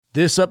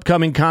This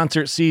upcoming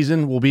concert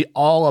season will be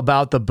all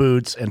about the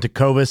boots, and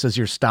Tecovas is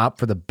your stop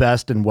for the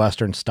best in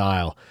Western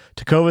style.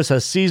 Tecovas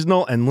has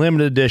seasonal and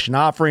limited edition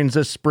offerings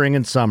this spring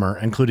and summer,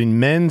 including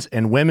men's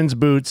and women's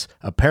boots,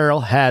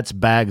 apparel, hats,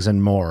 bags,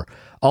 and more.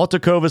 All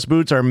Tecovas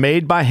boots are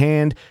made by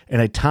hand in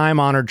a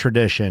time-honored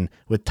tradition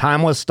with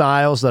timeless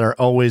styles that are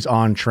always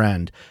on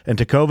trend. And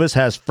Tecovas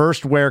has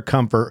first wear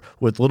comfort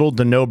with little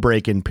to no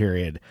break-in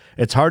period.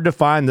 It's hard to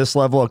find this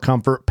level of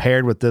comfort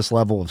paired with this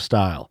level of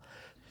style.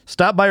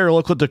 Stop by your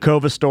local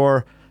Tecovas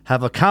store,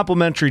 have a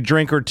complimentary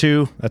drink or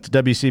two, that's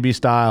WCB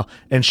style,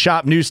 and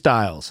shop new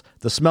styles.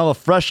 The smell of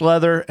fresh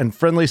leather and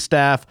friendly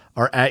staff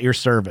are at your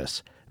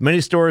service. Many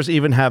stores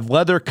even have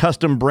leather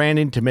custom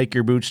branding to make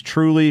your boots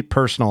truly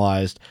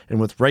personalized.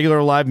 And with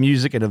regular live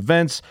music and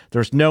events,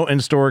 there's no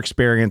in-store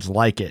experience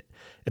like it.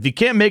 If you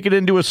can't make it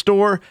into a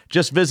store,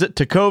 just visit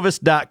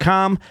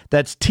tecovas.com.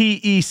 That's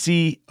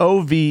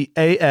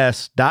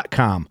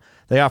TECOVAS.com.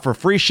 They offer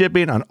free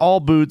shipping on all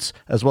boots,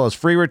 as well as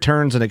free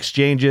returns and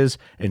exchanges,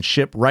 and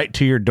ship right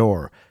to your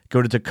door.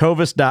 Go to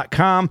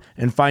tecovas.com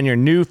and find your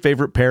new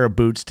favorite pair of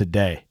boots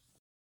today.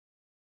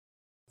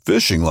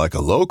 Fishing like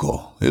a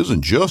local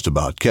isn't just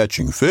about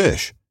catching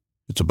fish.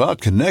 It's about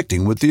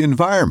connecting with the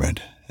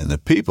environment and the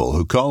people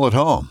who call it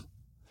home.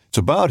 It's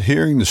about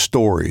hearing the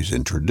stories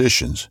and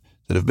traditions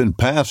that have been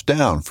passed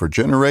down for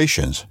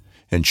generations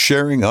and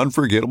sharing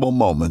unforgettable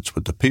moments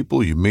with the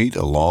people you meet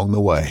along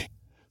the way.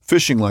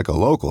 Fishing like a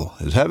local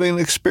is having an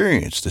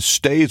experience that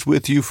stays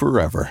with you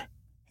forever.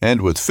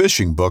 And with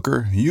Fishing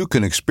Booker, you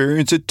can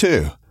experience it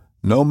too,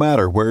 no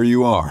matter where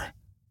you are.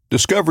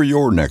 Discover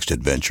your next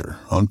adventure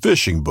on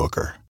Fishing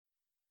Booker.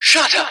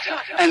 Shut up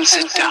and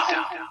sit down.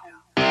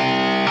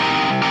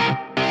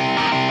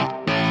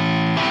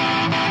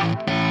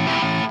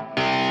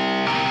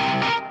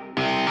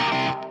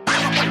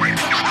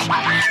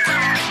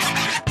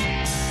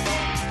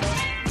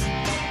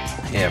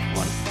 Hey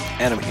everyone,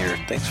 Adam here.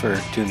 Thanks for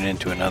tuning in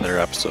to another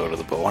episode of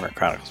the Bowhunter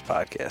Chronicles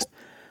podcast.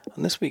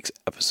 On this week's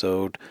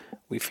episode,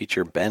 we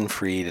feature Ben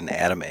Freed and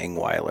Adam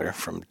Engweiler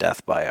from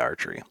Death by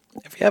Archery.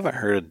 If you haven't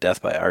heard of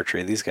Death by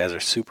Archery, these guys are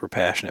super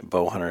passionate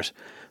bow hunters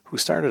who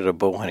started a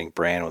bow hunting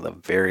brand with a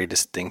very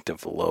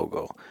distinctive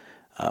logo,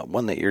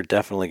 one that you're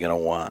definitely going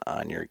to want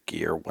on your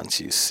gear once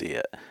you see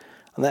it.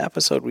 On the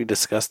episode, we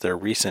discussed their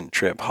recent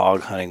trip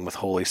hog hunting with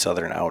Holy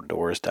Southern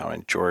Outdoors down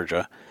in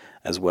Georgia,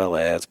 as well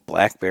as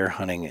black bear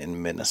hunting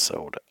in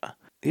Minnesota.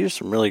 These are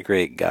some really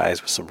great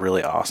guys with some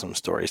really awesome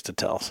stories to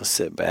tell, so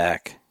sit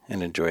back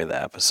and enjoy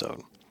the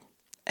episode.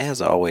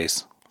 As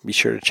always, be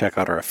sure to check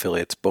out our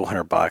affiliates,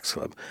 Bowhunter Box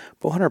Club.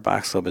 Bowhunter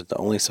Box Club is the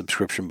only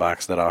subscription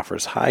box that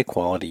offers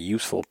high-quality,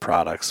 useful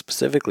products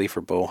specifically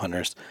for bow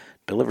hunters,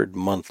 delivered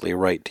monthly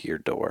right to your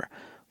door.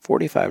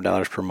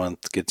 $45 per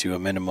month gets you a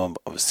minimum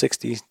of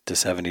 $60 to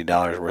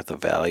 $70 worth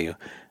of value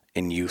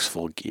in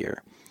useful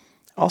gear.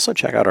 Also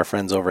check out our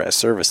friends over at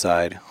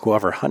Servicide, who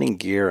offer hunting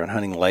gear and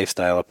hunting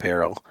lifestyle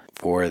apparel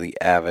for the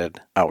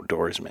avid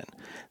outdoorsman.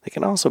 They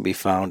can also be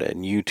found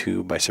on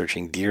YouTube by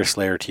searching Deer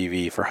Slayer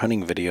TV for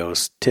hunting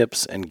videos,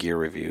 tips, and gear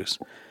reviews.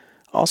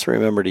 Also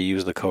remember to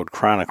use the code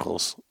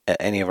CHRONICLES at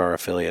any of our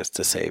affiliates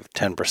to save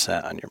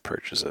 10% on your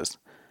purchases.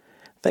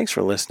 Thanks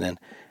for listening,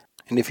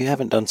 and if you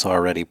haven't done so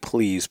already,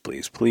 please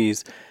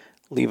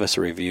leave us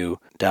a review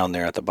down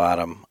there at the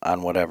bottom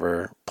on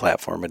whatever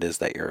platform it is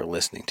that you're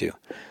listening to.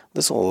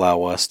 This will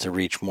allow us to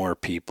reach more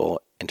people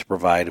and to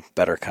provide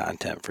better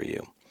content for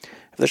you.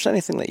 If there's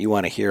anything that you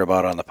want to hear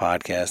about on the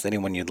podcast,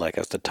 anyone you'd like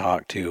us to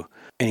talk to,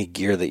 any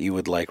gear that you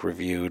would like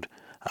reviewed,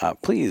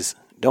 please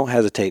don't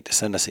hesitate to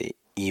send us an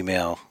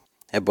email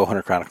at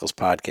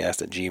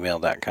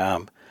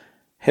bowhunterchroniclespodcast@gmail.com.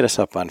 Hit us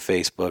up on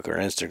Facebook or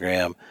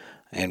Instagram,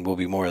 and we'll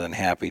be more than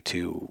happy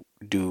to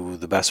do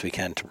the best we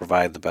can to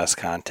provide the best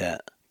content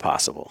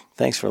possible.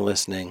 Thanks for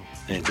listening,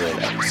 and enjoy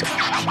the episode.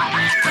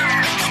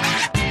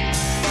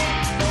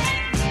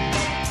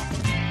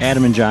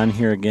 Adam and John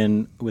here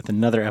again with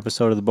another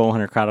episode of the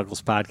Bowhunter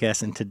Chronicles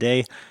podcast, and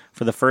today,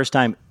 for the first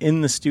time in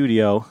the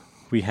studio,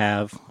 we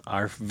have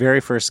our very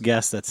first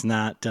guest that's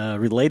not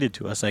related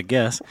to us, I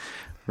guess,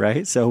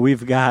 right? So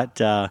we've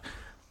got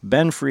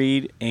Ben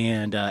Freed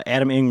and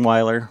Adam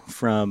Engweiler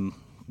from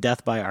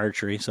Death by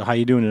Archery. So how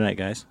you doing tonight,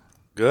 guys?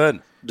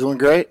 Good. Doing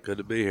great. Good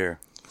to be here.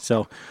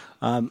 So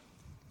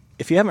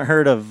if you haven't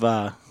heard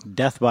of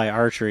Death by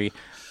Archery,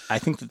 I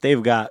think that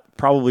they've got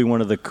probably one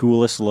of the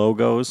coolest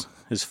logos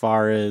as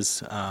far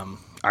as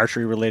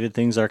archery-related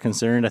things are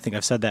concerned. I think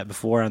I've said that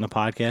before on the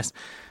podcast.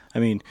 I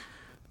mean,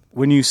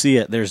 when you see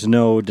it, there's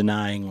no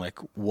denying like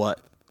what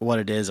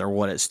it is or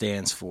what it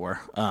stands for.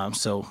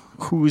 So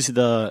who's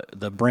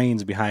the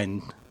brains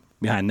behind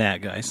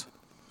that, guys?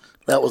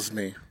 That was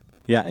me.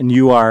 Yeah, and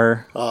you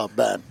are?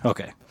 Ben.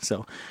 Okay, so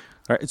all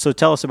right, so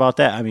tell us about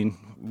that. I mean,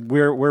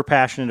 we're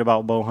passionate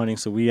about bow hunting,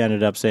 so we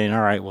ended up saying,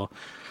 all right, well,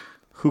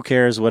 who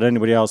cares what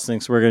anybody else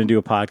thinks? We're going to do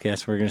a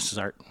podcast. We're going to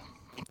start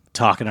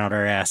talking out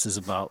our asses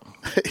about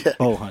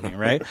bow hunting,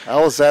 right?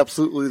 I was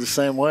absolutely the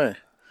same way.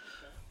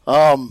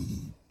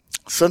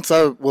 Since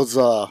I was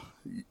a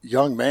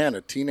young man,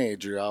 a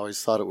teenager, I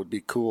always thought it would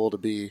be cool to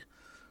be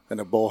in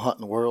the bow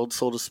hunting world,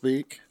 so to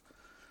speak.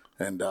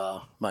 And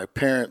my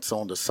parents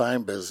owned a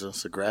sign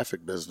business, a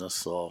graphic business,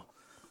 so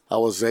I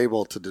was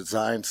able to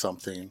design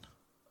something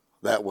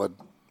that would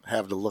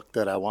have the look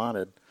that I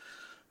wanted.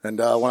 And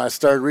when I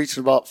started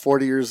reaching about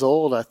 40 years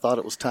old, I thought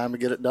it was time to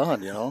get it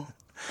done, you know?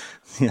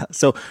 Yeah.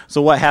 So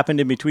what happened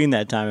in between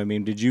that time? I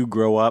mean, did you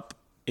grow up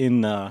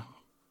in the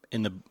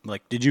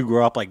did you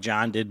grow up like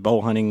John did, bow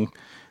hunting,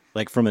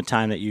 like from the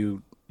time that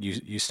you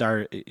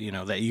started, you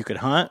know, that you could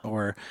hunt,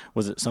 or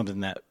was it something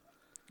that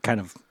kind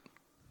of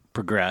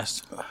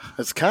progressed?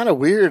 It's kind of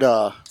weird.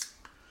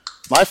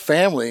 My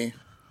family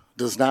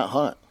does not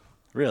hunt.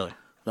 Really?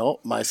 No,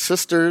 my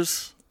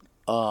sisters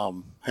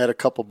had a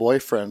couple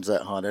boyfriends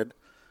that hunted,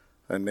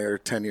 and they're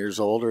 10 years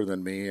older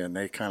than me, and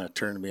they kind of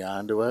turned me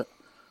on to it,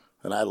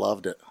 and I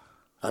loved it.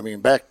 I mean,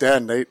 back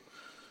then,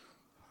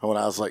 when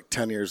I was like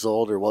 10 years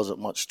old, there wasn't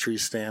much tree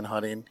stand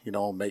hunting, you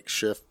know,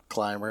 makeshift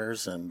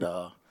climbers, and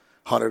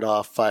hunted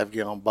off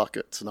 5-gallon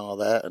buckets and all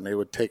that, and they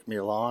would take me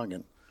along,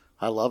 and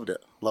I loved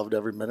it. Loved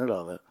every minute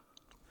of it.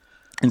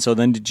 And so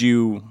then did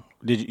your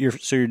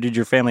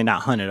family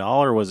not hunt at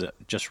all, or was it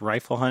just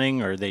rifle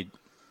hunting, or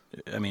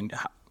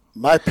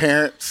My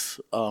parents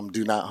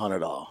do not hunt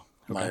at all.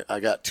 Okay. I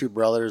got 2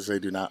 brothers, they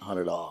do not hunt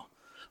at all.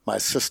 My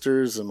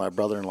sisters and my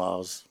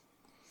brother-in-laws,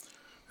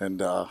 and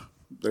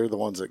they're the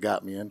ones that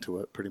got me into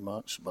it pretty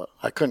much, but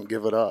I couldn't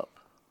give it up.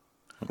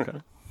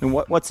 Okay. And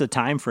what's the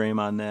time frame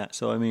on that?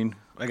 So, I mean,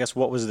 I guess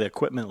what was the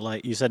equipment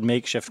like? You said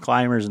makeshift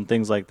climbers and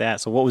things like that.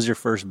 So what was your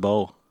first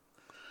bow?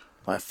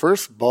 My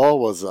first bow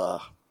was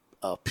a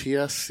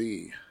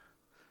PSC,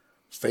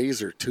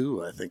 Phaser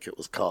 2, I think it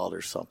was called,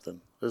 or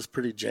something. It was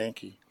pretty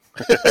janky.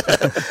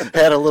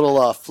 Had a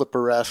little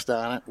flipper rest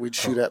on it. We'd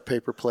shoot at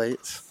paper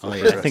plates. Oh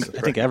yeah, I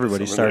think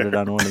everybody started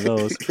on one of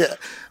those. Yeah,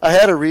 I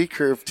had a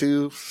recurve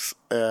too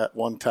at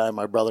one time.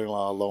 My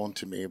brother-in-law loaned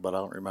to me, but I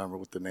don't remember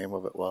what the name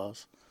of it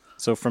was.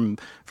 So from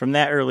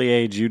that early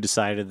age, you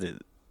decided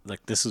that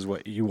like this is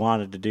what you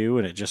wanted to do,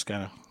 and did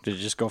it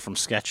just go from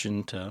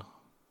sketching to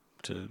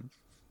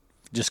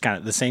just kind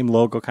of the same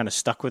logo kind of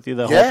stuck with you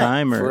the whole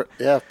time, or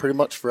pretty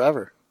much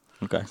forever.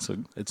 Okay, so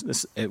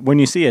when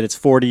you see it, it's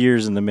 40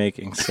 years in the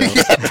making. So.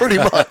 Yeah, pretty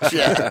much.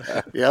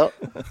 Yeah, yep.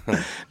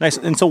 Nice.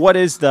 And so, what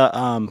is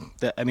I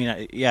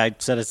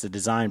said it's the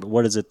design, but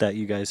what is it that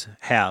you guys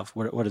have?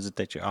 What is it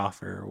that you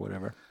offer, or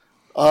whatever?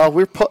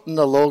 We're putting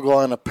the logo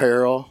on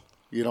apparel.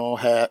 You know,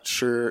 hats,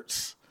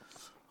 shirts,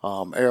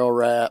 arrow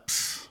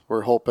wraps.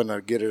 We're hoping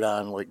to get it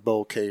on like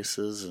bow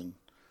cases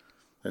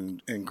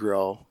and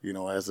grow. You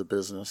know, as a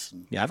business.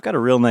 Yeah, I've got a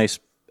real nice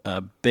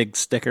big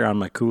sticker on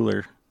my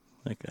cooler.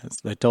 Like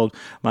I told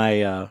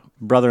my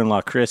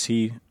brother-in-law Chris,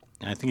 I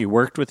think he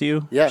worked with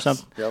you. Yes. Or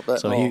something. Yep,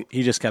 so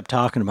he just kept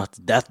talking about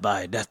the death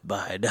by. And I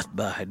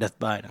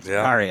was like,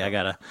 all right,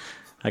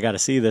 I gotta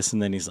see this.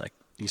 And then he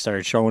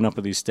started showing up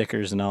with these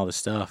stickers and all this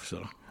stuff. So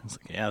I was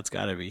like, yeah, it's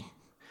gotta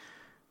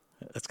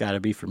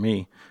be for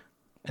me.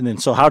 And then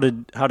so how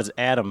does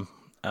Adam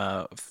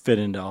fit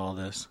into all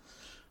this?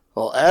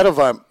 Well,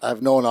 Adam,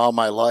 I've known all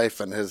my life,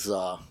 and his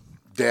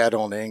dad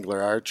owned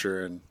Angler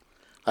Archer, and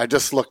I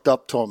just looked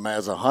up to him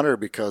as a hunter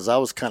because I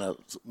was kind of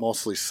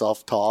mostly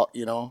self-taught,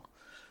 you know,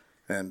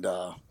 and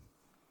I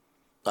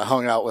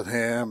hung out with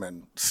him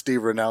and Steve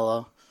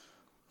Ranella,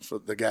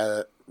 the guy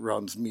that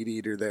runs Meat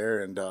Eater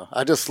there, and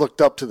I just looked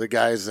up to the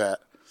guys that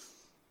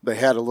they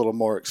had a little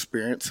more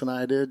experience than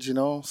I did, you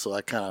know, so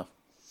I kind of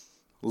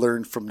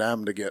learned from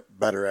them to get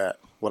better at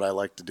what I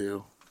like to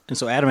do. And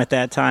so, Adam, at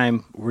that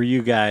time, were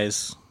you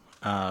guys,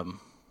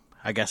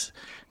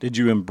 did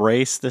you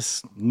embrace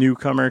this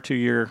newcomer to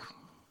your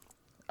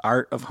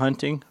art of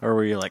hunting, or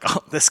were you like,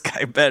 oh, this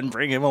guy Ben,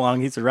 bring him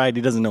along, he's a ride,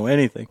 he doesn't know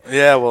anything?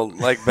 Yeah, well,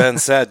 like Ben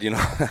said, you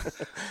know,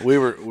 we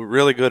were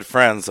really good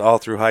friends all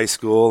through high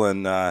school,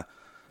 and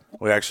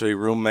we actually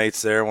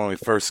roommates there when we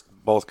first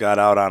both got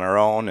out on our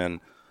own. And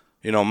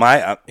you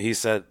know, he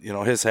said, you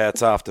know, his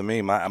hat's off to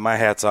me, my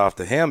hat's off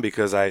to him,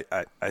 because I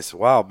said,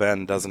 wow,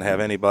 Ben doesn't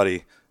have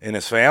anybody in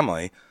his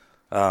family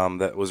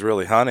that was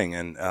really hunting,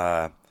 and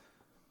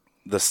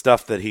the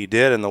stuff that he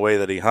did and the way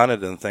that he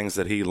hunted and things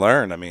that he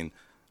learned. I mean,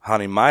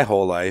 hunting my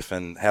whole life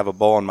and have a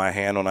bow in my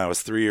hand when I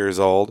was 3 years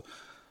old.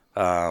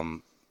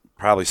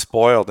 Probably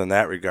spoiled in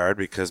that regard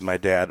because my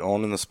dad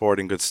owned in the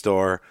sporting goods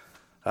store.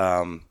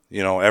 You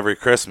know, every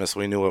Christmas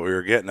we knew what we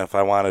were getting. If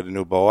I wanted a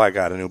new bow, I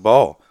got a new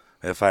bow.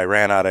 If I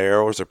ran out of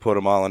arrows or put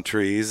them all in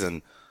trees,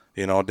 and,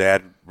 you know,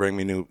 Dad bring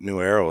me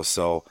new arrows.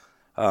 So,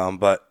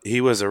 but he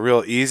was a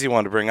real easy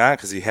one to bring on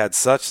because he had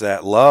such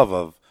that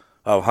love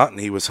of hunting.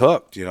 He was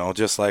hooked, you know,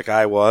 just like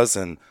I was.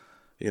 And,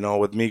 you know,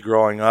 with me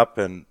growing up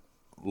and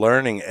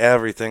learning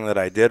everything that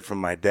I did from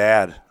my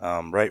dad,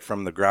 right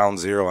from the ground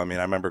zero. I mean,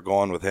 I remember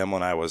going with him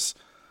when I was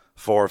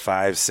 4,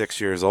 5, 6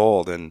 years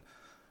old, and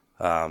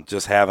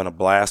just having a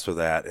blast with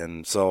that.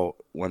 And so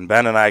when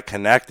Ben and I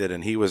connected,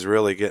 and he was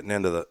really getting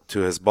into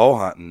his bow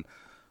hunting,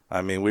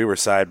 I mean, we were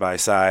side by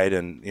side,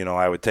 and you know,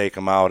 I would take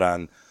him out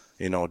on,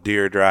 you know,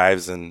 deer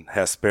drives in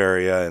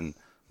Hesperia and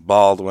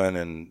Baldwin,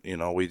 and you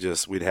know, we'd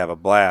have a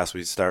blast.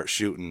 We'd start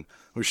shooting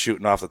was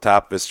shooting off the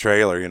top of his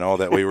trailer,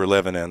 that we were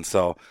living in.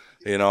 So,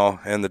 in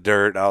the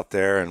dirt out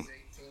there. And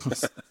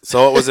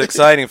so it was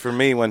exciting for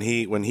me when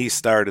he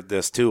started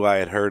this too. I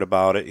had heard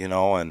about it,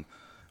 and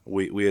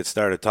we had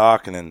started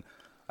talking, and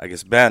I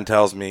guess Ben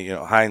tells me,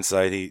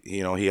 hindsight,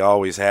 he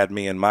always had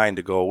me in mind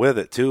to go with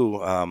it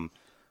too,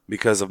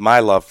 because of my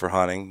love for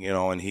hunting,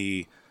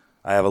 and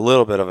I have a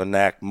little bit of a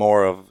knack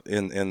more of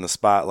in the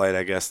spotlight,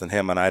 I guess, than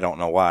him, and I don't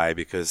know why,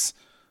 because,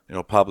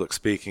 public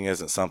speaking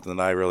isn't something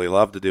that I really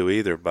love to do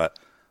either, but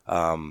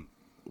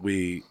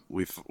we're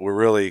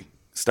really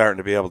starting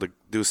to be able to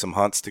do some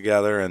hunts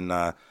together,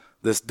 and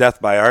this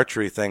Death by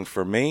Archery thing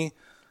for me,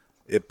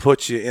 it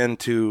puts you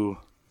into,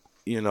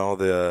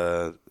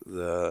 the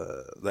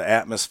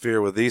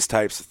atmosphere with these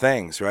types of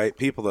things, right?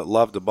 People that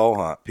love to bow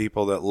hunt,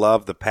 people that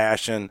love the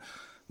passion.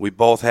 We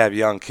both have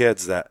young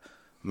kids that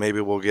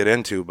maybe we'll get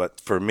into, but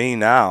for me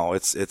now,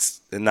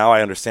 and now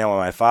I understand why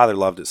my father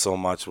loved it so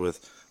much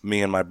with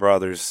me and my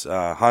brothers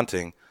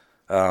hunting.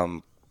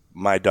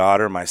 My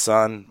daughter, my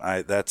son,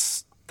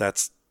 that's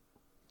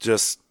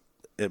just,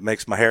 it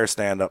makes my hair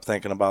stand up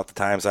thinking about the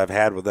times I've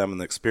had with them and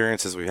the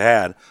experiences we've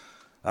had,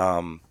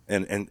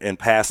 and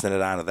passing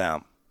it on to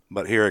them.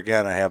 But here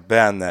again, I have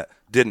Ben that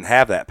didn't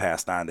have that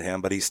passed on to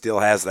him, but he still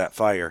has that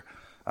fire.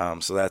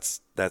 So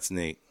that's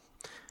neat.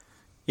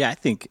 Yeah,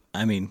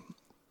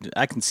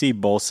 I can see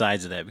both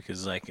sides of that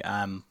because,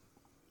 on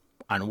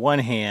one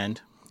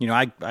hand,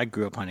 I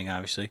grew up hunting,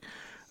 obviously,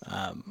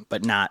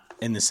 but not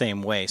in the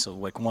same way. So,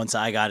 once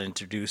I got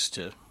introduced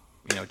to,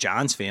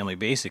 John's family,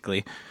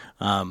 basically,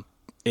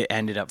 it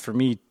ended up, for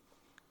me,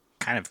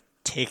 kind of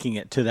taking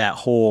it to that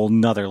whole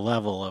nother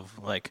level of,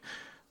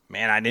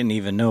 man, I didn't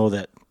even know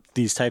that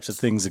these types of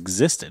things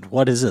existed.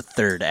 What is a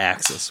third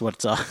axis?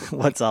 What's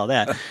all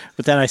that?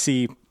 But then I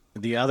see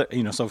the other,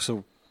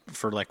 so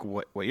for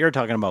what you're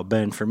talking about,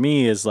 Ben, for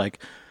me is we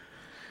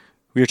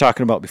were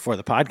talking about before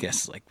the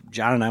podcast,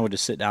 John and I would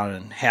just sit down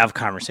and have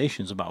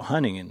conversations about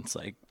hunting, and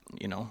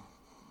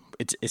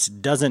it's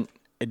it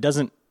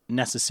doesn't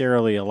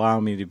necessarily allow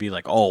me to be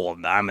oh, well,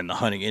 I'm in the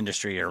hunting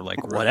industry or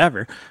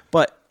whatever,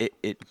 but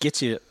it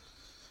gets you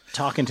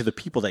talking to the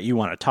people that you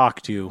want to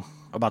talk to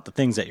about the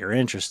things that you're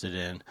interested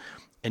in,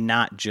 and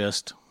not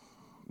just,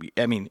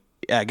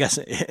 I guess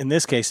in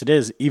this case it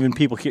is even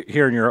people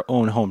here in your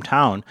own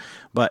hometown,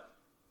 but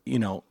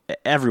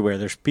everywhere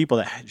there's people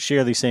that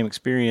share these same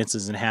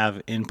experiences and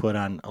have input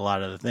on a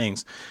lot of the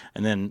things.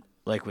 And then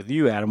with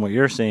you, Adam, what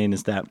you're saying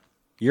is that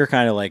you're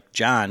kind of like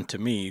John to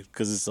me,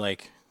 because it's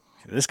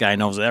this guy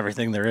knows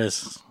everything there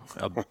is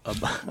about.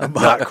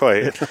 Not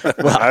quite.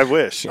 Well, I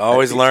wish.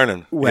 Always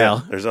learning. Well,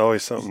 yeah, there's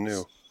always something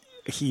new.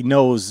 He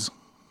knows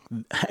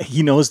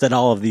that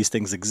all of these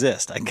things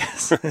exist, I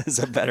guess, is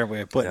a better way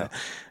of putting it.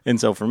 And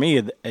so for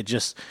me,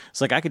 it's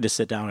I could just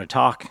sit down and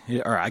talk,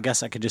 or I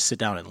guess I could just sit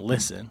down and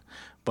listen.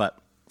 But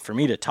for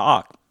me to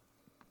talk,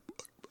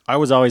 I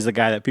was always the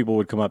guy that people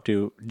would come up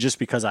to just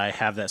because I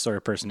have that sort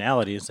of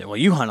personality and say, well,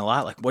 you hunt a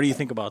lot. What do you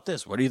think about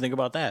this? What do you think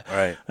about that?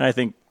 Right. And I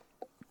think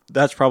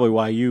that's probably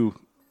why you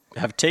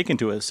have taken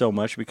to it so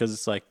much, because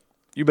it's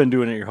you've been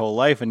doing it your whole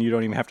life and you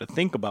don't even have to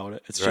think about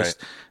it. It's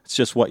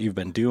just what you've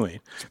been doing.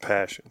 It's a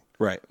passion.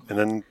 Right. And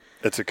then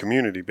it's a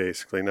community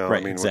basically now.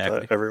 Right, exactly.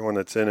 With everyone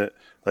that's in it,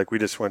 we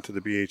just went to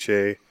the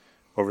BHA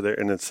over there,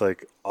 and it's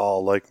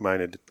all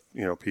like-minded,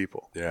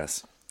 people.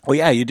 Yes. Well,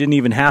 yeah, you didn't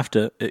even have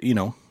to,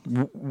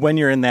 when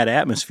you're in that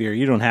atmosphere,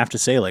 you don't have to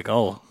say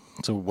oh,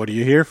 so what are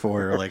you here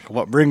for? Or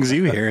what brings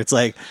you here? It's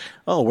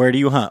oh, where do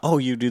you hunt? Oh,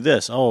 you do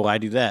this. Oh, I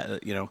do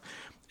that,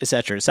 et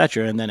cetera, et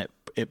cetera. And then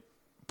it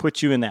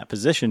puts you in that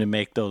position to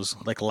make those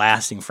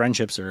lasting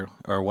friendships or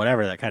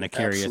whatever that kind of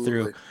carry you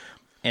through.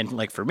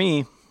 And for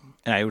me,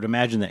 and I would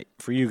imagine that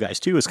for you guys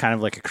too, is kind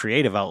of a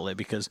creative outlet,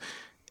 because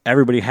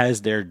everybody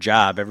has their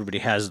job. Everybody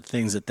has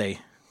things that they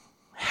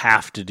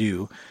have to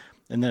do.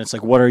 And then it's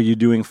what are you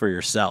doing for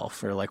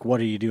yourself? Or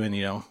what are you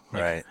doing,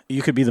 right.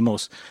 You could be the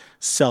most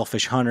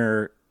selfish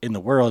hunter in the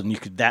world, and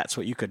that's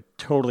what you could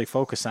totally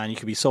focus on. You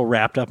could be so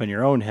wrapped up in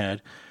your own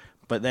head,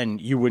 but then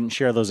you wouldn't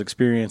share those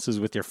experiences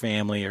with your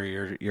family or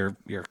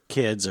your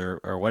kids or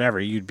whatever.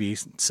 You'd be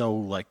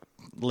so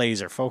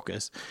laser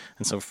focused.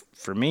 And so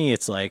for me,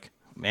 it's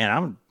man,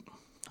 I'm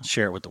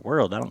share it with the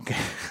world. I don't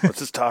care. Let's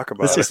just talk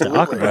about Let's it. just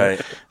talk about it.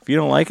 If you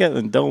don't like it,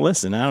 then don't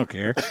listen. I don't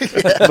care.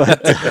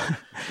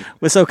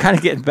 But so kind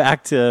of getting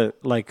back to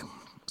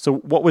so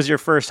what was your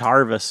first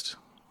harvest?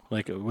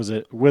 Was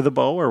it with a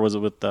bow or was it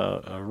with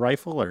a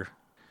rifle or?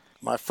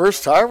 My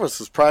first harvest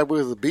was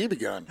probably with a BB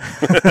gun.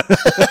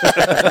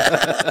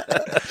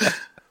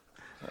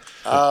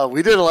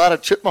 We did a lot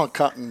of chipmunk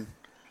hunting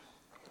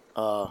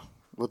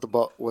with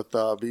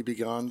BB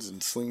guns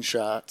and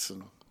slingshots,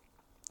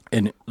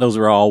 and those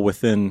were all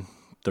within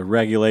the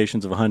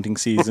regulations of hunting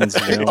seasons.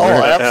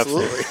 Oh,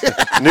 absolutely.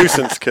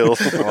 Nuisance kills.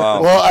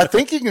 Wow. Well, I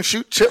think you can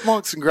shoot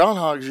chipmunks and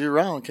groundhogs year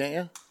round, can't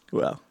you?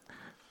 Well,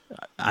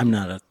 I'm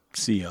not a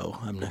CO.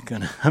 I'm not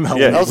gonna.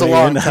 That was a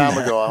long time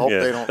ago. I hope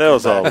they don't. That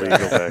was all legal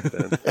back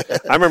then.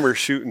 I remember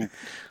shooting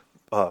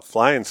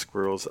flying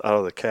squirrels out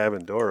of the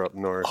cabin door up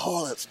north.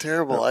 Oh, that's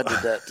terrible. I did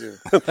that too.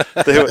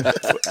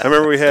 I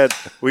remember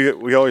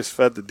we always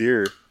fed the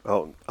deer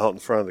out in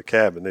front of the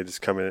cabin. They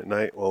just come in at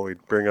night. Well,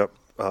 we'd bring up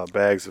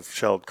bags of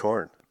shelled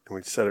corn, and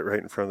we'd set it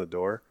right in front of the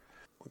door.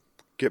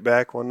 Get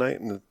back one night,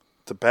 and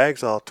the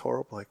bag's all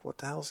tore up. Like, what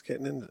the hell's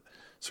getting into it?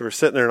 So we're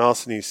sitting there, and all of a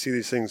sudden you see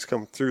these things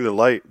come through the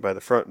light by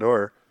the front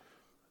door.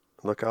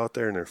 Look out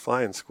there, and they're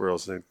flying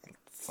squirrels. They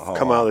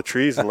come out of the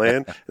trees and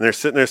land, and they're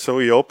sitting there. So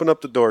we open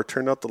up the door,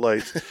 turn out the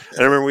lights, and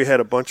I remember we had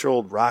a bunch of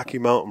old Rocky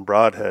Mountain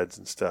broadheads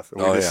and stuff,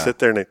 and we just sit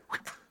there and they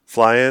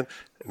fly in,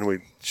 and we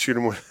shoot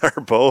them with our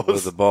bows.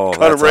 With the bow,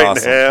 cut them right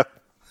awesome.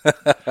 in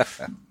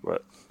half.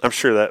 But I'm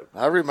sure that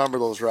I remember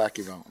those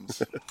Rocky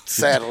Mountains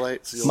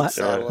satellites. The old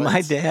satellites.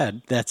 My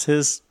dad, that's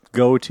his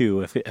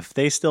go-to. If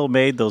they still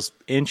made those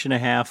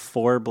 1.5-inch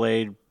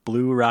 4-blade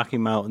blue Rocky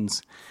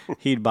Mountains,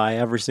 he'd buy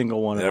every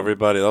single one of them.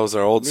 Everybody, those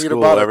are old Need school.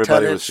 about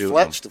Everybody a was 10-inch shooting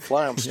fletch them. to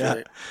fly them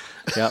straight.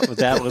 Yeah, but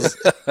that was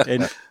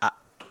and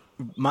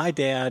my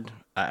dad.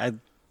 I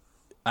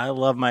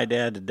love my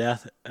dad to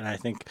death, and I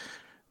think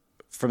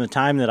from the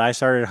time that I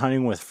started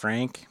hunting with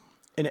Frank,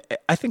 and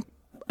I think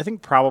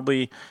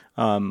probably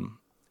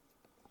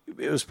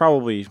it was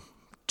probably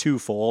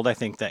twofold. I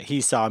think that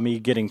he saw me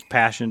getting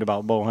passionate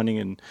about bow hunting,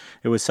 and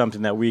it was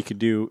something that we could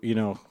do,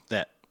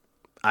 that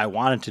I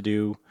wanted to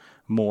do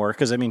more.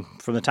 Because, I mean,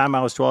 from the time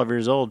I was 12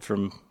 years old,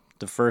 from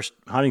the first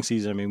hunting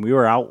season, I mean, we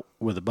were out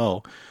with a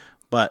bow.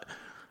 But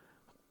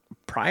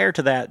prior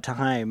to that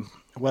time,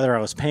 whether I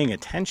was paying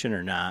attention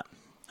or not,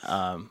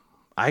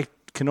 I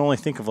can only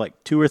think of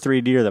like 2 or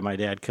 3 deer that my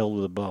dad killed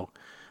with a bow.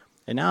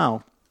 And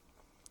now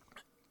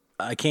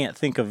I can't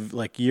think of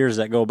like years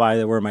that go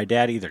by where my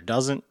dad either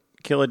doesn't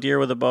kill a deer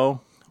with a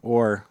bow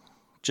or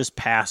just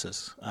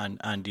passes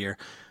on deer.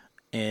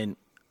 And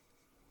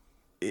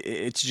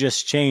it's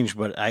just changed,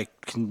 but I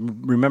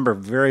can remember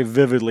very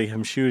vividly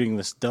him shooting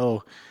this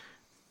doe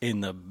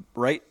in the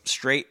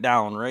straight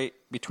down, right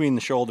between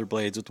the shoulder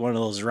blades with one of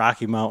those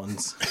Rocky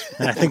Mountains.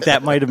 And I think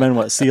that might have been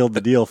what sealed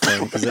the deal for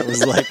him, because it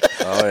was like,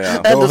 Oh,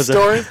 yeah. End of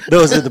story.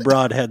 those are the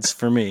broadheads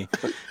for me,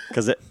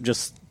 because it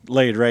just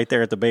laid right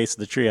there at the base of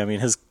the tree. I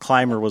mean, his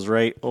climber was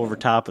right over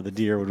top of the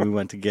deer when we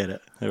went to get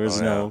it. There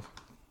was I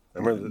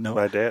remember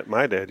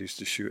my dad used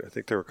to shoot. I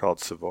think they were called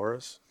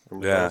Savoras.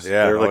 Yeah, those?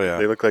 yeah,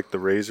 They look like the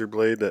razor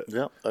blade that.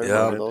 Yep, I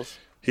remember those.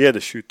 He had to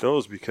shoot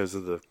those because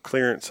of the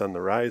clearance on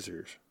the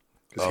risers.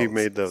 Because he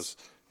made those.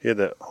 He had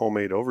that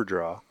homemade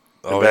overdraw.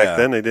 And back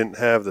then they didn't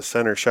have the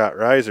center shot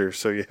riser,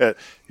 so you had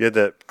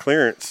that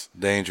clearance.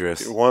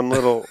 Dangerous. One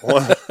little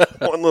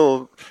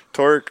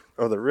torque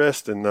of the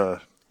wrist, and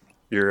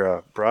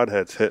your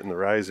broadhead's hitting the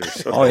riser.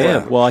 So Oh,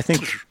 yeah. Well, I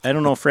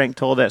don't know if Frank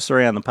told that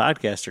story on the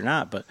podcast or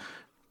not, but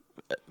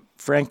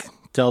Frank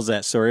tells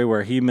that story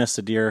where he missed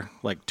a deer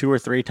like 2 or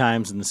 3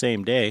 times in the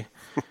same day,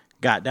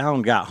 got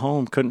down, got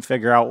home, couldn't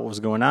figure out what was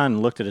going on,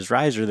 and looked at his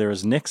riser. There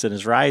was nicks in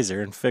his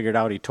riser, and figured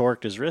out he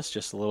torqued his wrist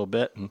just a little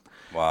bit, and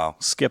Wow.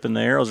 skipping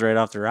the arrows right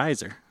off the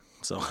riser.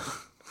 So,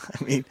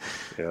 I mean,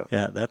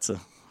 yeah, that's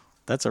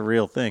a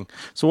real thing.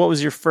 So what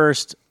was your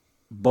first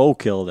bow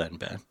kill then,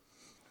 Ben?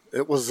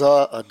 It was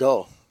a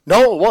doe.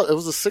 No, it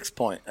was a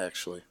 6-point,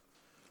 actually.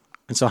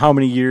 And so how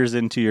many years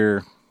into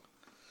your...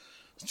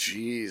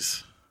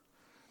 Jeez.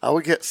 I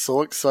would get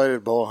so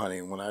excited bow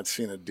hunting when I'd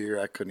seen a deer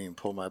I couldn't even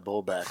pull my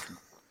bow back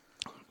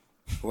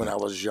when I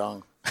was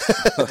young.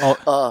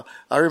 I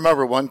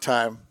remember one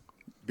time,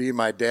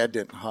 my dad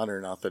didn't hunt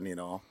or nothing,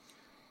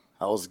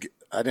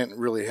 I didn't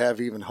really have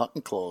even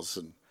hunting clothes,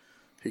 and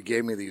he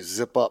gave me these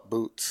zip-up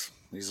boots.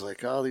 He's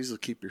like, "Oh, these will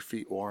keep your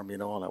feet warm,"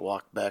 and I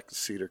walked back to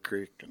Cedar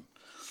Creek, and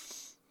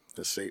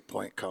this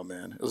 8-point come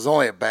in. It was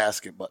only a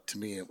basket, but to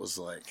me it was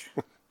like,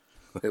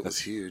 it was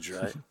huge,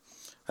 right?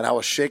 And I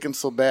was shaking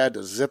so bad, the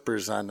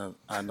zippers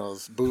on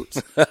those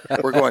boots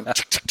were going,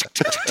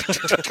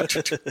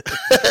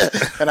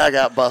 and I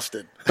got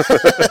busted.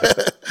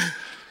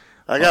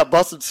 I got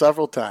busted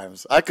several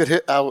times. I could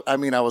hit. I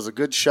was a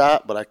good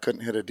shot, but I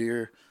couldn't hit a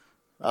deer.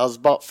 I was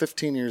about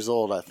 15 years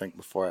old, I think,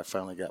 before I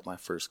finally got my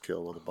first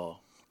kill with a bow.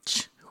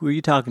 Who are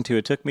you talking to?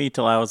 It took me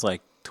till I was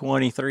like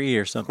 23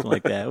 or something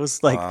like that. It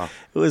was like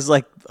It was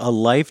like a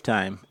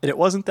lifetime. And it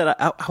wasn't that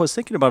I was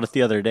thinking about it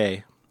the other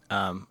day.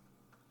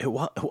 It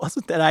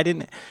wasn't that I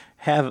didn't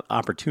have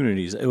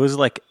opportunities. It was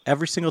like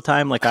every single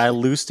time, like I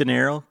loosed an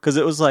arrow, because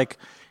it was like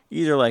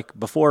either like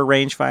before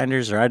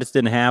rangefinders or I just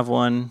didn't have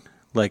one.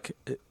 Like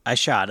I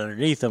shot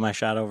underneath them, I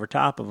shot over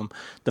top of them.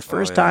 The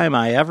first time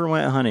I ever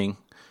went hunting,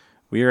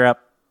 we were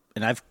up,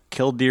 and I've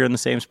killed deer in the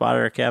same spot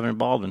at our cabin in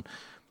Baldwin,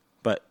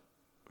 but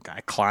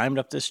I climbed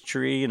up this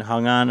tree and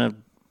hung on a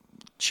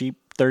cheap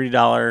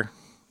 $30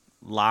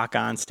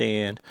 lock-on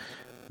stand,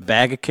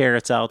 bag of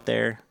carrots out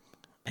there,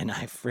 and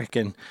I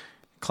freaking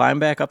climbed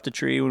back up the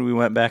tree when we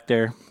went back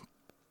there,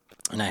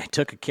 and I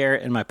took a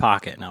carrot in my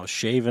pocket, and I was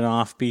shaving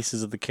off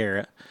pieces of the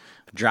carrot,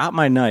 dropped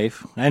my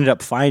knife. I ended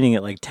up finding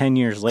it like 10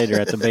 years later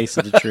at the base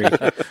of the tree.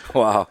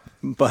 Wow.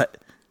 But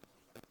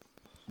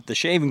the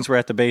shavings were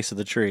at the base of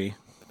the tree.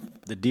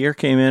 The deer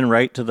came in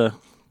right to the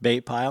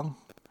bait pile.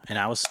 And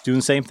I was doing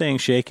the same thing,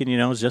 shaking,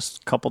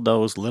 just a couple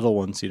does, little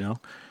ones,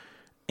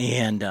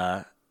 And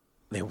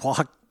they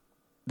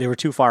were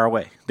too far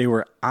away. They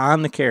were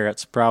on the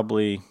carrots,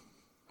 probably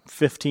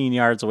 15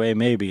 yards away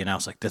maybe, and I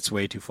was like, that's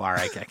way too far.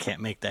 I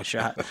can't make that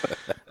shot.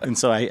 And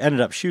so I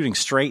ended up shooting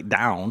straight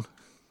down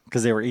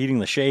because they were eating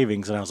the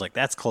shavings, and I was like,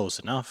 that's close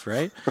enough,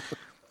 right?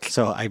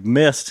 So I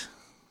missed.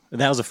 And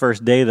that was the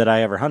first day that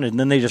I ever hunted, and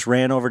then they just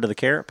ran over to the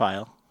carrot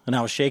pile. And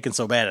I was shaking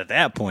so bad at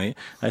that point,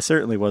 I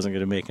certainly wasn't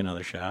going to make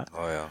another shot.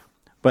 Oh, yeah.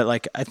 But,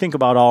 like, I think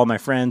about all my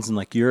friends and,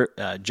 like, your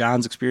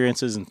John's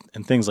experiences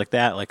and things like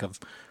that, like, of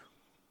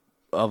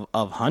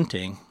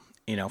hunting,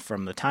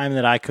 from the time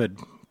that I could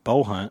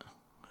bow hunt,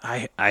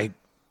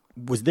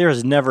 there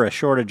was never a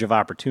shortage of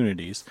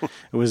opportunities.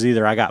 It was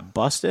either I got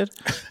busted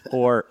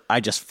or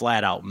I just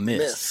flat out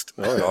missed.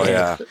 Oh,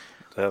 yeah.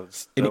 That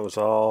was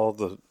all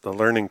the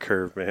learning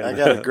curve, man.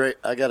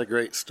 I got a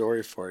great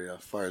story for you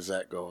as far as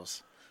that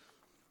goes.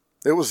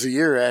 It was the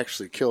year I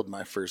actually killed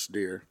my first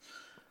deer.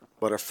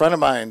 But a friend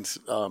of mine's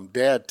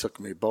dad took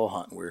me bow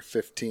hunting. We were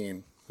 15.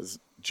 It was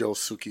Joe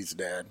Suki's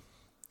dad.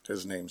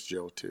 His name's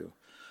Joe, too.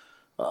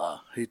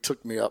 He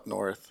took me up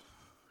north,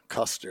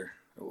 Custer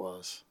it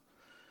was.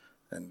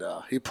 And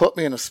he put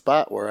me in a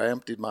spot where I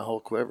emptied my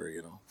whole quiver,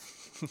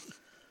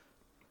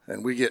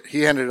 And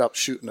he ended up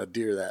shooting a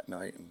deer that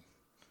night. And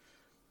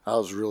I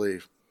was really,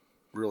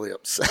 really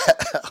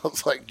upset. I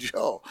was like,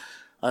 Joe,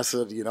 I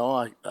said,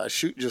 I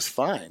shoot just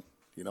fine.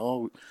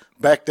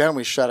 Back then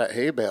we shot at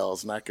hay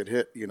bales, and I could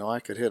hit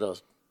a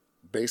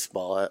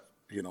baseball at,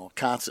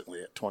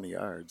 constantly at 20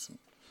 yards. And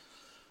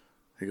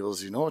he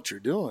goes, you know what you're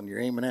doing? You're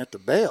aiming at the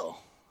bale.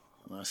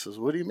 And I says,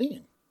 what do you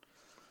mean?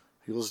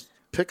 He goes,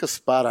 pick a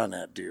spot on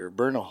that deer,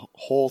 burn a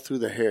hole through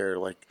the hair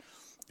like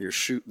you're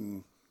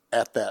shooting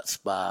at that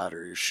spot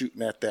or you're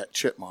shooting at that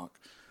chipmunk.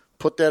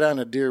 Put that on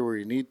a deer where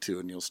you need to,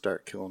 and you'll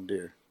start killing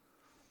deer.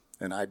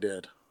 And I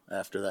did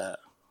after that.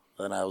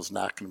 Then I was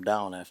knocking them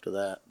down after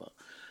that. But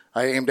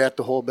I aimed at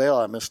the whole bale.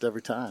 I missed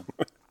every time.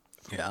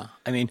 Yeah.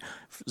 I mean,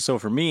 so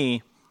for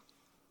me,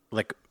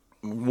 like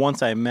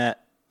once I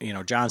met,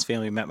 John's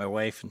family, met my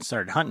wife and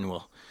started hunting,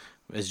 well,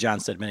 as John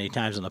said many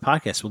times on the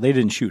podcast, well, they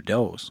didn't shoot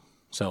does.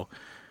 So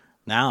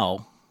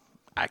now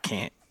I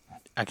can't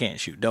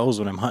shoot does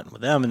when I'm hunting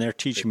with them, and they're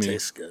teaching me.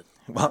 Tastes good.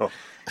 Well,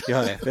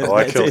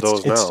 I kill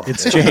does now.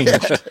 It's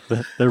changed.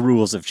 The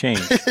rules have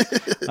changed.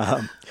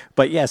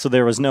 But yeah, so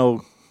there was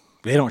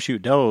they don't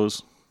shoot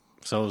does.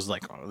 So it was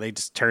like, they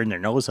just turned their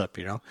nose up,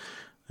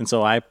 And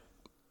so I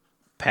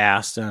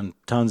passed on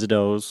tons of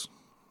does.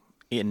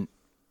 And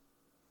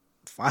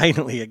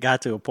finally it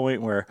got to a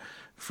point where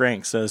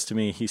Frank says to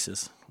me, he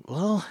says,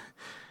 well,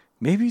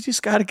 maybe you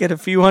just got to get a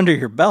few under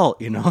your belt,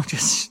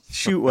 just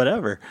shoot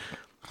whatever.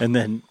 And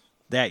then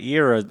that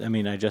year, it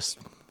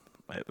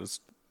was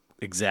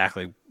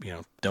exactly,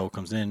 doe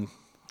comes in,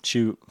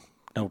 shoot,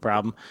 no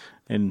problem.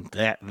 And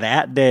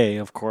that day,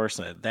 of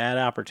course, that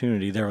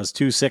opportunity, there was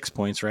 2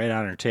 6-points right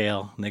on her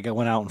tail, and they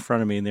went out in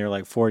front of me, and they were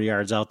like 40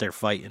 yards out there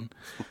fighting.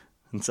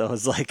 And so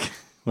it's like,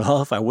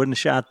 well, if I wouldn't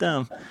have shot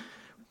them,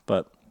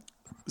 but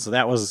so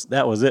that was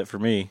it for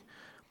me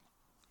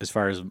as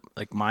far as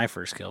like my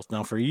first kills.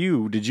 Now for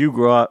you, did you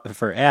grow up?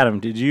 For Adam,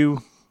 did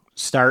you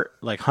start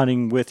like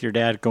hunting with your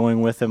dad,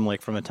 going with him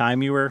like from the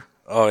time you were?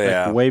 Oh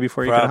yeah, way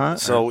before you could hunt.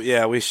 So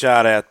yeah, we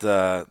shot at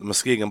the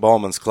Muskegon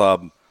Bowman's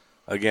Club.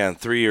 Again,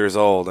 3 years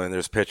old, and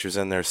there's pictures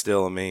in there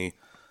still of me,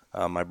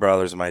 my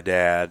brothers, and my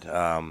dad.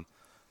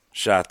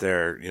 Shot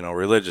there,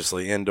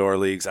 religiously, indoor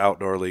leagues,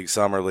 outdoor leagues,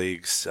 summer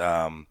leagues,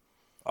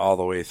 all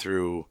the way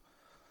through,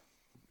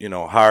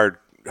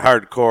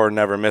 hardcore,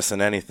 never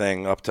missing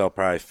anything up till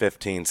probably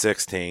 15,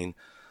 16.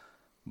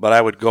 But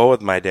I would go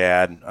with my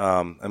dad,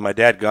 and my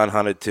dad gun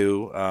hunted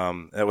too.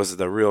 It was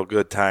the real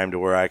good time to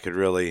where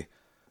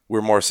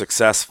we're more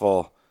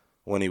successful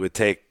when he would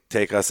take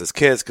us as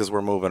kids because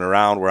we're moving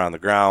around, we're on the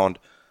ground,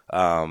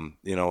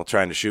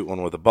 trying to shoot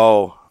one with a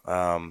bow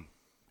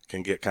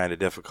can get kind of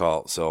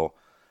difficult. So,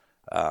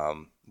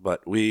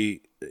 but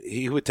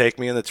he would take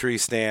me in the tree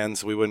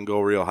stands. We wouldn't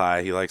go real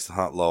high. He likes to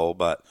hunt low.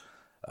 But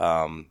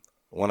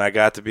when I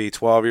got to be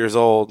 12 years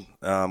old,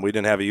 we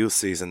didn't have a youth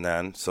season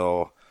then.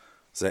 So it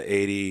was at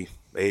 80,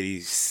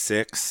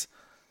 86.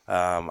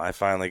 I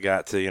finally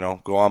got to,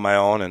 go on my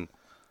own, and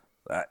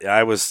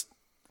I was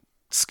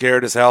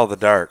scared as hell of the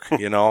dark,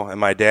 and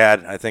my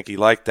dad, I think he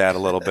liked that a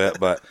little bit,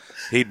 but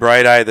he'd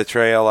bright eye the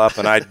trail up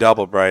and I'd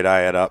double bright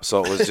eye it up.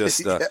 So it was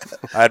just,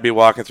 I'd be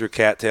walking through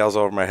cattails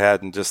over my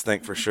head and just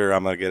think for sure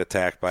I'm going to get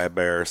attacked by a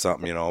bear or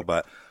something,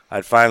 but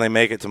I'd finally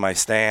make it to my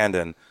stand.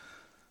 And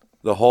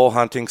the whole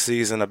hunting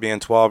season of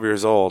being 12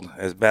 years old,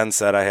 as Ben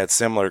said, I had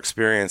similar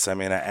experience. I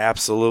mean, I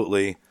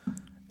absolutely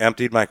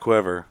emptied my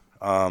quiver.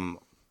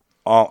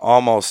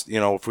 Almost,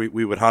 if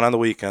we would hunt on the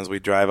weekends,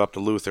 we'd drive up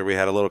to Luther. We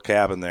had a little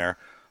cabin there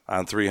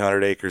on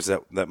 300 acres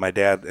that my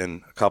dad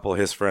and a couple of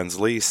his friends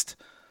leased.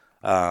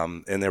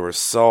 And there were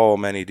so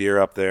many deer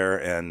up there,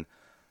 and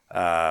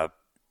I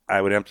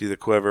would empty the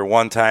quiver.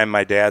 One time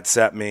my dad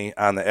set me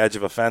on the edge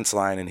of a fence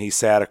line, and he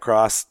sat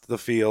across the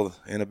field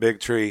in a big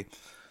tree,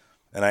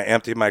 and I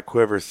emptied my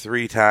quiver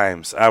 3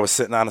 times. I was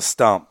sitting on a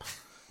stump,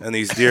 and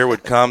these deer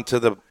would come to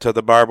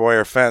the barbed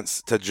wire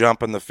fence to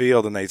jump in the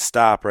field, and they'd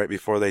stop right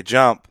before they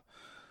jump.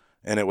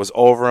 And it was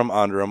over him,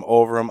 under him,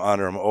 over him,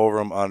 under him, over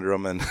him, under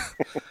him. And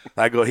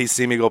he'd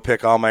see me go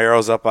pick all my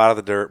arrows up out of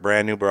the dirt,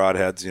 brand new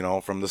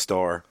broadheads, from the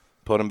store,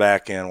 put them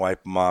back in,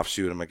 wipe them off,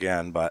 shoot them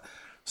again. But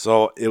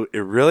so it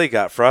really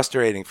got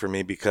frustrating for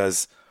me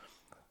because,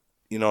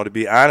 to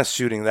be honest,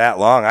 shooting that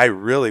long, I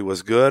really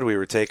was good. We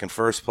were taking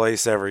first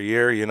place every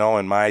year,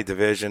 in my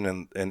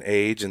division and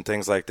age and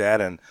things like that.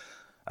 And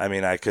I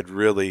mean, I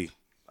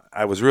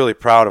was really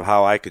proud of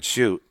how I could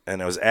shoot,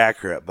 and it was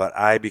accurate, but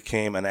I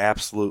became an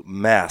absolute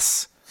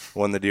mess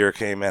when the deer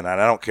came in. And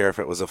I don't care if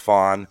it was a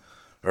fawn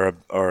or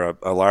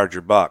a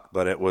larger buck,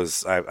 but it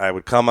was I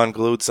would come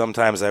unglued.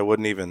 Sometimes I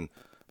wouldn't even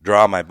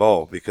draw my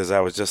bow because I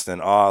was just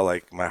in awe,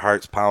 like my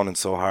heart's pounding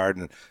so hard.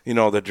 And, the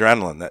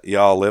adrenaline that you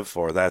all live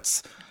for,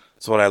 that's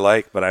what I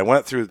like. But I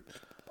went through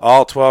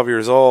all 12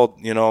 years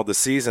old, the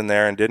season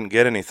there and didn't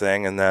get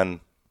anything, and then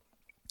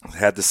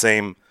had the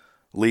same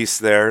lease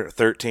there,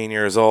 13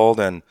 years old,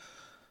 and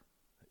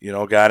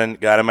got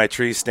in my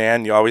tree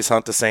stand. You always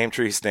hunt the same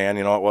tree stand.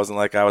 It wasn't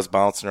like I was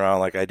bouncing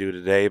around like I do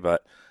today.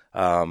 But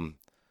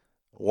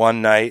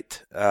one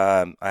night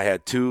I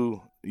had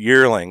 2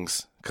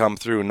 yearlings come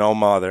through, no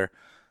mother.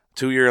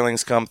 2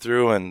 yearlings come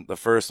through, and the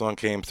first one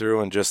came through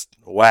and just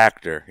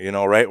whacked her,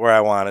 right where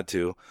I wanted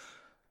to.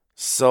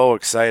 So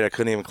excited I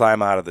couldn't even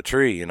climb out of the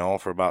tree,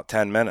 for about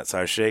 10 minutes.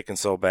 I was shaking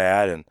so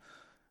bad, and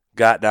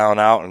got down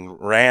out and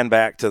ran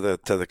back to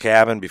the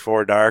cabin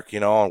before dark,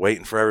 and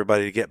waiting for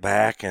everybody to get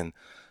back, and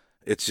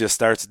it just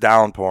starts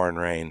downpouring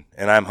rain,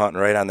 and I'm hunting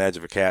right on the edge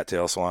of a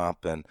cattail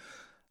swamp. And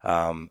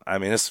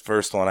this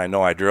first one, I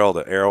know I drilled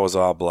it. Arrow was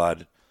all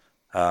blood.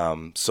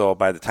 So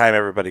by the time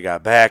everybody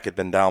got back, it'd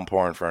been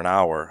downpouring for an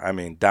hour.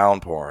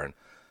 Downpouring.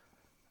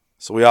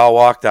 So we all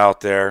walked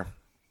out there.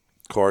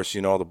 Of course,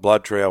 the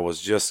blood trail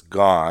was just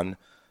gone.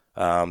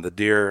 The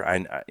deer,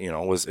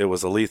 it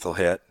was a lethal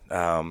hit.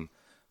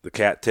 The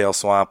cattail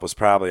swamp was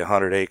probably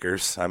 100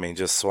 acres.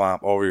 Just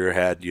swamp over your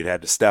head. You'd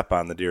had to step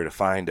on the deer to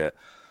find it.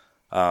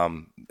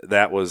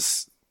 That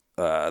was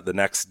the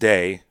next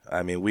day.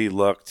 We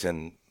looked,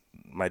 and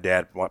my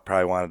dad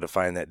probably wanted to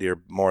find that deer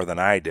more than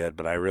I did,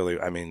 but I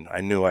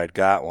knew I'd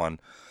got one.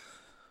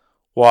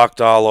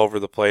 Walked all over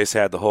the place,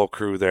 had the whole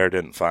crew there,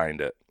 didn't find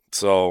it.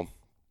 So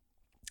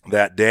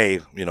that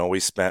day, we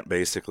spent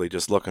basically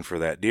just looking for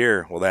that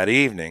deer. Well, that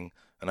evening,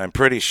 and I'm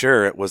pretty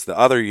sure it was the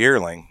other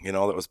yearling, that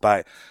was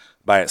by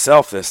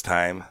itself this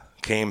time,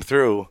 came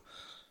through,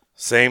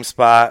 same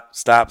spot,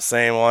 stopped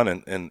same one,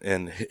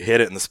 and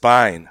hit it in the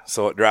spine,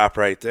 so it dropped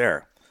right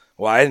there.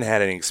 Well, I didn't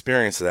have any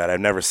experience of that. I've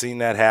never seen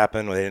that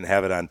happen. They didn't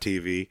have it on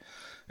TV,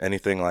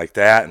 anything like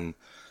that, and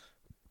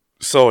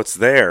so it's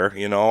there,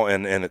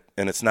 and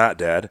it's not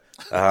dead.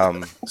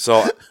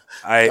 So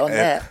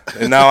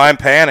and now I'm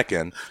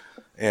panicking,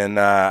 and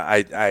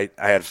I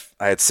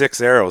had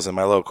 6 arrows in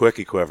my little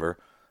quickie quiver,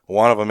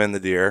 one of them in the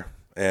deer,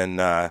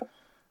 and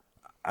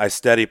I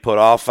steady put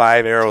all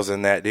 5 arrows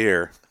in that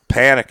deer,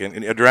 panicking,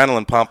 and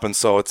adrenaline pumping,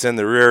 so it's in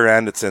the rear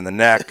end, it's in the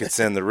neck, it's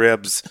in the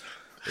ribs,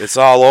 it's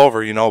all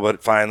over,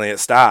 but finally it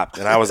stopped,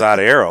 and I was out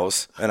of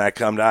arrows, and I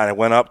come down, I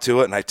went up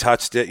to it, and I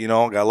touched it,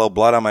 got a little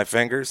blood on my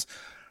fingers,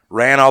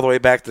 ran all the way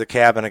back to the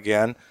cabin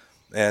again,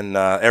 and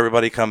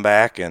everybody come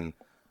back, and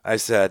I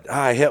said,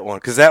 I hit one,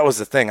 because that was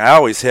the thing, I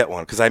always hit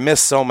one, because I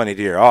missed so many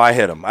deer. I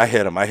hit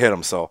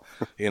them, so,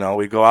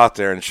 we go out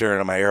there, and sure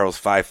enough, my arrow's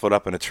 5 foot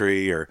up in a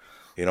tree, or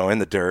in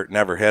the dirt,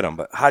 never hit him.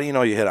 But how do you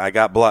know you hit him? I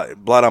got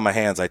blood on my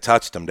hands. I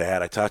touched him,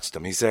 Dad. I touched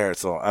him. He's there.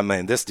 So,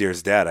 this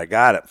deer's dead. I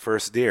got it.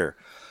 First deer.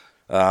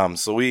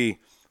 So we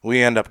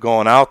end up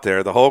going out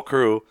there, the whole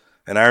crew.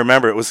 And I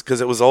remember it was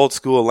because it was old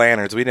school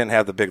lanterns. We didn't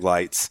have the big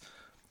lights.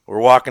 We're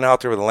walking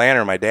out there with a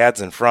lantern. My dad's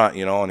in front,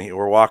 and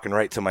we're walking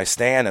right to my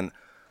stand. And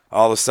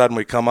all of a sudden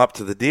we come up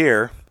to the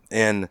deer,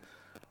 and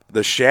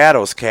the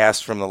shadows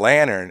cast from the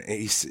lantern.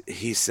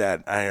 He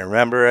said, I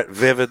remember it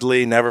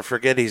vividly, never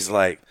forget.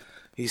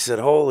 He said,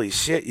 holy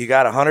shit, you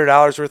got $100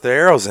 worth of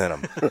arrows in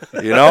them,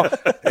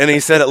 And he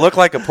said it looked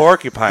like a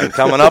porcupine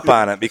coming up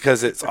on it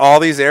because it's all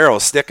these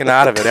arrows sticking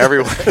out of it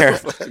everywhere.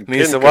 And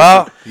he said,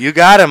 well, you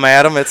got him,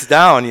 Adam. It's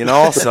down,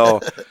 So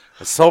I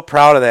was so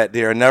proud of that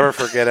deer. Never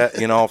forget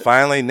it.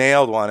 Finally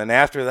nailed one. And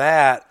after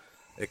that,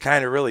 it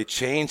kind of really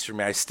changed for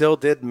me. I still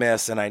did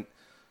miss, and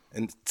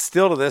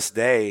still to this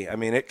day,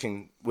 it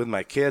can, with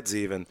my kids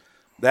even,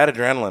 that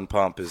adrenaline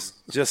pump is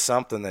just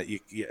something that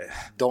you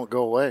don't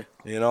go away.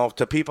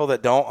 To people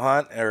that don't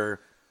hunt, or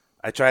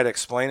I try to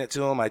explain it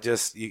to them,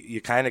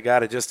 you kind of got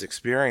to just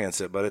experience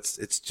it. But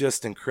it's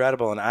just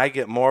incredible, and I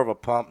get more of a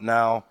pump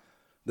now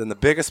than the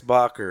biggest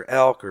buck or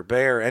elk or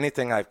bear or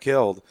anything I've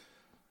killed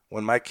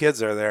when my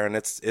kids are there, and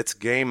it's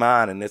game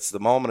on, and it's the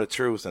moment of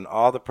truth, and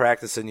all the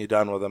practicing you've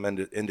done with them,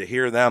 and to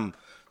hear them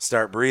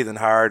start breathing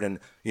hard, and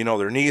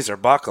their knees are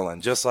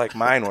buckling just like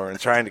mine were, and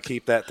trying to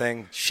keep that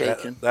thing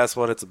shaking. That's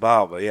what it's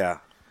about. But yeah,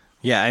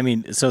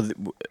 so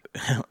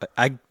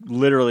I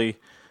literally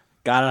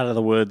got out of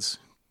the woods,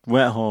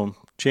 went home,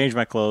 changed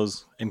my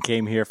clothes, and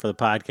came here for the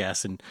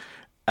podcast. And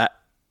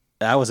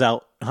I was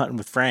out hunting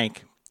with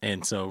Frank,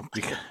 and so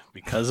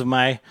because of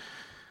my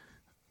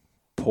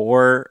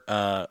poor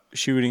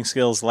shooting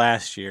skills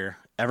last year,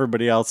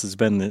 everybody else has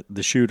been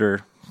the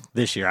shooter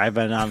this year. I've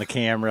been on the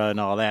camera and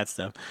all that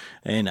stuff.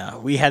 And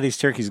we had these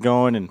turkeys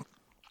going, and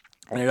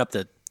ended up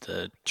the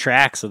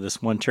tracks of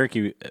this one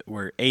turkey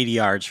were 80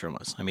 yards from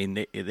us. I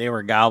mean, they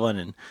were gobbling,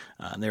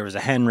 and there was a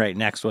hen right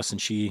next to us,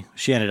 and she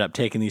ended up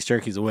taking these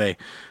turkeys away.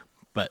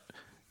 But,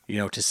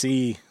 to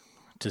see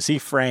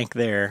Frank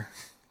there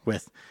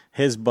with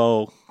his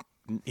bow,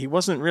 he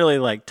wasn't really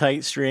like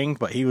tight string,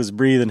 but he was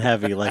breathing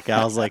heavy.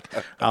 I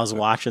was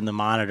watching the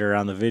monitor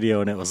on the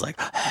video, and it was like,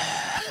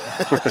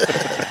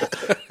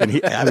 and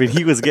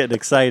he was getting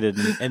excited.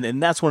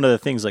 And that's one of the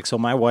things, so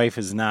my wife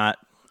is not,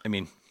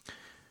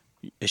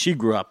 she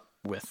grew up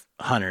with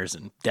hunters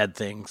and dead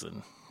things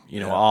and,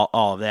 all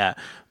of that.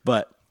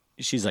 But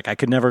she's like, I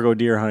could never go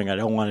deer hunting. I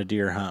don't want to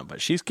deer hunt.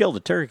 But she's killed a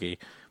turkey.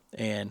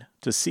 And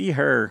to see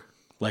her,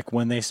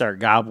 when they start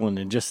gobbling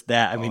and just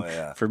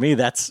that, for me,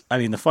 that's,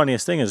 the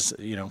funniest thing is,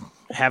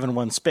 having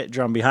one spit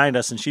drum behind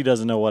us and she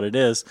doesn't know what it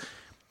is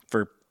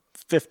for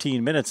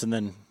 15 minutes. And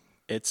then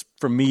it's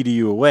from me to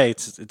you away.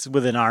 It's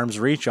within arm's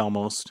reach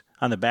almost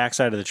on the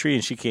backside of the tree,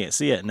 and she can't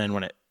see it. And then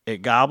when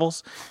it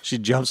gobbles, she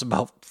jumps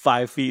about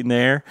 5 feet in the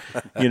air,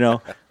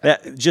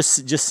 that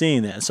just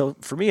seeing that. So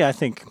for me, I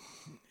think,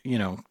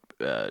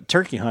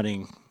 turkey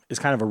hunting is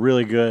kind of a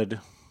really good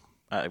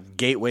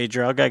gateway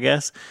drug, I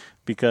guess,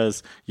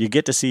 because you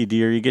get to see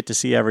deer, you get to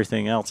see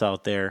everything else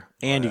out there,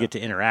 and you get to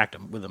interact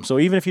with them. So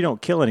even if you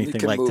don't kill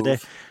anything like today,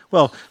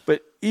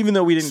 but even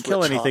though we didn't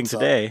kill anything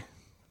today,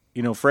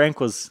 Frank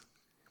was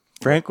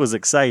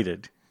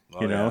excited,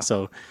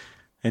 so.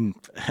 And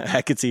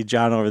I could see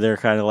John over there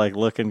kind of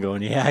looking,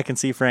 going, yeah, I can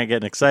see Frank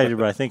getting excited,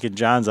 but I think in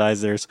John's eyes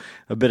there's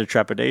a bit of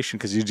trepidation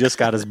because he just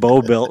got his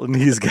bow built and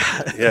he's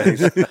got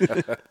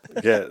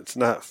it's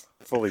not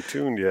fully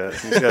tuned yet.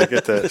 He's got to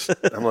get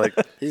that. I'm like,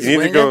 you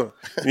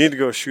need to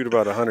go shoot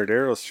about 100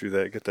 arrows through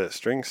that, get that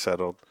string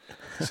settled.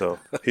 So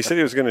he said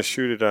he was going to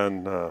shoot it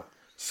on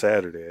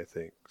Saturday, I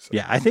think. So.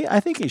 Yeah, I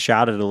think he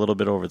shot it a little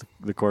bit over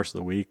the course of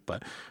the week,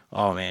 but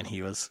oh man,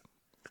 he was.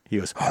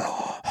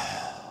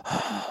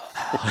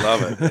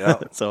 Love it. Yeah.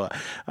 So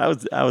I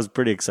was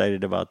pretty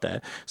excited about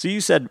that. So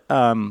you said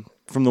from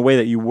the way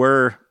that you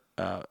were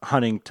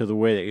hunting to the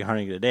way that you're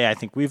hunting today, I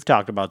think we've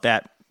talked about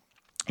that.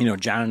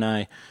 John and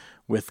I,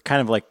 with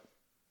kind of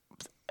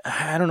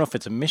I don't know if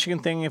it's a Michigan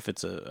thing, if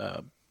it's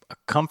a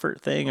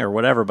comfort thing or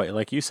whatever, but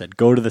like you said,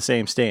 go to the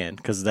same stand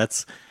because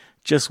that's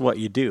just what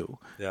you do.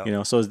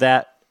 Yeah. So is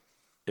that?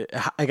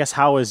 I guess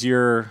how is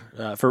your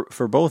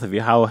for both of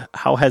you? How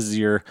has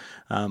your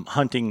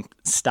hunting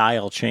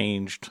style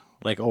changed?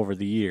 Over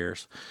the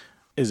years,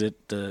 is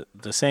it the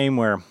same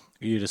where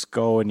you just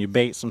go and you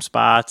bait some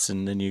spots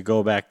and then you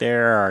go back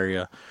there? Are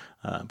you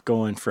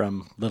going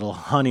from little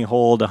honey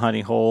hole to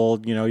honey hole?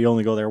 You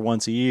only go there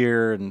once a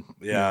year and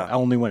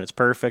only when it's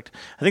perfect.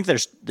 I think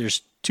there's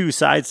two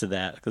sides to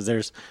that because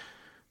there's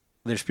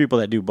people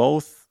that do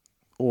both,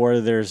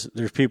 or there's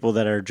people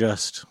that are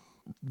just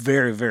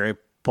very, very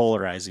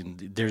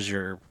polarizing. There's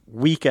your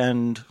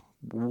weekend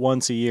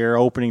once a year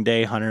opening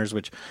day hunters,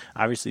 which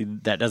obviously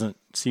that doesn't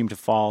seem to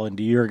fall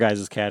into your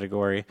guys'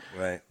 category.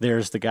 Right.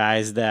 There's the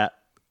guys that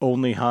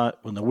only hunt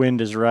when the wind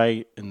is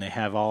right and they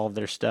have all of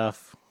their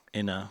stuff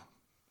in a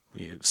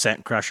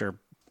scent crusher,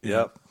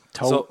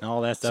 tote and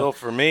all that stuff. So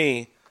for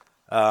me,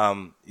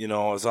 it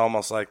was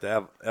almost like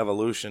the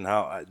evolution,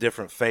 how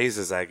different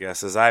phases, I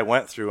guess, as I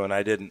went through, and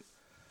I didn't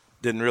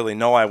really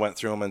know I went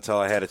through them until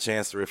I had a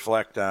chance to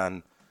reflect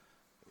on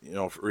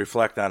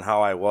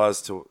how I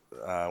was to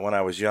when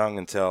I was young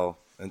until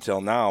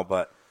now.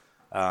 But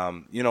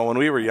when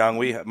we were young,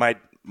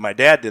 my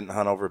dad didn't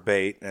hunt over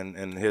bait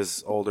and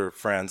his older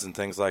friends and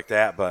things like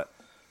that. But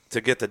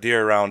to get the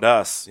deer around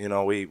us,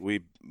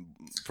 we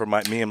for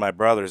me and my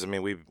brothers,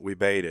 we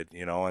baited,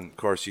 and of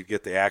course you'd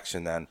get the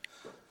action then.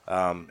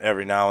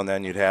 Every now and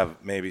then you'd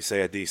have maybe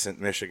say a decent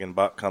Michigan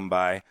buck come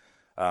by,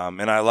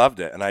 and I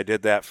loved it, and I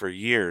did that for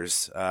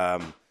years.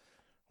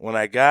 When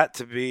I got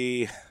to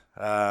be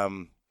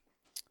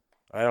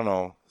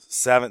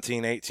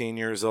 17, 18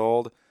 years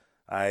old,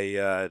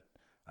 I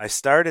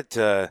started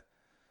to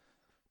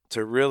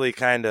really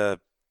kind of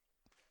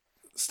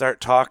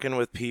start talking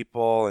with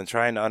people and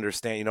trying to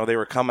understand, they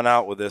were coming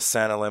out with this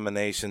scent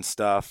elimination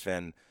stuff.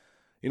 And,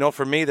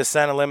 for me, the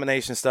scent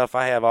elimination stuff,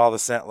 I have all the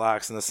scent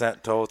locks and the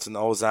scent totes and the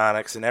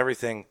ozonics and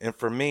everything. And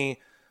for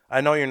me,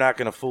 I know you're not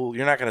going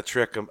to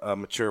trick a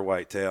mature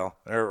whitetail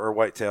or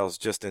whitetails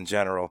just in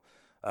general.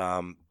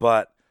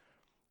 But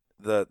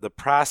the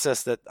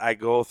process that I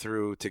go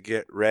through to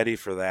get ready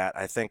for that,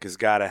 I think has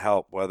got to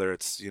help. Whether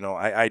it's,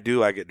 I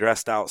get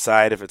dressed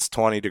outside if it's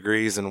 20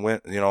 degrees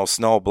and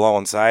snow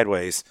blowing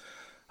sideways.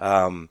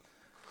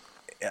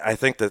 I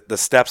think that the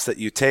steps that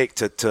you take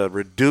to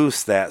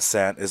reduce that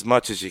scent as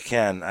much as you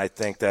can, I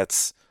think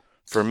that's,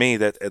 for me,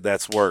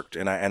 that's worked,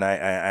 and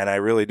I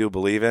really do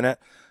believe in it.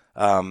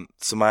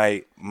 So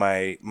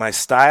my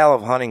style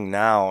of hunting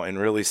now, and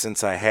really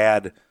since I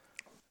had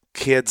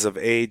kids of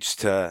age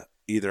to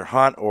either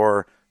hunt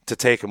or to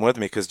take them with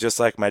me, because just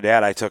like my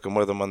dad, I took them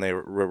with him when they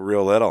were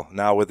real little.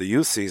 Now with the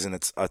youth season,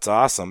 it's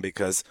awesome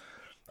because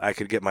I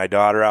could get my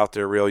daughter out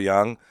there real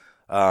young.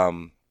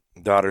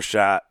 Daughter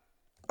shot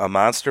a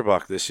monster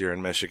buck this year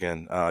in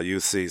Michigan,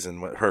 youth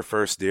season, her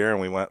first deer,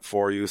 and we went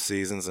 4 youth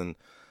seasons, and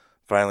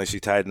finally she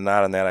tied the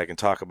knot on that. I can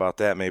talk about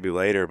that maybe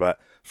later. But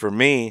for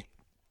me,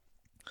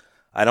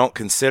 I don't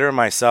consider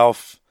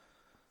myself,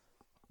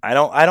 I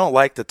don't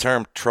like the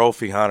term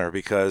trophy hunter,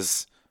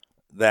 because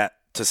that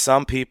to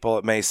some people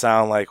it may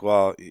sound like,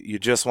 well, you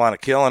just want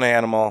to kill an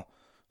animal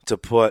to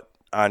put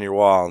on your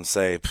wall and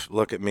say,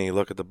 look at me,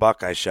 look at the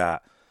buck I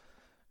shot.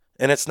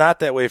 And it's not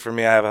that way for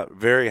me. I have a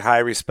very high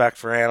respect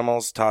for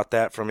animals, taught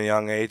that from a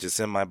young age. It's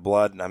in my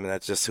blood. I mean,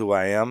 that's just who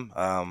I am.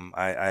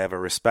 I have a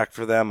respect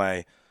for them.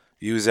 I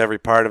use every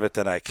part of it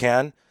that I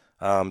can.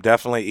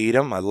 Definitely eat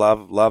them. I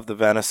love the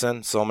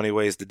venison. So many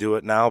ways to do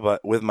it now.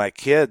 But with my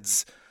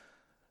kids,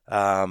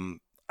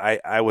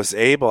 I was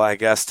able, I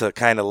guess, to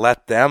kind of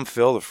let them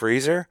fill the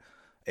freezer,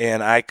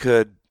 and I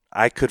could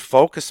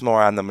focus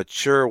more on the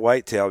mature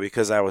whitetail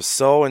because I was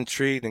so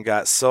intrigued and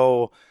got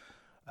so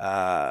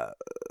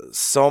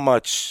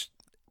much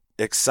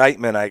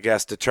excitement, I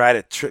guess, to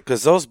try to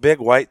because those big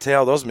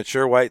whitetail, those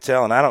mature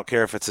whitetail, and I don't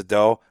care if it's a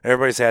doe.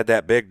 Everybody's had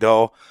that big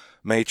doe,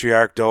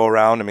 matriarch doe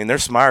around. I mean, they're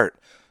smart.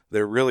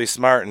 They're really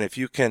smart, and if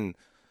you can,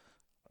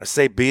 I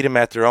say beat them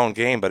at their own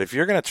game, but if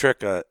you're going to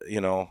trick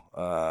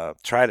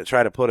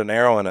try to put an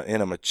arrow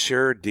in a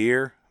mature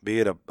deer, be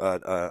it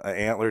a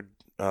antlered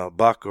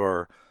buck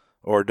or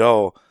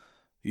doe,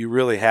 you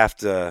really have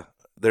to.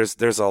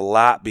 There's a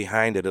lot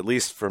behind it, at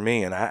least for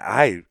me, and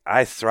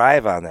I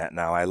thrive on that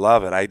now. I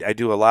love it. I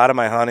do a lot of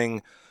my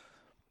hunting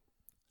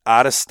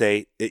out of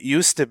state. It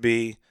used to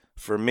be,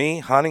 for me,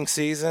 hunting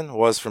season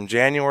was from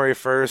January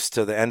 1st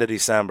to the end of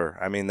December.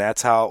 I mean,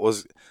 that's how it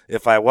was.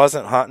 If I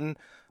wasn't hunting,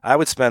 I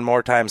would spend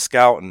more time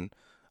scouting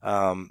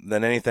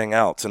than anything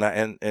else.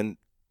 And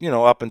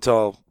up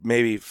until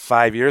maybe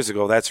 5 years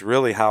ago, that's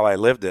really how I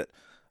lived it,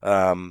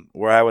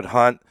 where I would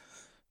hunt,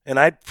 and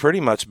I'd pretty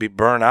much be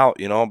burnt out,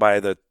 by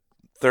the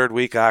third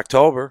week of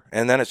October,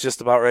 and then it's just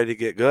about ready to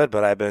get good.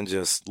 But I've been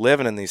just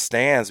living in these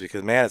stands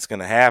because, man, it's going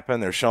to happen.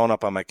 They're showing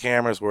up on my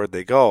cameras. Where'd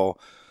they go?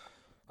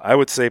 I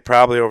would say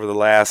probably over the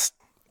last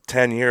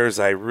 10 years,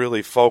 I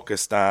really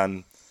focused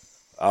on,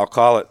 I'll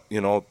call it,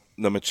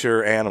 the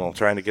mature animal,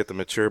 trying to get the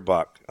mature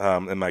buck.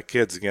 And my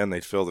kids, again,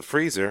 they'd fill the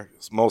freezer.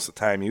 It's most of the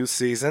time youth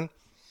season.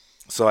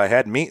 So I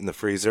had meat in the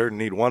freezer,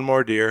 need one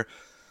more deer.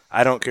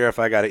 I don't care if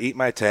I got to eat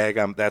my tag.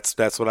 That's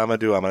what I'm going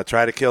to do. I'm going to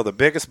try to kill the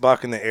biggest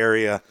buck in the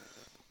area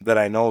that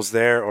I know's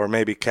there, or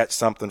maybe catch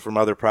something from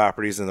other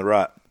properties in the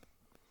rut.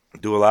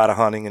 Do a lot of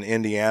hunting in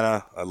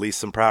Indiana, at least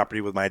some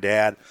property with my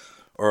dad,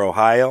 or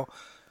Ohio.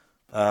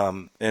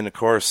 And, of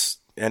course,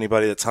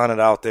 anybody that's hunted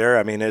out there,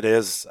 I mean,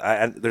 there's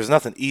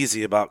nothing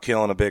easy about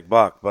killing a big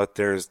buck, but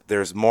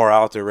there's more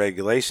out there.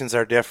 Regulations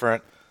are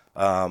different.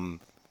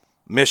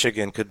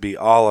 Michigan could be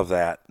all of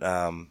that,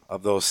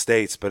 of those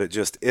states, but it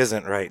just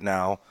isn't right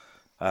now.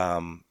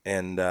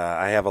 And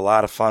I have a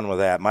lot of fun with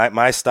that.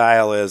 My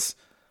style is,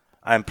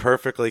 I'm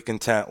perfectly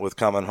content with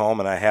coming home,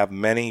 and I have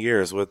many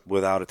years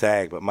without a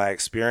tag. But my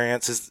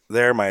experience is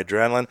there, my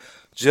adrenaline,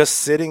 just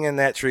sitting in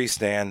that tree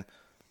stand,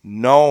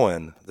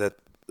 knowing that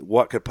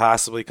what could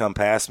possibly come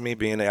past me,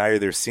 being I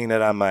either seen it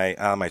on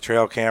my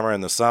trail camera in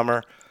the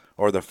summer,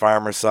 or the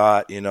farmer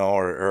saw it,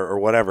 or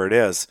whatever it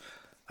is.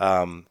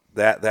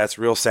 That's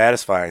real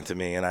satisfying to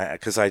me, and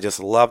because I just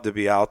love to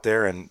be out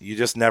there, and you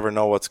just never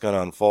know what's going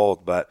to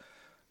unfold. But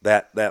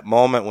that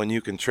moment when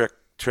you can trick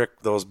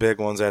those big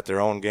ones at their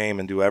own game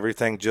and do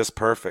everything just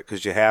perfect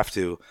because you have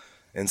to,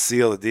 and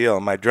seal the deal.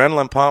 My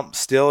adrenaline pump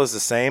still is the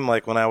same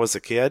like when I was a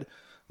kid,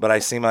 but I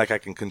seem like I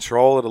can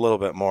control it a little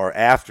bit more.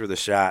 After the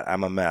shot,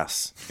 I'm a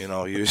mess.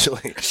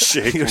 Usually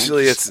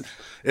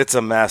it's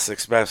a mess,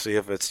 especially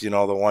if it's, the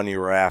one you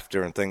were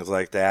after and things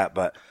like that.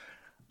 But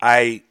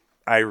I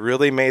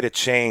really made a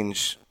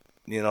change,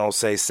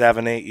 say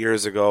 7-8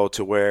 years ago,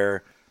 to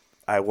where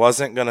I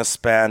wasn't going to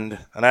spend,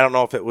 and I don't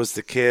know if it was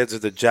the kids or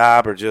the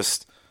job or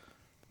just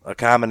a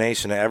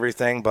combination of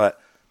everything, but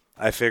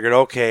I figured,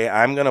 okay,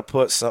 I'm going to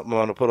put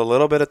a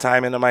little bit of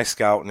time into my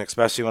scouting,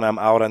 especially when I'm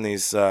out on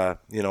these,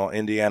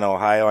 Indiana,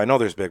 Ohio. I know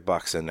there's big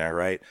bucks in there,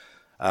 right?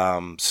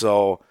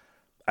 So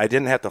I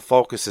didn't have to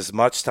focus as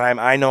much time.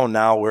 I know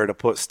now where to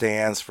put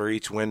stands for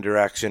each wind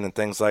direction and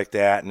things like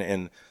that,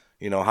 and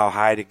how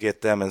high to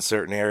get them in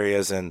certain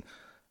areas. And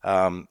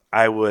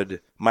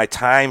my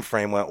time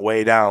frame went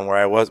way down where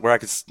I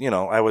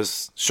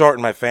was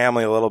shorting my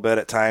family a little bit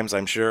at times,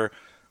 I'm sure,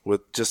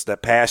 with just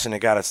that passion. I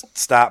got to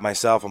stop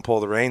myself and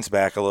pull the reins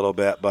back a little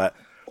bit. But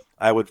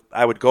I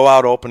would go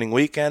out opening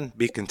weekend,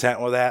 be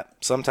content with that.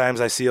 Sometimes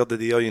I sealed the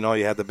deal. You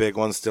had the big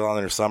ones still on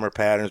their summer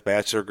patterns,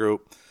 bachelor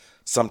group.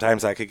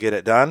 Sometimes I could get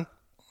it done.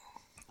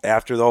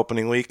 After the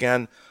opening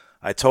weekend,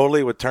 I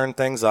totally would turn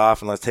things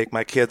off and let's take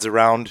my kids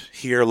around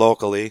here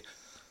locally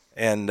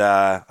And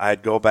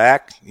I'd go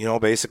back,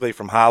 basically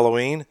from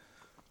Halloween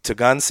to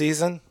gun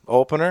season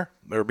opener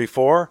or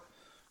before,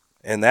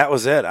 and that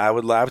was it. I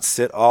would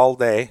sit all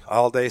day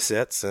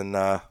sits. And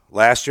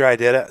last year I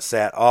did it,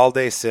 sat all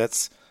day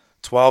sits,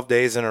 12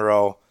 days in a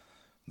row.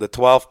 The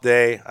 12th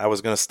day, I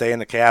was going to stay in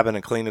the cabin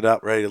and clean it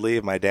up, ready to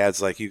leave. My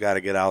dad's like, you got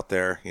to get out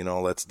there,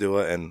 let's do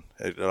it. And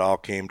it all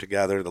came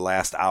together the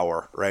last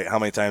hour, right? How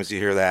many times do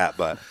you hear that?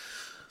 But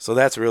so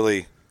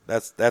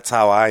that's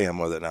how I am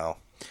with it now.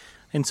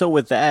 And so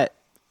with that,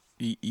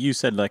 you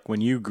said like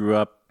when you grew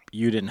up,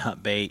 you didn't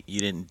hunt bait, you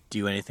didn't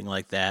do anything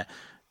like that.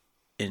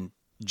 And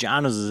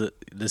John was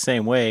the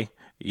same way.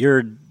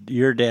 Your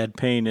dad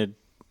painted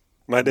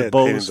my dad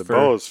painted the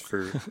bows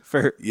for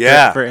angler.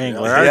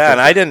 Yeah, and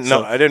I didn't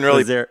know. I didn't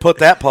really put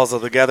that puzzle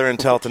together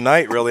until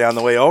tonight. Really, on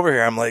the way over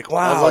here, I'm like,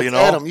 wow,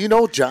 Adam,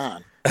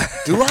 John.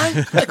 Do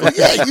I? I go,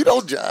 yeah,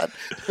 John.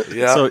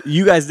 Yeah. So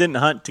you guys didn't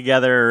hunt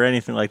together or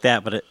anything like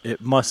that, but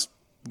it must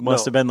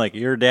have been like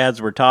your dads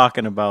were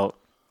talking about.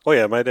 Oh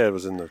yeah, my dad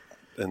was in the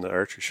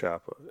archery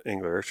shop,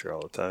 angler archery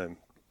all the time,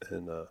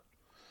 and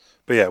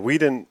but yeah, we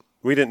didn't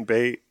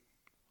bait,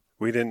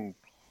 we didn't.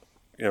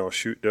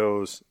 Shoot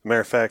does. Matter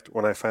of fact,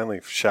 when I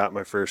finally shot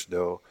my first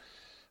doe,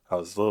 I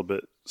was a little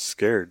bit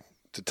scared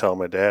to tell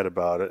my dad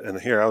about it. And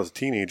here I was a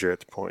teenager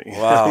at the point.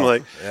 Wow. I'm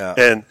like, yeah.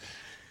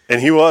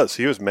 And he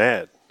was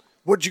mad.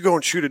 What'd you go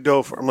and shoot a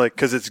doe for? I'm like,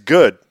 because it's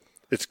good.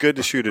 It's good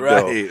to shoot a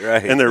doe.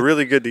 Right. And they're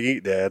really good to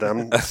eat, Dad.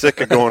 I'm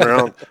sick of going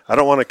around. I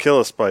don't want to kill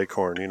a spike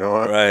horn,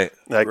 Right.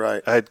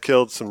 I had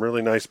killed some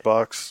really nice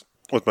bucks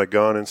with my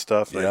gun and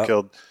stuff. And I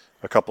killed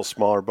a couple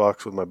smaller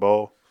bucks with my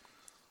bow.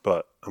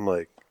 But I'm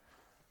like,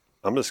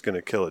 I'm just going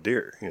to kill a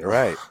deer,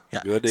 Right.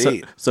 Yeah. Good to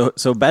eat.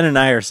 So Ben and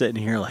I are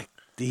sitting here like,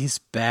 these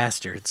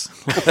bastards.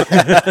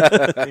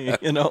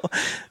 I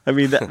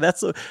mean,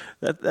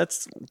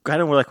 that's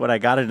kind of like when I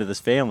got into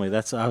this family.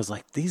 I was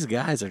like, these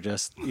guys are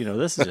just,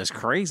 this is just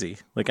crazy.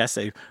 Like I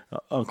say,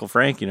 Uncle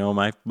Frank,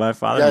 my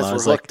father-in-law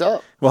is like,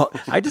 up. Well,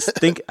 I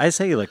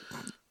say like,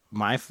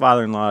 my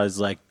father-in-law is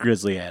like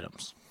Grizzly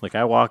Adams. Like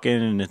I walk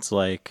in and it's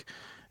like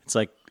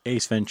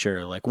Ace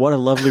Ventura, like what a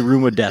lovely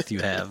room of death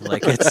you have.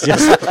 Like it's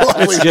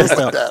just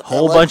a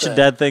whole bunch of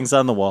dead things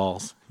on the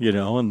walls,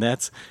 and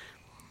that's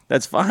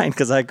fine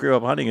because I grew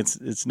up hunting.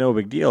 It's no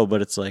big deal,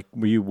 but it's like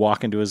when you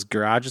walk into his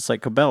garage, it's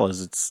like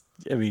Cabela's.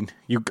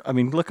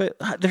 Look at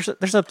there's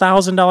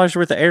 $1,000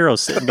 worth of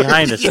arrows sitting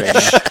behind us right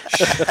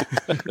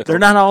now. They're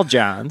not all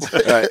John's,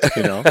 right?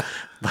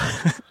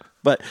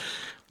 But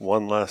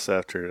one less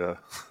after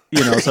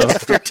so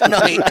after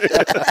tonight.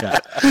 Yeah.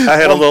 I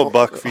had a little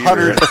buck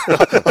fever.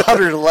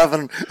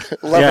 111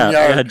 yards.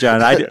 Yeah,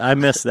 John, I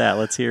missed that.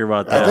 Let's hear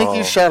about that. I think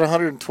you shot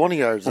 120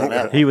 yards on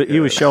that. He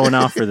was showing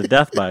off for the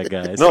death by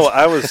guys. No,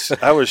 I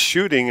was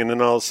shooting, and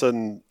then all of a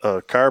sudden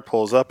a car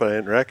pulls up, and I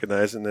didn't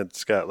recognize it, and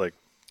it's got like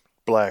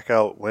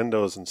blackout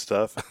windows and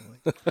stuff.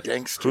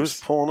 Gangsters.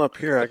 Who's pulling up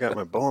here? I got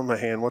my bow in my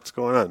hand. What's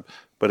going on?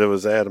 But it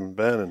was Adam and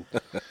Ben, and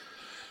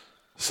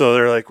so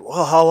they're like,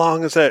 well, how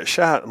long is that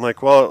shot? I'm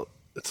like, well,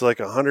 it's like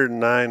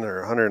 109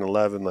 or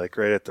 111, like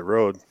right at the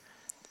road.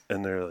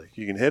 And they're like,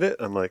 you can hit it?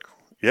 I'm like,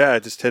 yeah, I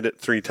just hit it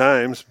 3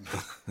 times.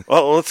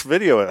 Well, let's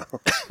video it.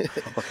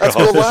 Let's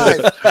go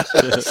live.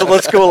 So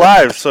let's go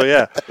live. So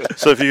yeah.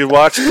 So if you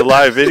watch the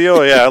live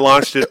video, I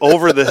launched it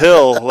over the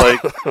hill,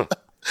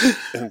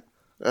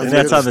 and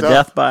that's on the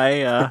death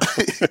by.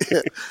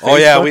 Oh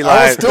yeah, we live.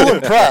 I was still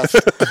impressed.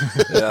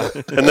 Yeah.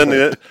 And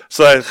then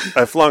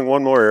I flung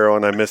one more arrow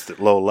and I missed it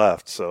low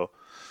left. So,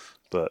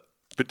 but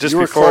just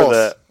before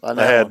that,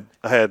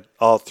 I had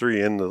all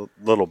 3 in the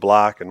little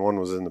block and one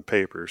was in the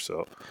paper.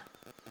 So.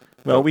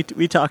 Well, we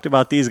talked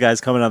about these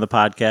guys coming on the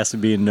podcast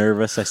and being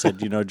nervous. I said,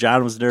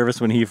 John was nervous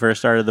when he first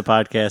started the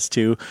podcast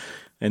too.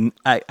 And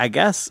I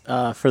guess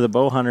for the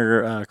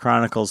Bowhunter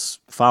Chronicles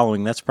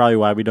following, that's probably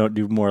why we don't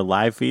do more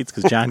live feeds,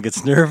 because John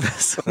gets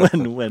nervous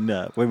when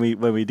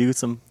we do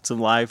some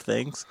live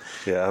things.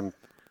 Yeah,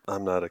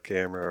 I'm not a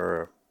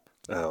camera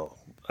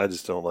I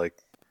just don't like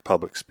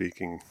public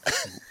speaking.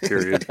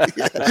 Period.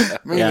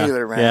 Me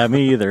neither, man. Yeah,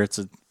 me either. It's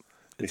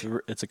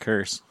a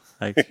curse.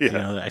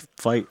 I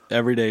fight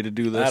every day to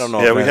do this. I don't know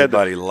if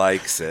anybody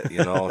likes it.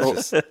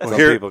 It's just some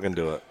people can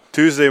do it.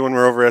 Tuesday when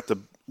we're over at the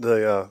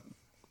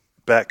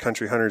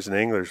Backcountry Hunters and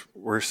Anglers,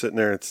 we're sitting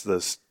there. It's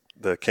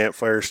the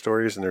campfire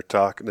stories, and they're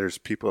talking. There's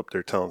people up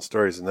there telling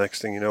stories. The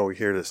next thing you know, we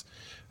hear this.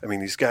 I mean,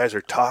 these guys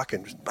are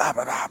talking. Blah,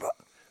 blah, blah, blah.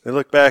 They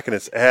look back, and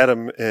it's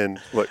Adam and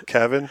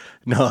Kevin?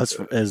 No,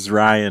 it's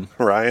Ryan.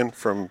 Ryan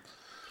from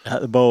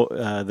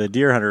the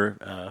Deer Hunter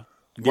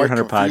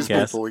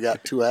podcast. People, we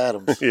got 2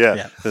 Adams.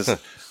 Yeah. This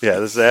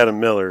is Adam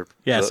Miller.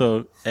 Yeah.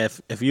 So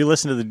if you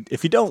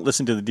don't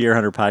listen to the Deer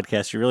Hunter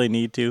podcast, you really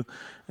need to.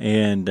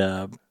 And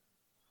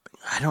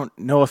I don't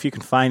know if you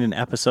can find an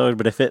episode,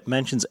 but if it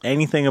mentions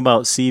anything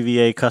about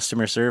CVA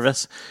customer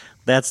service,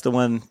 that's the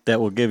one that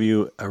will give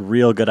you a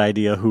real good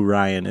idea who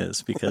Ryan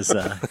is, because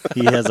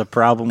he has a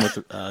problem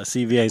with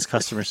CVA's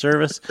customer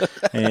service,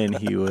 and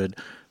he would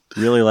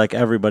really like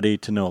everybody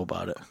to know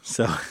about it.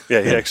 So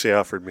yeah, he actually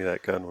offered me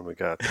that gun when we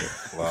got there.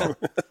 Wow.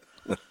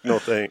 No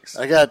thanks.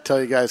 I got to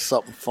tell you guys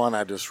something fun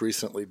I just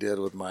recently did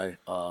with my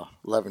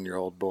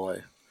 11-year-old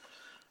boy.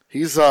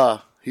 He's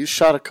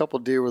shot a couple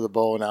deer with a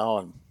bow now,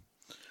 and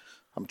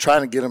I'm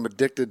trying to get him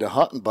addicted to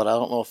hunting, but I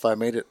don't know if I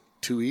made it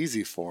too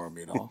easy for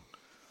him,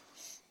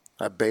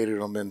 I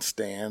baited him in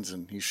stands,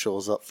 and he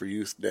shows up for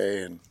youth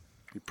day, and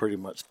he pretty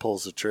much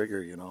pulls the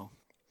trigger,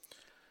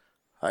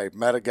 I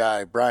met a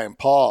guy, Brian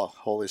Paul,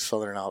 Holy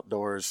Southern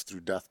Outdoors, through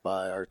Death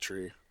by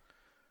Archery.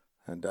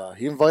 And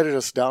he invited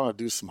us down to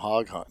do some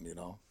hog hunting,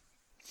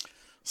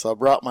 So I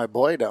brought my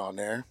boy down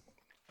there.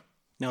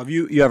 Now, have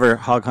you ever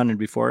hog hunted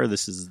before? Or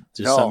this is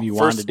just something you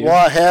wanted to do?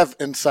 Well, I have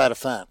inside a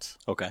fence.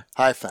 Okay.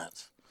 High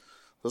fence.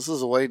 This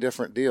is a way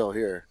different deal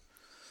here.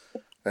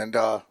 And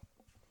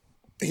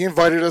he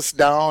invited us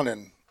down,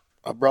 and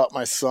I brought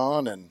my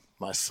son, and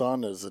my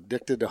son is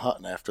addicted to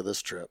hunting after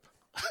this trip.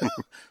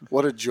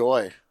 What a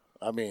joy.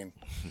 I mean,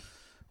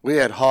 we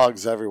had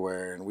hogs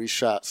everywhere, and we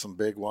shot some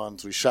big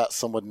ones. We shot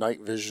some with night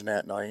vision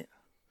at night.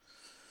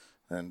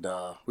 And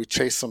we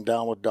chased them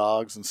down with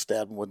dogs and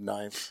stabbed them with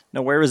knives.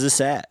 Now, where was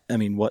this at? I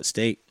mean, what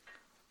state?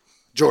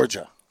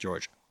 Georgia.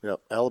 Georgia. Yep,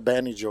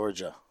 Alabama,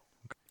 Georgia.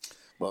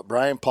 But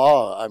Brian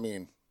Paul, I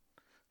mean,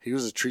 he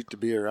was a treat to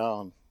be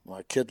around.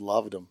 My kid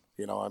loved him.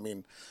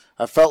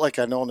 I felt like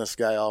I'd known this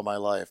guy all my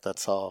life.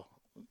 That's how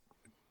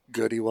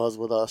good he was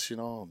with us,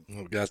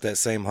 We've got that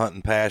same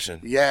hunting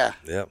passion. Yeah.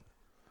 Yep.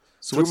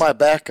 So threw my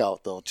back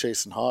out, though,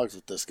 chasing hogs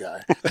with this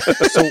guy.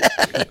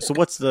 So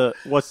what's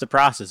the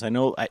process? I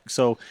know.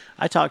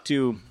 I've got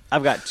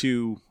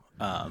 2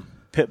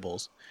 pit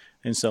bulls,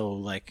 and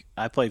so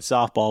I played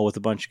softball with a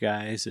bunch of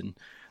guys, and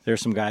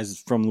there's some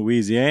guys from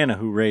Louisiana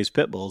who raise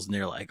pit bulls, and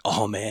they're like,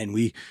 "Oh man,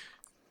 we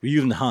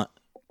use them to hunt,"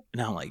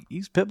 and I'm like,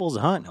 "Use pit bulls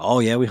to hunt?" "Oh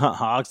yeah, we hunt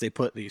hogs. They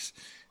put these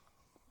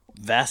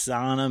vests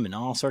on them and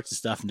all sorts of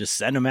stuff and just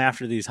send them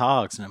after these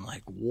hogs." And I'm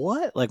like,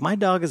 what? My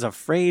dog is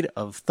afraid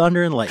of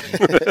thunder and lightning.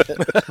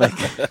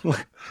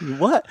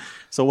 What?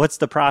 So what's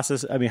the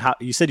process? I mean, how,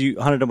 you said you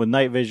hunted them with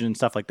night vision and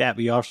stuff like that,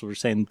 but you also were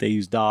saying that they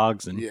use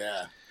dogs. And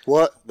yeah.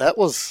 Well, that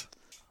was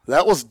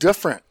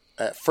different.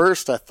 At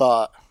first I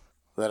thought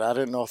that I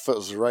didn't know if it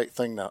was the right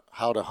thing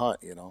how to hunt,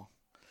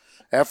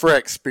 After I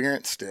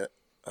experienced it,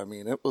 I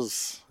mean, it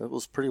was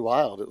pretty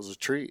wild. It was a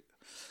treat.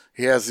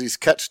 He has these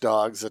catch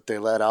dogs that they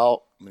let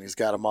out, and he's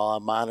got them all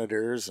on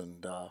monitors,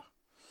 and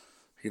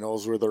he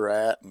knows where they're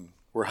at. And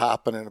we're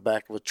hopping in the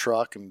back of a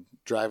truck and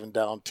driving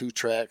down 2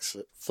 tracks.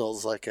 It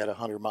feels like at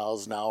 100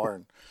 miles an hour,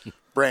 and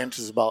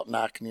branches about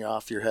knocking you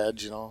off your head,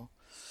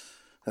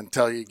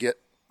 until you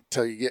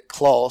get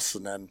close.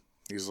 And then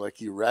he's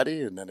like, "You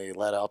ready?" And then he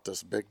let out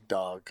this big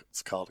dog.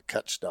 It's called a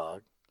catch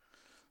dog.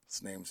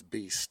 His name's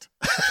Beast.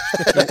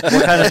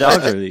 What kind of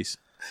dogs are these?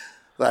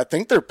 I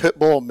think they're pit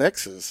bull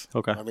mixes.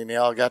 Okay. I mean, they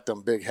all got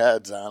them big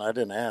heads on. I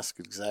didn't ask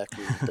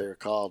exactly what they were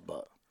called,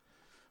 but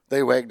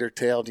they wag their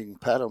tail and you can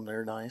pet them.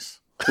 They're nice.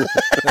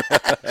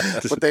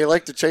 But they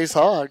like to chase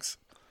hogs.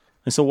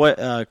 And so what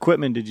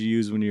equipment did you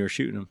use when you were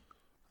shooting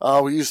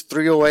them? We used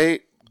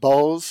 308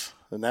 bows,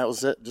 and that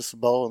was it. Just a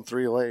bow and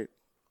 308.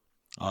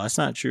 Oh, that's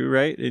not true,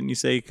 right? Didn't you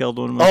say you killed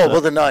one?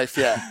 With a knife,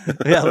 yeah.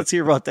 Yeah, let's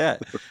hear about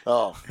that.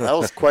 Oh, that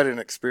was quite an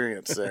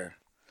experience there.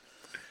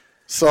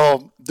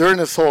 So during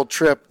this whole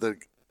trip,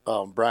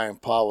 Brian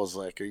Paul was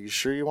like, "Are you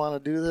sure you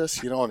want to do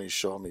this?" And he's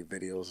showing me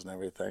videos and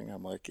everything.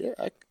 I'm like, "Yeah,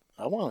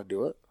 I want to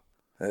do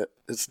it."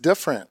 It's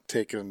different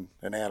taking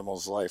an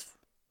animal's life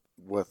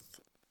with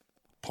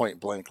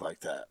point blank like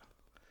that.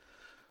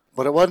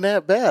 But it wasn't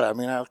that bad. I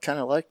mean, I kind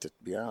of liked it,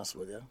 to be honest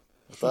with you.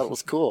 I thought it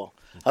was cool.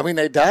 I mean,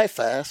 they die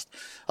fast.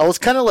 I was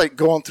kind of like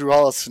going through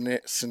all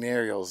the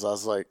scenarios. I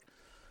was like,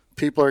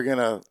 people are going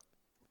to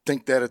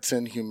think that it's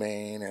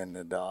inhumane, and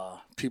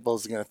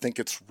people's going to think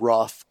it's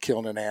rough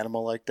killing an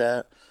animal like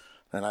that.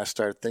 And I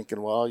started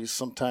thinking, well,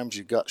 sometimes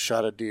you gut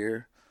shot a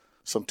deer.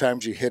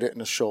 Sometimes you hit it in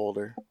the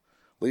shoulder. At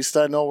least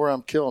I know where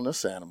I'm killing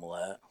this animal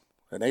at.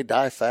 And they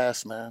die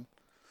fast, man.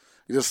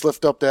 You just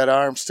lift up that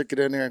arm, stick it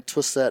in there, and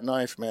twist that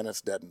knife, man, it's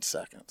dead in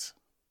seconds.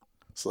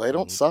 So they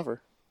don't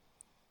suffer.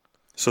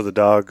 So the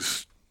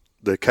dogs,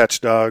 the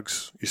catch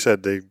dogs, you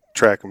said they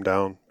track them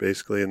down,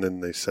 basically, and then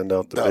they send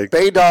out the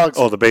bay dogs.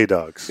 Oh, the bay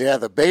dogs. Yeah,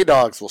 the bay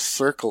dogs will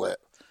circle it,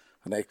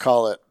 and they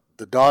call it,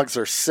 the dogs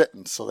are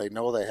sitting, so they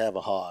know they have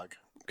a hog.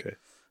 Okay.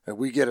 And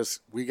we got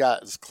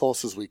as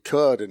close as we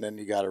could, and then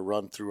you got to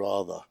run through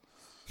all the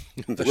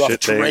the rough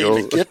shit terrain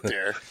tangles. to get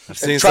there. I've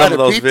seen some of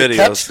those videos. The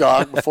catch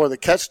dog before the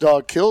catch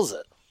dog kills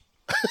it.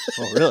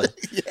 Oh, really?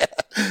 Yeah,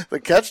 the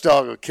catch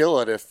dog will kill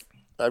it if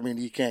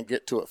you can't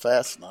get to it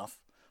fast enough.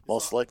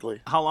 Most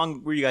likely. How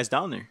long were you guys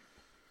down there?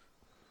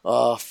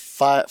 4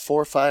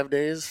 or 5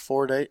 days,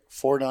 4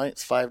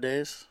 nights, 5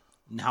 days.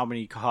 And how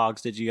many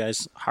hogs did you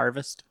guys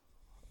harvest?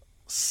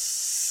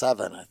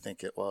 7, I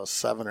think it was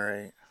 7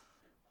 or 8.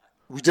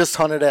 We just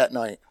hunted at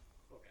night.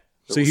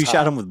 So you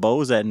shot them with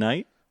bows at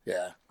night?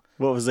 Yeah.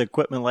 What was the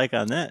equipment like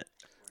on that?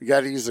 You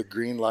got to use a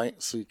green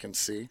light so you can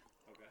see.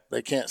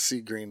 They can't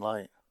see green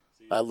light.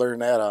 I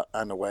learned that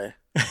on the way.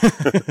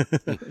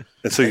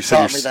 And so you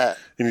said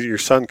your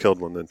son killed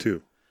one then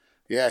too.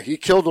 Yeah, he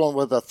killed one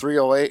with a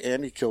 308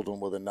 and he killed one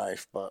with a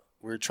knife, but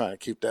we were trying to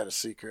keep that a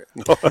secret.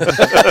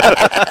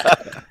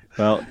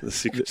 Well, The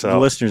secret's the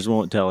out. listeners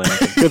won't tell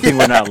anything. Good thing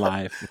we're not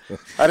live.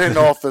 I didn't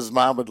know if his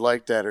mom would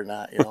like that or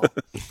not,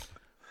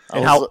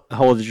 And how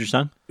old is your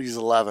son? He's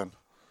 11.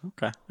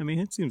 Okay. I mean,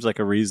 it seems like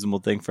a reasonable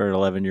thing for an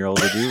 11-year-old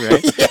to do,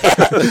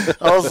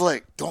 right? I was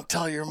like, don't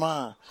tell your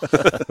mom.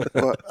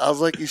 But I was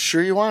like, you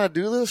sure you want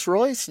to do this,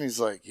 Royce? And he's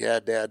like,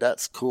 yeah, Dad,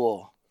 that's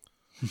cool.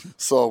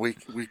 So we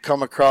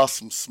come across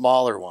some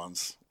smaller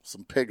ones,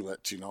 some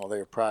piglets, they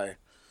were probably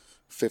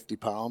 50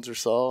 pounds or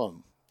so,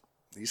 and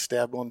he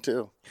stabbed one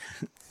too.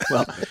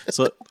 Well,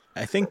 so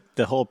I think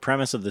the whole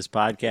premise of this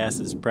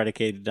podcast is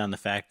predicated on the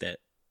fact that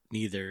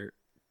neither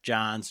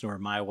John's nor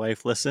my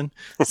wife listen.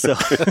 So,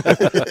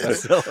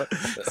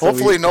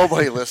 Hopefully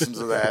nobody listens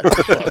to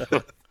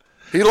that.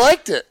 He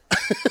liked it.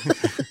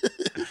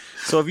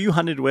 So have you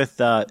hunted with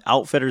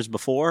outfitters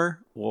before,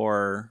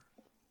 or?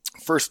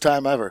 First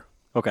time ever.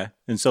 Okay.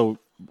 And so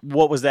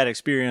what was that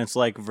experience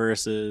like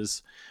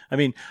versus, I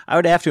mean, I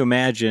would have to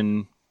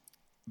imagine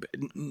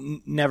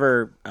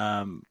never,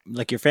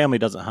 like your family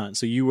doesn't hunt.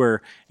 So you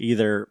were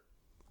either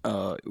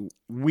a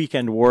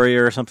weekend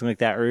warrior or something like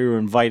that, or you were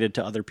invited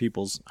to other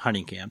people's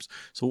hunting camps.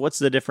 So what's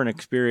the different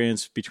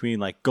experience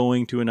between like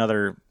going to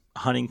another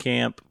hunting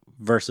camp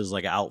versus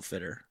like an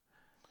outfitter?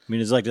 I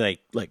mean, is it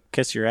like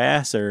kiss your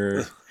ass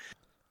or?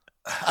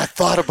 I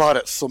thought about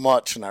it so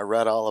much and I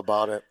read all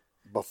about it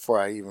before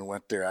I even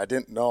went there. I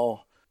didn't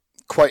know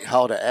quite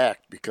how to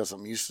act because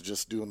I'm used to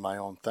just doing my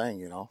own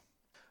thing,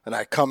 And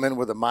I come in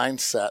with a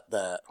mindset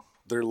that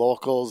they're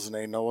locals and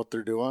they know what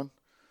they're doing.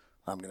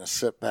 I'm going to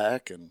sit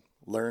back and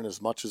learn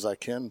as much as I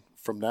can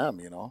from them,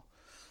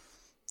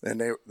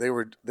 And they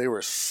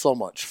were so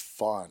much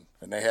fun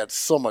and they had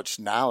so much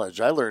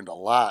knowledge. I learned a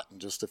lot in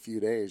just a few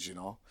days,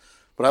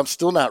 But I'm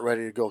still not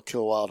ready to go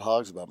kill wild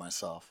hogs by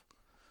myself.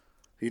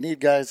 You need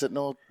guys that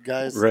know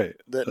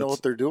know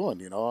what they're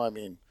doing, I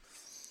mean,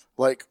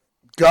 like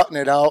gutting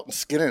it out and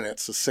skinning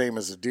it's the same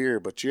as a deer,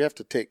 but you have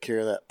to take care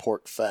of that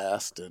pork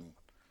fast. And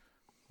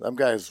them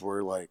guys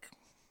were like,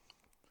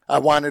 I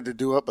wanted to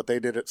do it, but they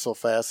did it so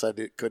fast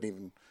couldn't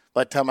even.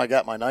 By the time I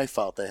got my knife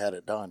out, they had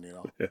it done.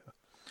 Yeah.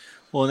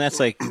 Well, and that's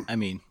like, I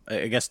mean,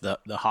 I guess the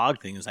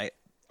hog thing is, I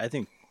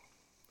think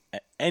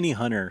any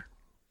hunter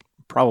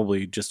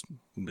probably just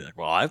be like,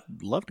 well, I'd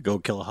love to go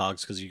kill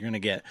hogs because you're going to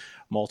get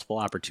multiple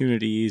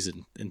opportunities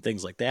and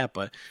things like that.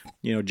 But,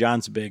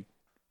 John's a big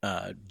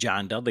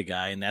John Dudley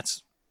guy, and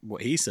that's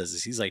what he says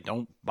is he's like,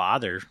 don't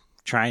bother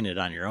trying it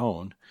on your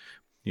own.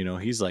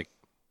 He's like,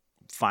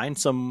 find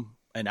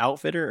an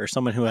outfitter or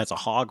someone who has a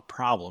hog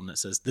problem that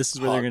says this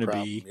is where they're going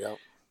to be. Yep.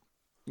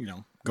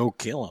 Go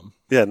kill them.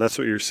 Yeah, and that's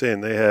what you're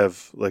saying. They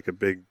have like a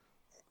big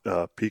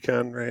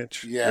pecan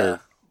ranch. Yeah.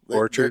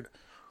 Orchard.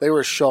 They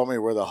were showing me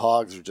where the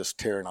hogs are just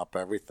tearing up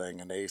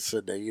everything, and they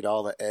said they eat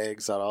all the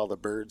eggs out of all the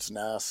birds'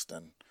 nest,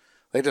 and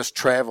they just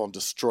travel and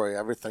destroy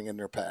everything in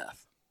their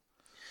path.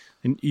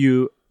 And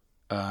you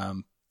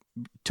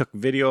took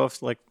video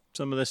of like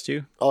some of this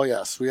too? Oh,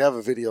 yes. We have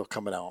a video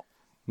coming out.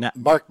 Now,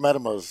 Mark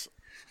Medema's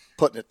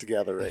putting it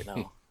together right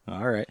now.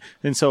 All right.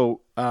 And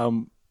so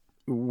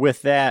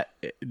with that,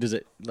 does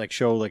it like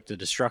show like the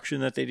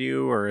destruction that they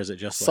do, or is it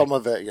just some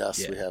of it?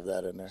 Yes, we have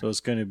that in there. So it's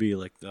going to be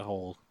like the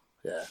whole.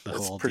 Yeah, the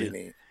it's whole pretty deal.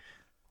 neat.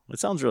 It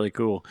sounds really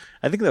cool.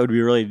 I think that would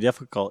be really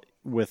difficult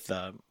with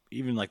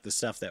even like the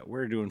stuff that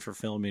we're doing for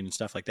filming and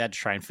stuff like that to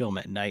try and film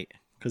at night,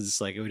 because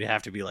it's like it would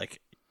have to be like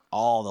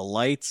all the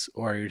lights,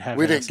 or you'd have.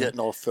 We didn't get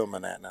no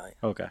filming that night.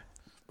 Okay.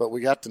 But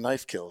we got the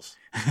knife kills.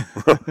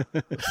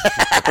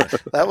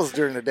 That was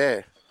during the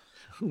day.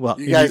 Well,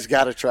 you guys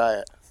got to try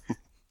it.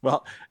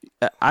 Well,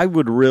 I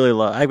would really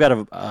love. I've got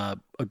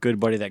a good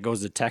buddy that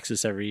goes to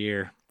Texas every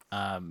year,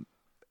 and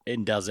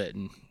does it,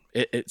 and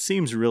it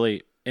seems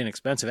really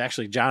inexpensive.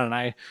 Actually, John and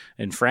I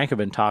and Frank have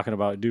been talking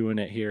about doing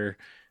it here,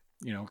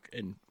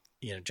 and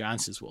John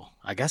says, "Well,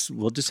 I guess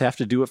we'll just have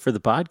to do it for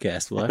the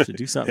podcast. We'll have to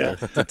do something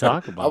to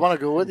talk about." I want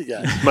to go with you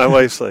guys. My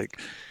wife's like,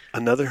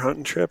 another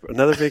hunting trip,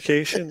 another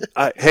vacation.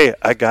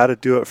 I got to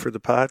do it for the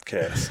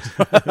podcast.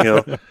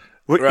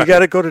 You got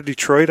to go to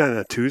Detroit on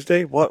a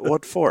Tuesday.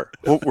 What for?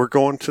 Well, we're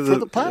going to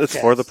the podcast. It's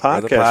for the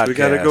podcast. We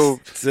got to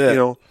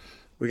go.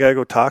 We got to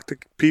go talk to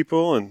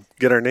people and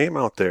get our name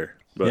out there.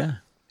 But, yeah.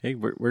 Hey,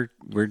 we're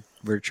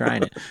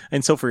trying it.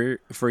 And so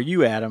for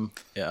you, Adam,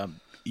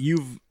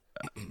 you've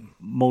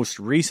most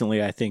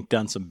recently, I think,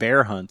 done some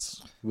bear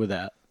hunts with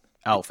that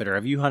outfitter.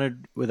 Have you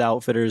hunted with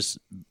outfitters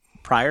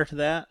prior to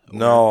that? Or?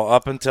 No,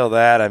 up until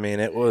that, I mean,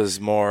 it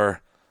was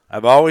more. I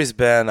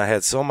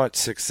had so much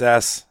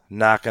success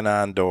knocking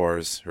on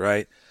doors,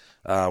 right?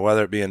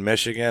 Whether it be in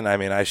Michigan, I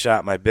mean, I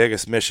shot my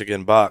biggest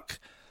Michigan buck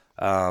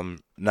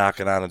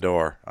knocking on a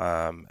door,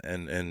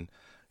 and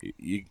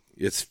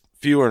it's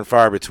fewer and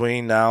far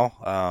between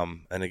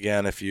now. And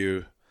again, if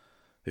you're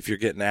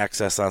getting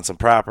access on some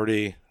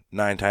property,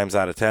 9 times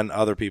out of 10,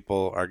 other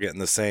people are getting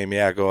the same.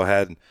 Yeah, go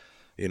ahead.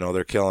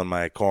 They're killing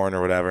my corn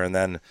or whatever. And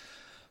then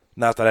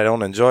not that I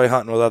don't enjoy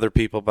hunting with other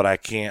people, but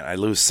I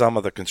lose some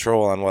of the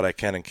control on what I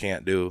can and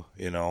can't do,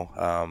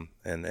 and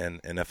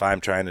if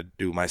I'm trying to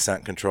do my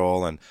scent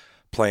control and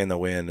play in the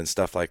wind and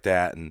stuff like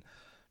that, and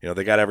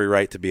they got every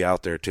right to be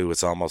out there too.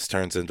 It's almost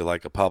turns into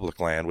like a public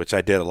land, which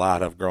I did a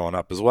lot of growing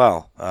up as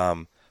well.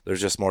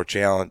 There's just more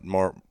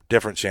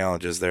different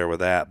challenges there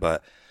with that.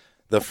 But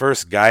the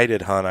first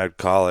guided hunt, I'd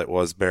call it,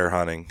 was bear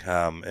hunting.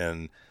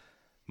 And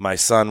my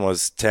son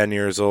was 10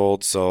 years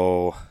old,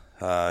 so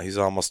he's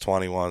almost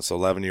 21, so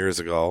 11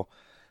 years ago.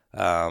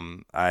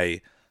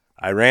 I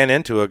ran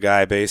into a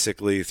guy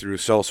basically through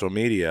social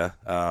media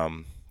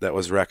that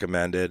was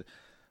recommended.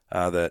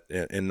 That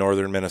in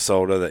northern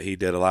Minnesota, that he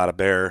did a lot of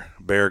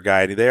bear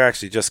guiding. They're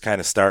actually just kind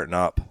of starting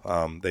up.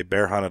 They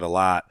bear hunted a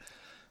lot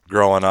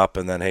growing up,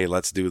 and then, hey,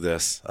 let's do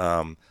this.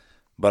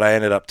 But I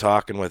ended up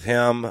talking with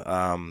him,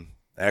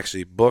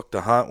 actually booked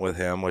a hunt with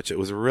him, which it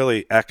was a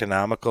really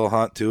economical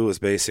hunt too. It was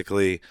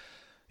basically,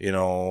 I don't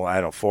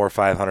know, $400 or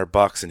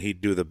 $500, and he'd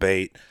do the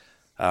bait.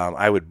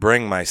 I would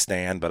bring my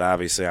stand, but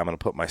obviously I'm going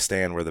to put my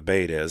stand where the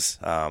bait is.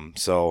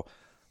 So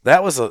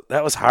that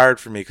was hard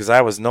for me because I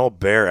was no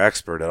bear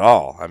expert at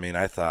all. I mean,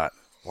 I thought,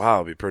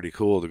 wow, it'd be pretty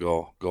cool to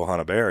go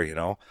hunt a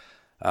bear,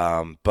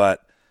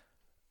 But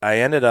I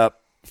ended up,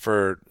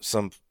 for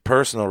some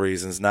personal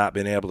reasons, not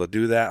being able to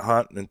do that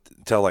hunt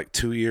until like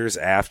 2 years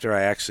after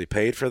I actually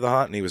paid for the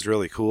hunt, and he was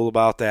really cool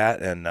about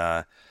that. And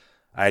I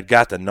had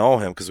got to know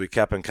him because we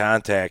kept in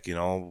contact,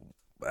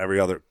 every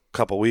other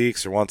couple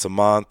weeks or once a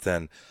month.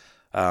 And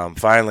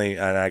finally,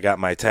 I got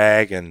my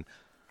tag and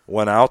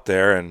went out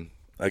there, and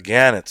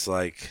again, it's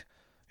like,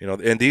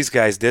 and these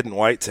guys didn't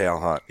whitetail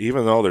hunt,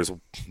 even though there's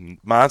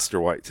monster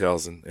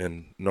whitetails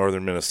in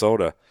northern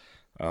Minnesota.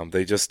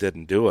 They just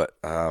didn't do it.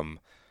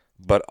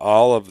 But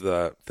all of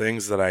the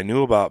things that I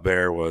knew about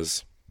bear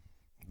was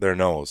their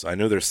nose. I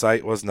knew their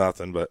sight was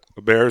nothing, but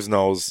a bear's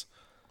nose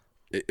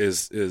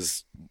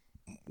is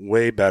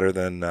way better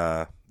than,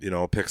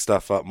 pick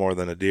stuff up more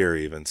than a deer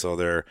even. So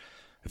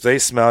if they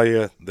smell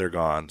you, they're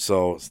gone.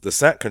 So the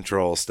scent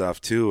control stuff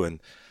too,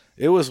 and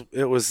it was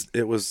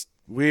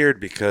weird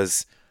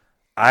because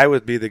I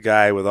would be the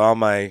guy with all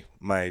my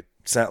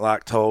scent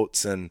lock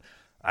totes, and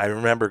I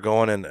remember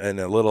going in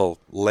a little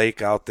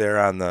lake out there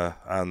on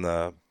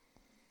the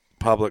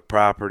public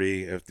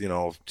property,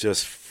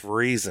 just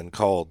freezing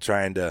cold,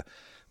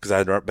 because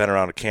I'd been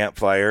around a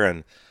campfire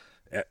and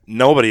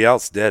nobody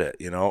else did it.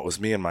 It was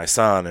me and my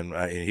son,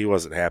 and he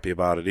wasn't happy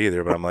about it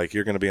either. But I'm like,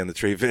 you're going to be in the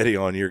tree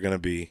video, and you're going to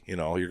be,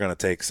 you're going to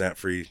take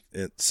scent-free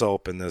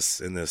soap in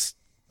this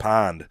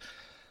pond.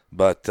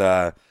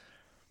 But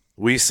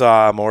we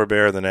saw more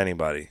bear than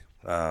anybody,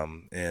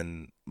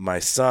 and my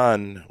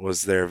son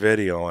was there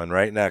videoing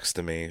right next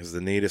to me. It was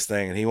the neatest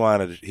thing, and he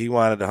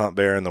wanted to hunt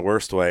bear in the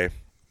worst way.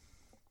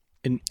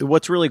 And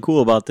what's really cool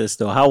about this,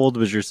 though, how old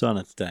was your son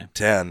at the time?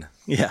 10.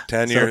 Yeah.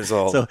 10 years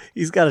old. So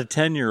he's got a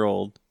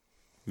 10-year-old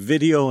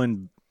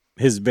videoing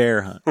his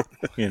bear hunt.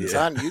 It's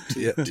on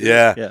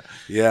YouTube.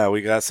 Yeah.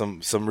 We got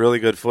some really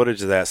good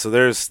footage of that. So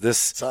there's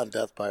this. It's on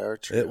Death by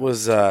Archery. It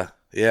was,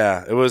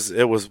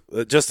 it was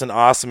just an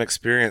awesome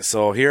experience.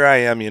 So here I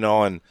am,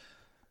 and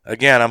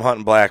again, I'm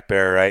hunting black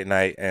bear, right?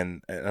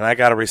 And I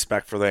got a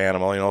respect for the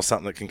animal,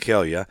 something that can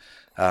kill you.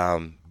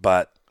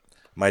 But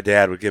my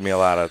dad would give me a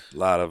lot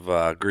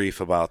of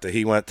grief about that.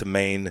 He went to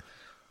Maine.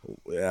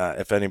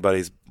 If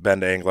anybody's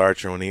been to Angler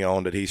Archer, when he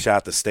owned it, he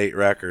shot the state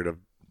record of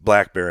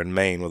black bear in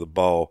Maine with a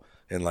bow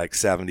in like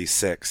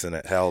 76, and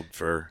it held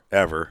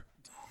forever.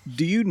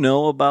 Do you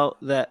know about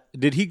that?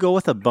 Did he go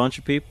with a bunch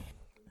of people?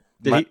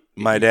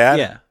 My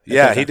dad?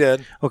 Yeah, he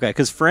did. Okay,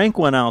 because Frank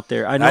went out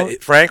there. I know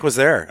Frank was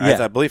there.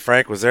 Yeah. I believe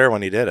Frank was there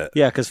when he did it.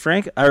 Yeah, because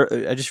Frank, I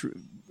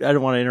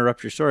don't want to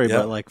interrupt your story,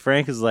 but like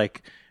Frank is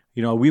like,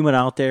 we went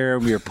out there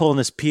and we were pulling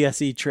this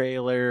PSE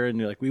trailer,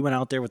 and like we went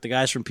out there with the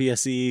guys from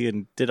PSE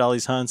and did all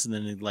these hunts, and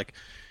then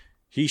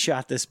he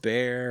shot this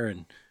bear,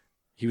 and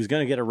he was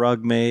gonna get a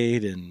rug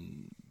made,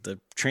 and the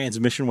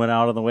transmission went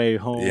out on the way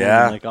home.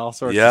 Yeah, and all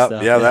sorts of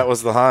stuff. Yeah, that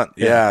was the hunt.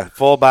 Yeah,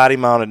 full body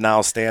mounted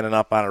now, standing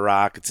up on a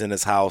rock. It's in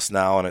his house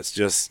now, and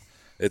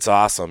it's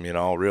awesome.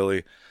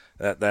 Really,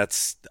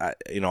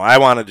 I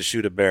wanted to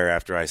shoot a bear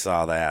after I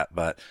saw that,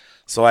 but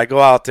so I go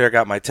out there,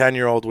 got my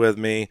 10-year-old with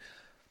me.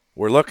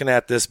 We're looking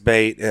at this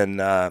bait, and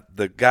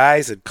the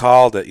guys had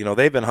called it.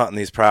 They've been hunting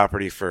these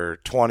property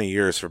for 20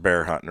 years for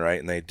bear hunting, right?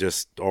 And they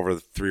just, over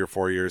 3 or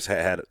 4 years,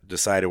 had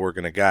decided we're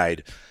going to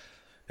guide.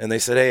 And they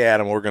said, hey,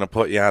 Adam, we're going to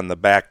put you on the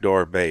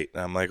backdoor bait.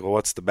 And I'm like, well,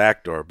 what's the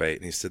backdoor bait?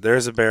 And he said,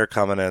 there's a bear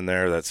coming in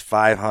there that's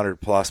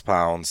 500-plus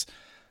pounds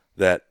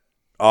that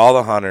all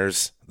the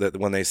hunters, that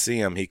when they see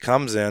him, he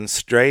comes in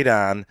straight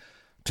on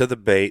to the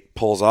bait,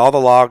 pulls all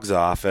the logs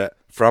off it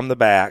from the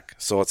back,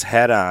 so it's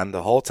head on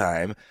the whole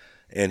time.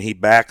 And he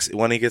backs,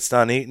 when he gets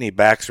done eating, he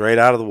backs right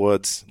out of the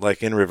woods,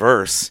 like in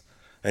reverse,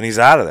 and he's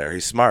out of there.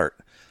 He's smart.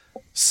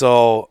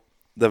 So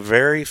the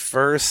very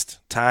first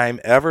time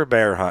ever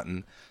bear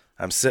hunting,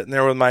 I'm sitting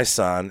there with my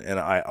son, and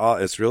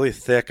it's really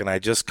thick, and I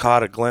just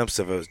caught a glimpse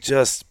of it. It was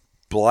just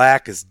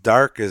black, as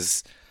dark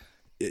as,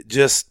 it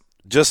just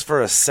just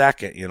for a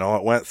second, you know,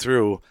 it went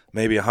through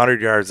maybe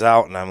 100 yards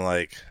out, and I'm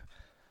like,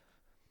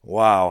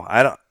 wow,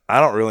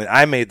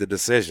 I made the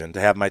decision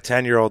to have my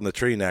 10-year-old in the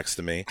tree next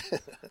to me.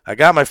 I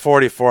got my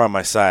 44 on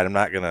my side. I'm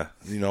not going to,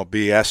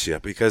 BS you,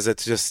 because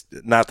it's just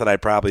not that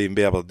I'd probably even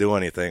be able to do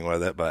anything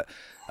with it. But,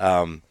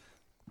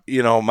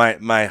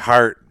 my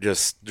heart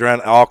just,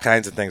 all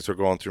kinds of things were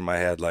going through my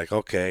head. Like,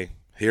 okay,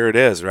 here it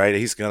is, right?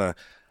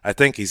 I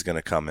think he's going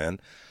to come in.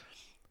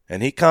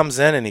 And he comes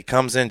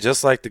in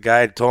just like the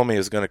guy told me he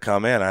was going to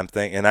come in.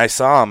 And I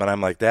saw him, and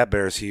I'm like, that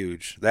bear's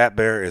huge. That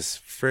bear is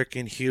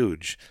freaking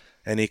huge.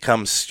 And he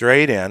comes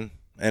straight in,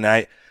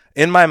 and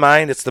in my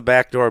mind, it's the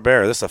backdoor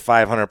bear. This is a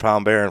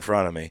 500-pound bear in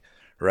front of me,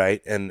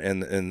 right? And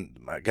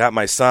I got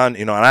my son,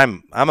 and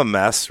I'm a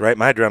mess, right?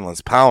 My adrenaline's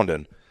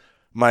pounding.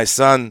 My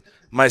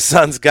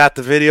son's got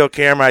the video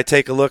camera. I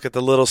take a look at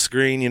the little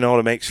screen,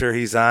 to make sure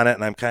he's on it,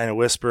 and I'm kind of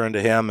whispering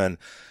to him. And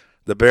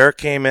the bear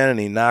came in, and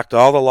he knocked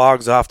all the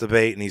logs off the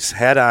bait, and he's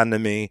head on to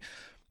me,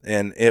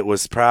 and it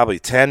was probably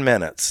 10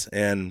 minutes,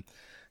 and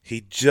he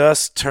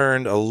just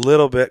turned a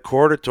little bit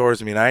quarter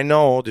towards me, and I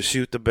know to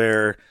shoot the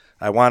bear,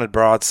 I wanted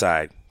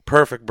broadside,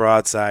 perfect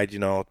broadside,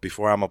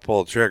 before I'm going to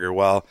pull the trigger.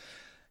 Well,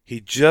 he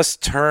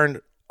just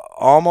turned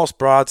almost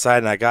broadside,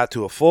 and I got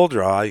to a full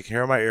draw. You can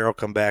hear my arrow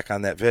come back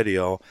on that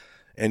video,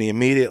 and he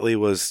immediately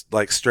was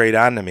like straight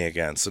on to me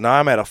again. So now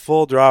I'm at a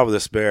full draw with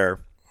this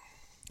bear,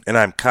 and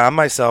I'm calmed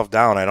myself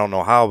down. I don't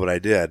know how, but I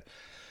did.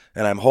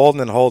 And I'm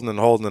holding.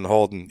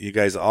 You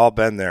guys have all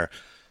been there,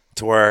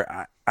 to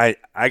where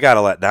I got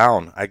to let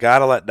down. I got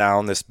to let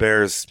down. This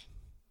bear's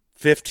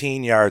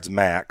 15 yards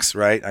max,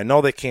 right? I know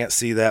they can't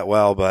see that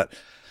well, but,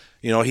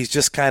 he's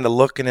just kind of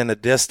looking in the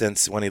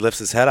distance when he lifts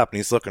his head up, and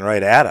he's looking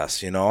right at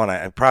us, and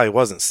I probably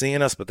wasn't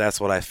seeing us, but that's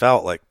what I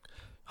felt like.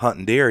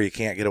 Hunting deer, you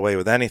can't get away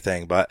with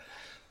anything. But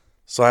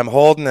so I'm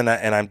holding, and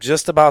I'm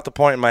just about to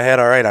point in my head,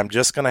 all right, I'm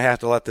just going to have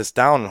to let this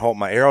down and hope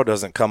my arrow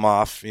doesn't come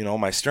off,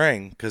 my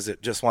string, because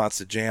it just wants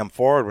to jam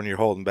forward when you're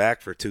holding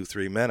back for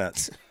 2-3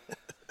 minutes.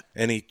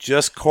 And he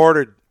just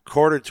quartered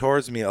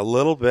towards me a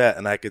little bit,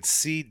 and I could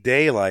see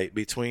daylight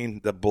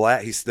between the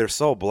black. They're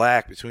so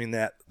black between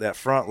that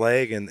front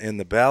leg and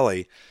the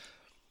belly.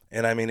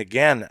 And I mean,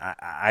 again,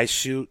 I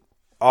shoot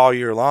all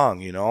year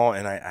long, and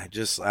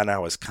I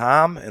was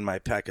calm, and I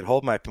could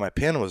hold my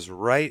pin was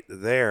right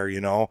there,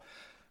 and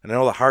I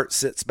know the heart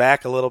sits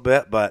back a little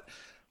bit, but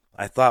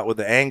I thought with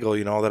the angle,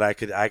 that I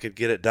could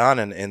get it done,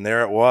 and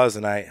there it was,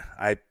 and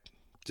I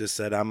just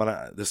said,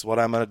 this is what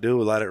I'm gonna do,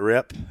 let it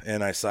rip.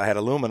 And I had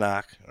a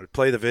Luminoc. I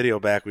play the video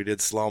back. We did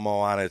slow-mo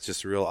on it. It's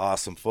just real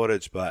awesome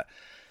footage, but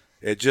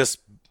it just,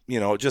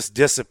 it just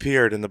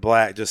disappeared in the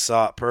black. Just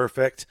saw it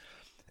perfect.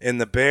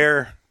 And the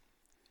bear,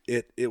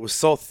 it was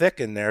so thick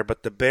in there,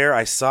 but the bear,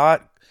 I saw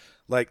it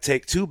like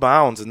take 2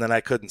 bounds, and then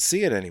I couldn't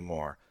see it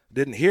anymore.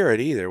 Didn't hear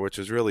it either, which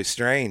was really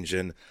strange.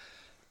 And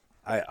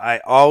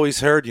I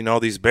always heard,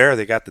 these bear,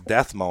 they got the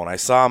death moan. I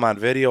saw them on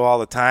video all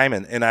the time,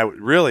 and I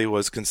really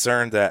was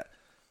concerned that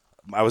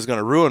I was going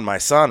to ruin my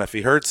son if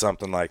he heard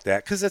something like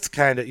that, because it's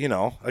kind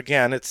of,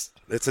 again, it's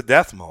a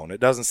death moan.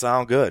 It doesn't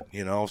sound good,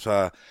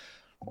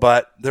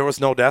 but there was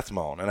no death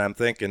moan. And I'm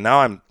thinking, now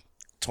I'm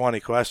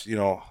 20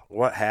 questions,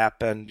 what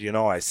happened?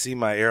 I see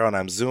my arrow, and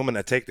I'm zooming.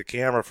 I take the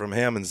camera from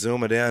him and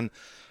zoom it in,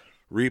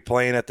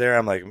 replaying it there.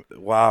 I'm like,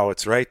 wow,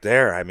 it's right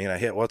there. I mean, I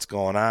hit what's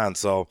going on.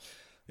 So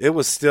it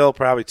was still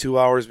probably 2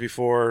 hours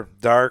before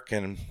dark,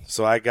 and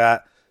so I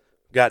got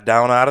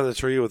down out of the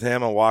tree with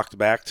him and walked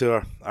back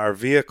to our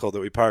vehicle that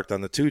we parked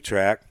on the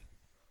 2-track,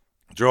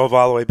 drove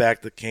all the way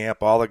back to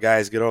camp. All the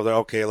guys get over there,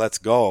 okay, let's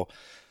go.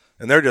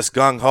 And they're just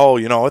gung-ho,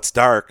 it's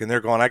dark, and they're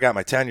going, I got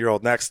my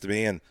 10-year-old next to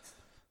me, and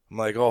I'm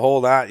like, oh,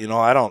 hold on,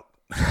 I don't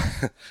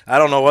I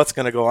don't know what's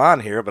going to go on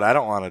here, but I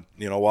don't want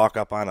to, walk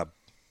up on a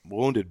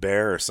wounded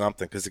bear or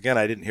something, because, again,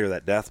 I didn't hear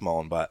that death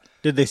moan. But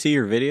did they see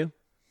your video?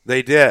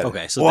 They did.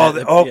 Okay. So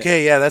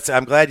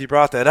I'm glad you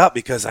brought that up,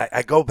 because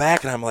I go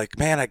back and I'm like,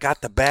 man, I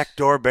got the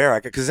backdoor bear.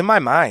 Because in my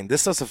mind,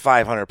 this was a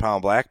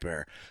 500-pound black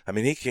bear. I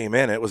mean, he came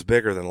in, it was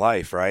bigger than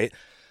life, right?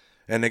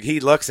 And he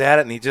looks at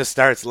it and he just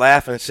starts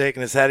laughing and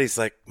shaking his head. He's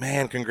like,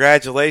 man,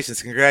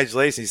 congratulations.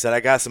 He said,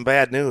 I got some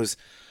bad news.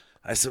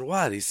 I said,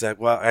 what? He said,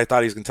 well, I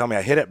thought he was going to tell me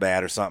I hit it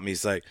bad or something.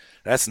 He's like,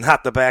 that's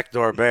not the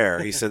backdoor bear.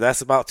 He said,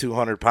 that's about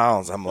 200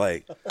 pounds. I'm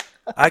like,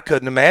 I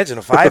couldn't imagine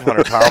a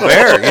 500-pound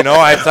bear.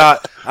 I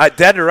thought,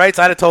 dead to rights,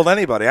 I'd have told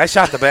anybody. I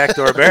shot the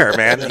backdoor bear,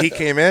 man. He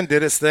came in,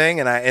 did his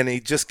thing, and he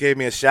just gave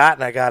me a shot,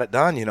 and I got it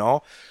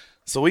done,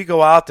 So we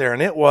go out there,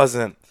 and it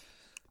wasn't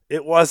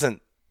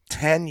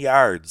 10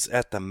 yards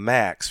at the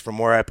max from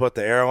where I put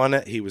the arrow in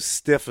it. He was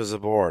stiff as a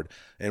board.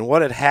 And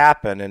what had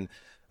happened, and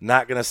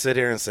not going to sit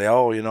here and say,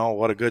 oh,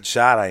 what a good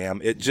shot I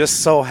am. It just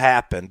so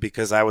happened,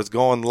 because I was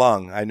going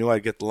lung. I knew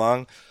I'd get the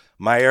lung.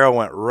 My arrow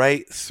went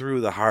right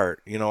through the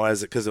heart,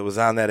 because it was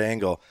on that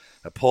angle.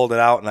 I pulled it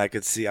out, and I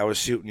could see I was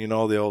shooting,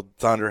 the old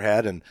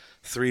thunderhead, and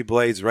 3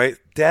 blades right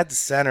dead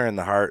center in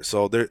the heart.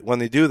 So when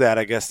they do that,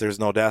 I guess there's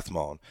no death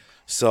moan.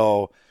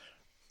 So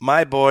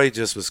my boy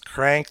just was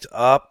cranked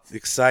up,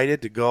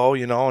 excited to go,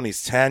 and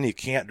he's 10. You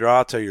can't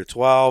draw till you're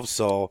 12.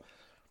 So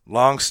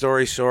long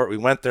story short, we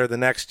went there the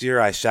next year.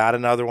 I shot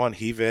another one.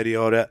 He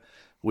videoed it.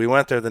 We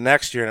went there the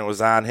next year, and it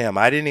was on him.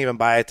 I didn't even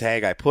buy a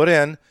tag. I put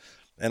in,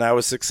 and I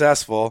was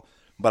successful,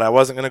 but I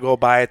wasn't going to go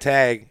buy a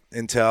tag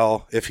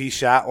until if he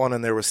shot one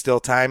and there was still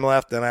time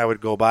left, then I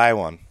would go buy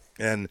one.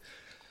 And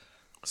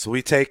so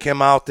we take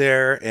him out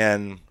there,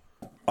 and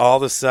all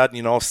of a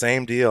sudden,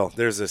 same deal.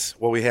 There's this,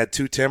 we had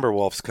 2 timber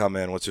wolves come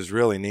in, which is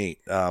really neat.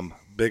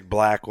 Big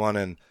black one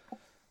and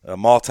a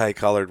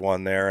multicolored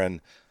one there.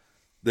 And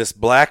this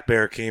black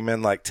bear came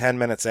in like 10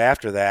 minutes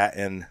after that,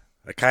 and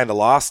I kind of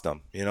lost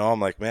him. I'm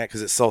like, man,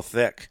 because it's so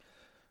thick.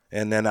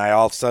 And then I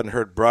all of a sudden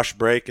heard brush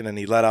breaking, and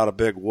he let out a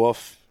big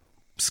woof,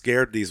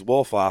 scared these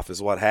wolf off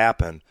is what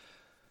happened.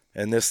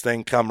 And this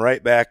thing come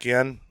right back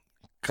in,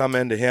 come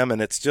into him,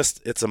 and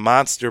it's a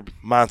monster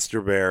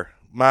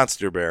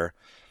bear.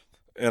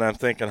 And I'm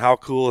thinking, how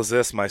cool is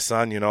this, my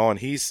son, and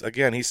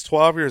he's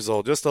 12 years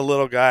old, just a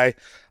little guy.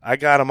 I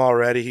got him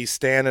already. He's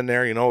standing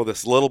there, with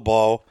this little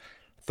bow,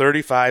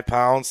 35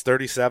 pounds,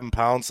 37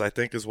 pounds, I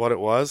think is what it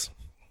was.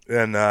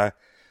 And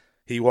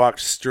he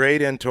walked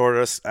straight in toward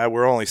us.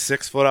 We're only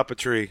 6 foot up a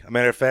tree. As a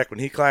matter of fact, when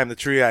he climbed the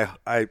tree,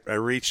 I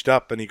reached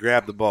up and he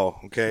grabbed the bow,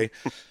 okay?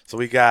 So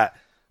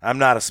I'm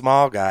not a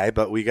small guy,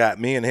 but we got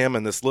me and him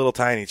in this little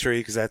tiny tree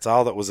because that's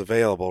all that was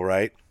available,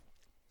 right?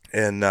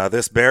 And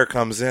this bear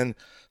comes in,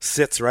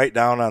 sits right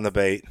down on the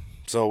bait.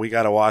 So we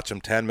got to watch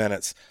him 10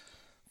 minutes.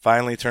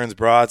 Finally turns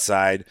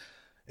broadside,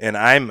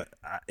 and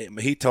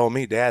he told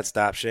me, Dad,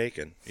 stop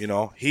shaking.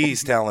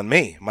 He's telling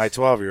me, my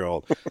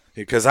 12-year-old,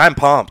 because I'm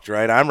pumped,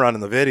 right? I'm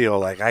running the video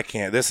like I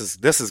can't. This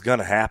is going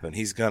to happen.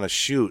 He's going to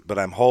shoot, but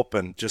I'm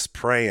hoping, just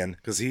praying,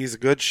 because he's a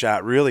good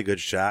shot, really good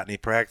shot, and he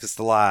practiced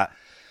a lot.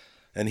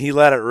 And he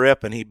let it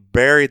rip, and he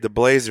buried the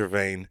blazer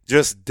vein,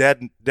 just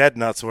dead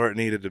nuts where it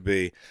needed to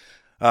be.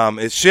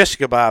 It's shish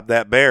kebab,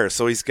 that bear.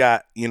 So he's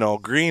got,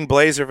 green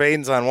blazer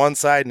veins on one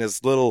side and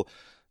his little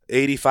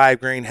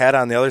 85 grain head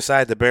on the other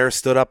side. The bear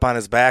stood up on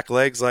his back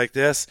legs like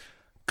this,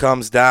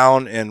 comes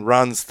down and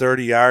runs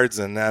 30 yards,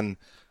 and then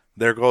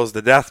there goes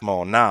the death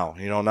moan. Now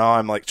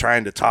I'm like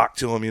trying to talk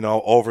to him,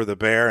 over the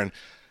bear, and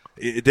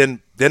it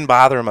didn't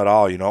bother him at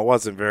all. It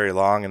wasn't very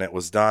long and it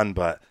was done,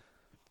 but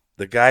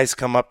the guys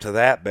come up to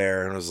that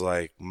bear and was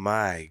like,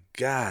 my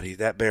God,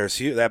 that bear's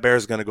huge. That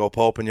bear's going to go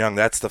Pope and Young.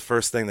 That's the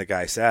first thing the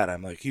guy said.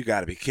 I'm like, you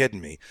got to be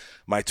kidding me.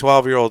 My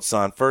 12-year-old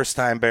son, first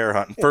time bear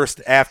hunting,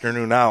 first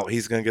afternoon out,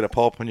 he's going to get a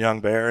Pope and Young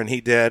bear, and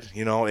he did,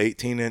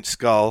 18-inch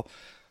skull.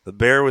 The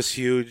bear was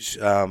huge.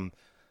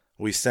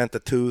 We sent the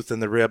tooth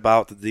and the rib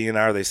out to the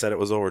DNR. They said it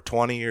was over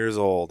 20 years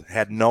old,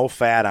 had no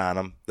fat on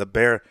him. The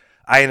bear,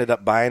 I ended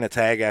up buying a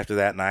tag after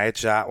that, and I had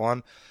shot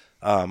one.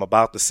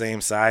 About the same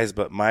size,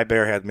 but my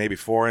bear had maybe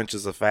 4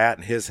 inches of fat,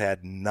 and his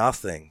had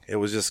nothing. It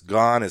was just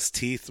gone. His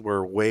teeth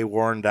were way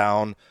worn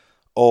down.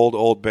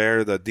 Old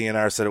bear. The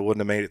DNR said it wouldn't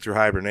have made it through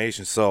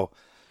hibernation. So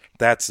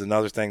that's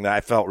another thing that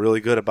I felt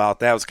really good about.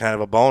 That was kind of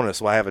a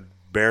bonus. Well, I have a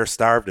bear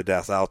starved to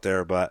death out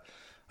there, but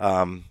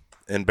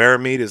and bear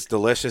meat is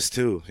delicious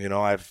too.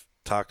 I've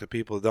talked to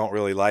people who don't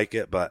really like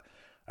it, but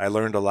I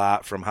learned a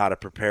lot from how to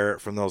prepare it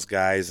from those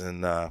guys,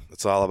 and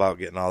it's all about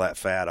getting all that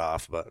fat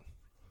off. But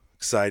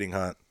exciting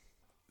hunt.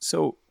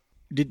 So,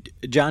 did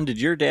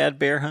your dad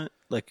bear hunt?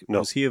 Like, no.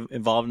 Was he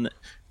involved in it?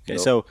 Okay, No.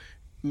 So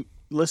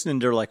listening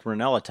to like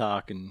Ranella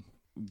talk and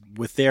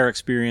with their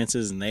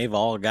experiences, and they've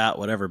all got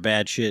whatever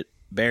bad shit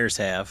bears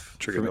have.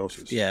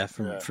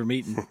 Trichinosis. From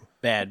eating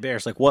bad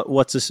bears. Like,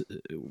 what's this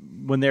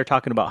when they're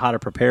talking about how to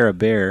prepare a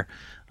bear?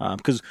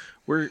 Because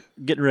we're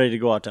getting ready to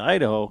go out to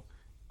Idaho,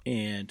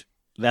 and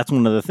that's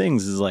one of the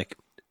things is like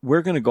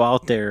we're going to go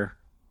out there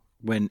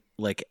when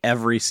like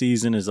every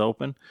season is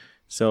open.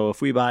 So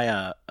if we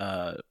buy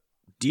a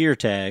deer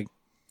tag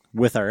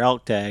with our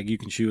elk tag, you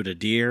can shoot a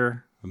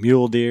deer, a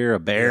mule deer, a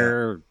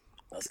bear.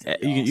 Yeah.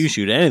 You can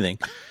shoot anything.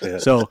 Yeah.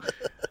 So,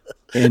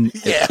 and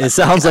it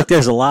sounds like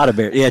there's a lot of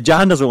bears. Yeah,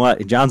 John's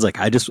like,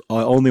 I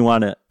only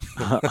want to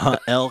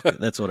hunt elk.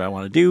 That's what I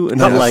want to do. And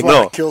I'm like,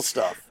 no, kill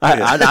stuff.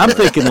 I'm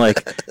thinking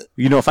like,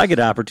 if I get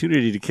an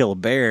opportunity to kill a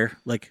bear,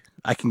 like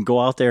I can go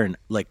out there and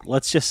like,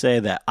 let's just say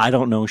that I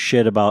don't know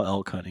shit about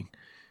elk hunting.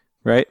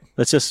 Right?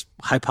 Let's just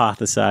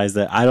hypothesize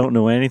that I don't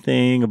know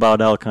anything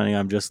about elk hunting.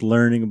 I'm just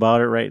learning about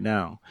it right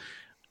now.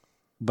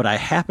 But I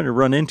happen to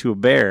run into a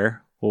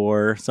bear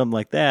or something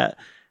like that.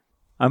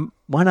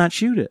 Why not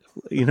shoot it?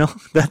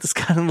 That's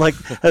kind of like.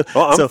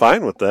 Well, I'm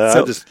fine with that.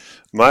 I just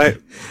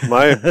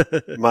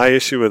my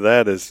issue with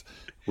that is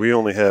we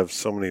only have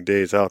so many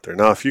days out there.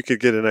 Now, if you could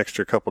get an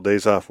extra couple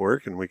days off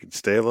work and we could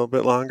stay a little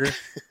bit longer,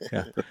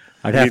 yeah,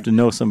 I'd have to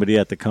know somebody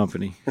at the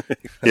company.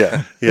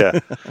 Yeah.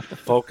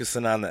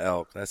 Focusing on the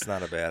elk, that's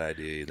not a bad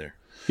idea either.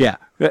 Yeah,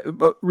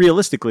 but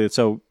realistically,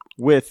 so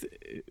with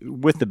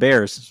the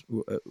bears,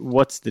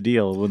 what's the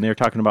deal when they're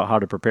talking about how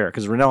to prepare?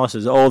 Because Ranella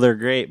says, "Oh, they're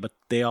great, but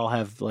they all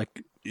have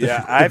like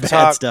I've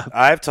talked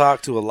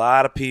to a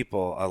lot of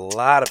people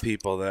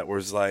that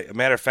was like, a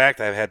matter of fact,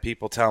 I've had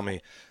people tell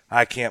me,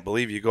 I can't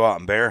believe you go out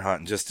and bear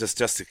hunting just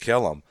to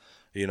kill them.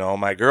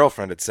 my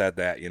girlfriend had said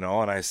that, and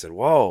I said,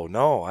 whoa,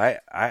 no,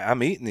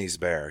 I'm eating these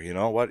bear.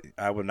 What?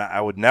 I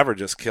would never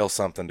just kill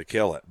something to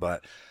kill it,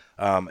 but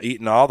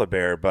eating all the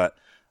bear. But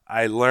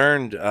I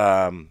learned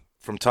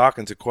from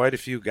talking to quite a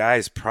few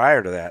guys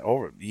prior to that,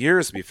 over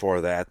years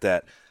before that,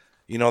 that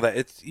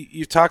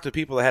you talk to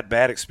people that had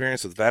bad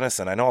experience with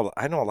venison. I know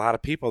a lot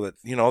of people that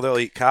they'll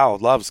eat cow,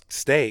 loves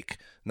steak.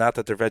 Not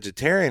that they're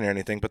vegetarian or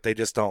anything, but they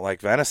just don't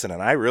like venison.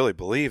 And I really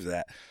believe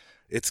that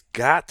it's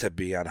got to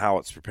be on how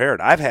it's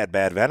prepared. I've had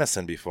bad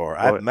venison before.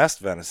 I've messed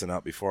venison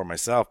up before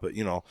myself, but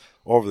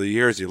over the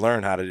years you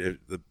learn how to do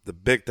the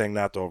big thing,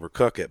 not to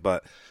overcook it.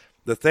 But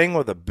the thing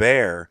with a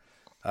bear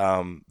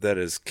that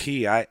is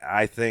key,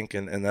 I think,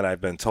 and that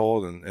I've been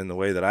told, and the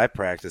way that I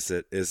practice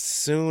it, as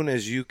soon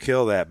as you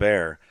kill that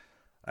bear,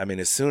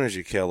 as soon as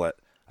you kill it,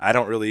 I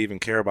don't really even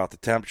care about the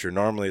temperature.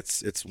 Normally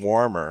it's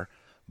warmer,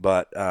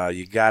 but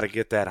you got to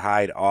get that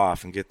hide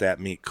off and get that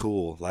meat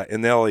cool.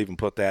 And they'll even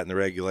put that in the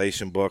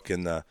regulation book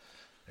in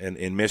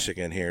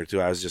Michigan here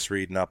too. I was just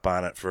reading up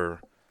on it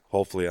for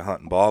hopefully a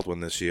hunting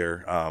Baldwin this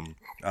year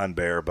on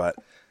bear. But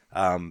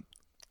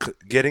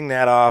getting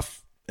that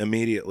off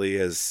immediately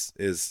is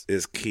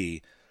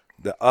key.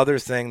 The other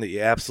thing that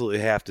you absolutely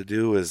have to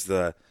do is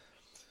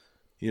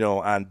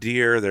on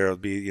deer, there'll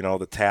be,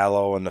 the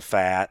tallow and the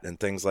fat and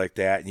things like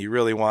that. And you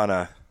really want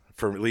to,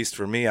 at least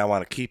for me, I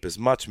want to keep as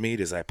much meat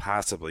as I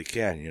possibly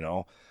can,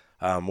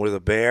 With a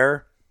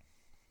bear,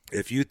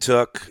 if you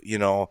took,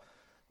 a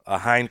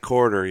hind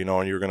quarter,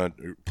 and you're going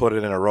to put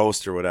it in a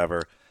roast or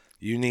whatever,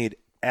 you need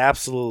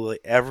absolutely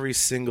every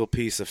single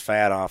piece of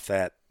fat off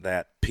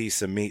that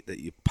piece of meat that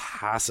you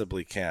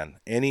possibly can.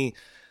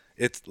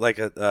 It's like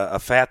a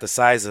fat the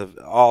size of,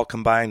 all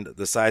combined,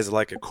 the size of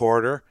like a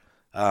quarter,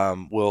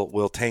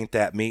 will taint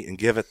that meat and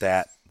give it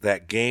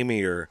that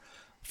gamey or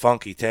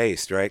funky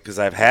taste, right? Because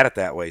I've had it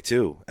that way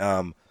too.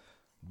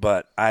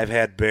 But I've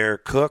had bear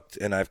cooked,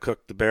 and I've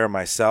cooked the bear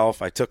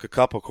myself. I took a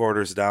couple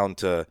quarters down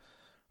to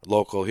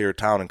local here,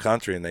 Town and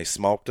Country, and they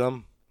smoked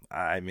them.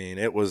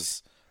 It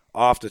was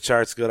off the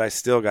charts good. I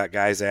still got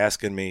guys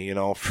asking me,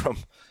 from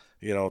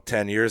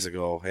 10 years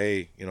ago,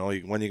 hey, when are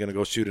you going to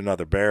go shoot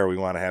another bear? We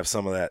want to have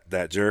some of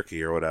that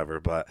jerky or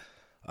whatever. But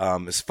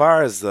as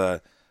far as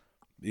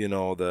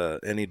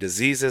any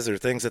diseases or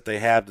things that they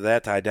have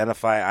to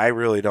identify, I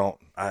really don't.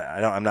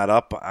 I'm not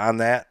up on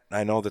that.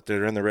 I know that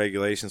they're in the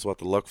regulations what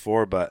to look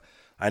for, but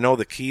I know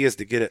the key is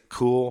to get it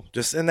cool.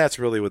 And that's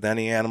really with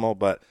any animal,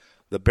 but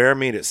the bear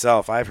meat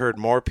itself, I've heard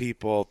more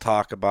people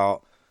talk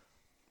about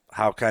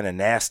how kind of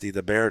nasty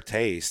the bear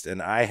tastes,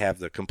 and I have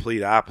the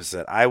complete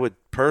opposite. I would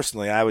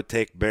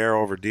take bear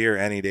over deer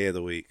any day of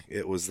the week.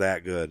 It was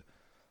that good.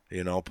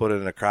 Put it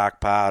in a crock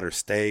pot or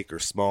steak or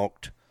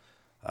smoked.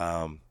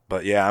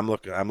 But yeah, I'm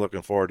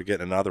looking forward to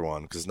getting another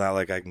one, because it's not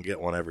like I can get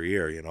one every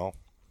year,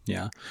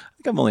 Yeah, I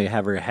think I've only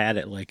ever had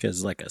it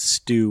as a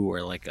stew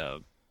or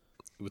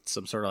with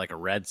some sort of like a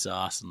red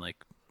sauce and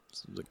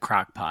the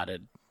crock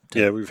potted.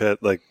 Yeah, we've had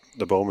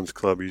the Bowman's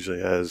Club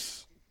usually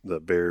has the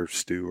bear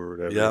stew or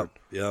whatever.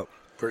 Yep.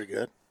 Pretty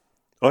good.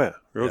 Oh yeah,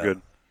 real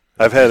good.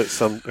 I've had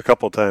it a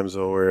couple times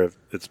though where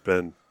it's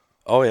been.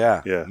 Oh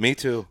yeah. Yeah. Me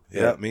too.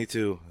 Yeah, me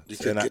too. You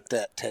can get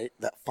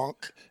that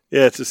funk.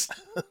 Yeah, it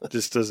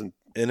just doesn't.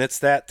 And it's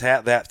that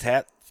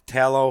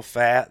tallow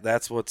fat.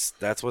 That's what's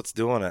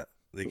doing it.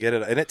 They get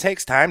it, and it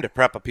takes time to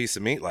prep a piece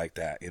of meat like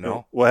that.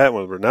 What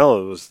happened with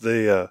Brunello was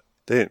they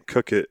didn't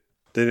cook it.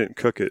 They didn't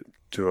cook it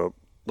to a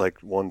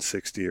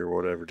 160 or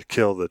whatever to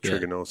kill the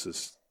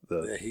trichinosis.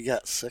 Yeah, he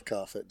got sick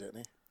off it, didn't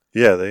he?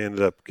 Yeah, they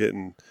ended up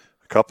getting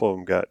a couple of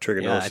them got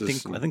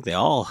trichinosis. Yeah, I think they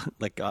all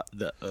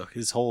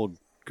his whole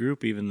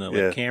group, even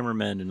the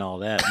cameramen and all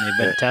that, and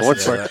they've been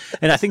tested for it.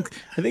 And I think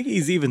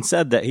he's even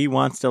said that he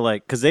wants to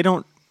because they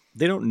don't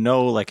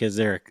know is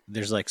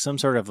there's some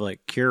sort of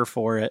cure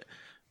for it.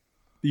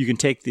 You can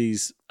take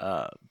these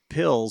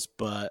pills,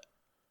 but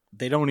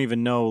they don't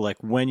even know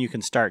when you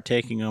can start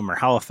taking them or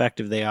how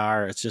effective they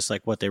are. It's just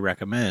what they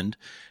recommend.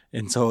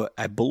 And so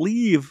I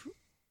believe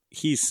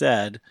he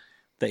said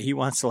that he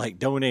wants to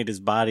donate his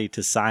body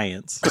to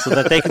science so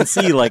that they can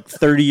see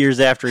 30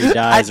 years after he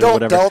dies or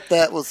whatever. I don't doubt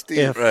that was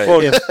Steve.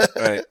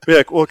 Right.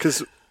 Yeah, well,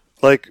 because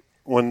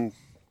when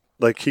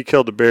he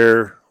killed a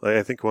bear,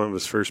 I think one of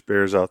his first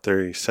bears out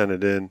there, he sent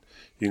it in.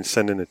 You can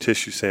send in a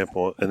tissue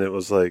sample, and it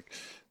was that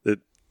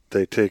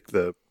they take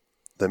the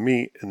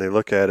meat and they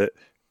look at it,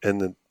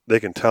 and then they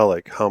can tell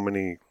how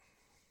many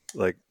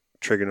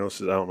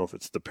trichinosis. I don't know if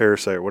it's the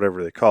parasite or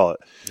whatever they call it.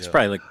 It's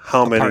probably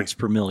how many parts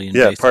per million.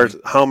 Yeah,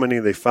 how many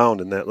they found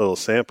in that little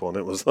sample, and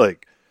it was a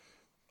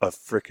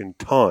freaking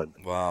ton.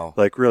 Wow,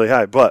 really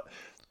high. But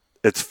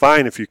it's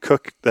fine if you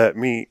cook that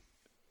meat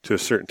to a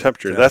certain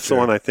temperature. That's the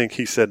one I think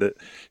he said that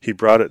he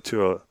brought it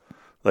to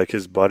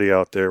his buddy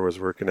out there was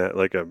working at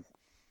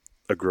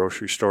a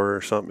grocery store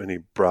or something, and he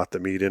brought the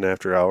meat in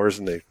after hours,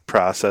 and they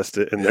processed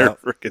it, and they're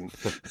freaking.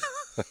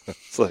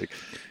 It's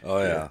oh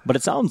yeah. But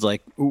it sounds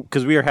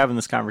because we were having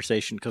this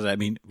conversation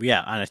on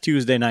a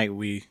Tuesday night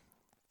we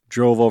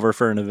drove over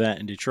for an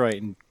event in Detroit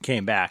and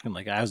came back, and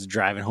I was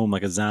driving home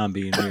like a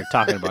zombie, and we were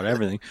talking about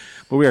everything,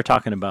 but we were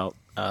talking about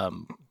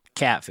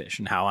catfish,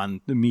 and how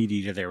on the Meat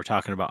Eater they were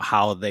talking about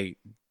how they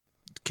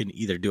can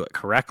either do it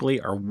correctly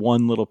or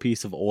one little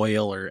piece of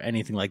oil or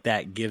anything like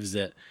that gives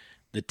it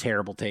the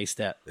terrible taste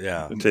that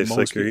it tastes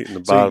like you're eating the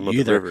bottom of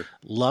the river.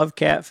 Love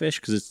catfish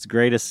because it's the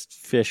greatest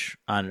fish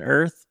on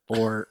earth,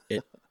 or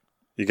it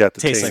you got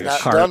the tastes taste. like a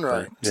Not carp. done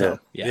right.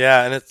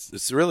 Yeah, and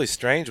it's really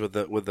strange with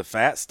the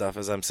fat stuff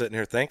as I'm sitting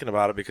here thinking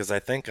about it, because I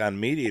think on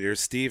Meat Eaters,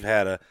 Steve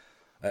had a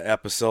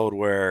episode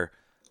where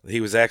he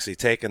was actually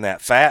taking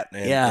that fat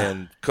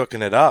and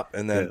cooking it up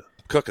and then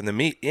cooking the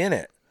meat in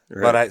it.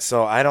 Right. But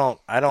I don't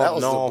That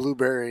was know. the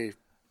blueberry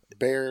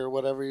bear,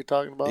 whatever you're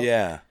talking about.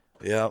 Yeah.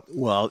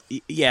 Well,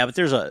 yeah, but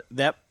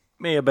that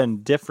may have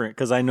been different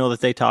because I know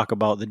that they talk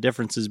about the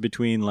differences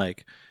between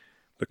like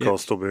the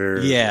coastal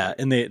bears. Yeah,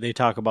 and they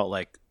talk about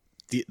like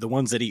the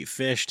ones that eat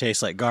fish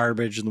taste like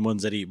garbage, and the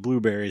ones that eat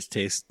blueberries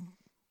taste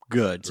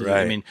good. So,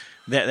 right. I mean,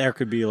 that there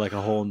could be like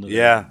a whole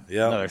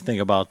another thing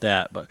about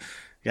that. But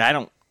yeah,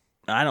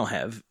 I don't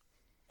have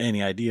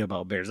any idea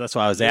about bears. That's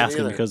why I was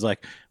asking, because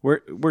like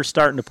we're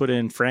starting to put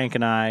in, Frank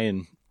and I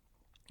and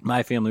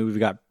my family, we've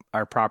got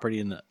our property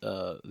in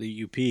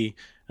the UP,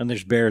 and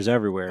there's bears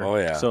everywhere. Oh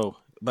yeah. So,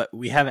 but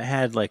we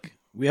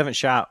haven't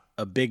shot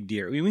a big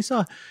deer. I mean, we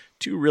saw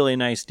 2 really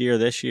nice deer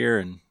this year,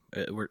 and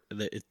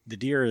the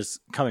deer is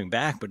coming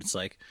back, but it's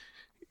like,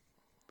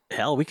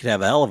 hell, we could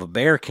have a hell of a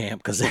bear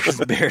camp because there's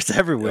bears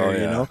everywhere,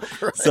 you know?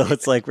 Right. So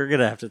it's like we're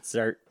going to have to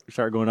start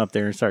going up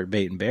there and start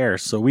baiting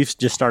bears. So we've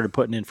just started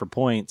putting in for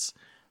points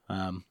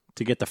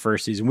to get the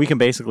first season. We can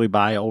basically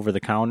buy over the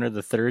counter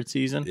the third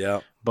season,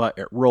 but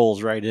it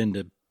rolls right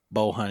into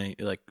bow hunting.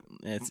 Like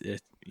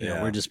you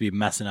know, we're just be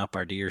messing up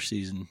our deer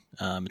season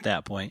at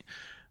that point.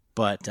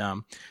 But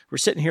we're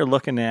sitting here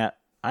looking at,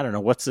 I don't know,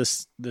 what's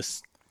this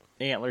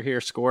antler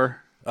here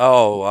score?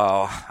 Oh,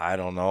 well, I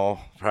don't know.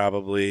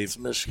 Probably it's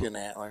Michigan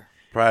antler.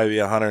 Probably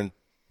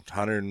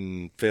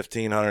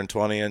 115,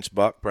 120-inch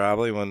buck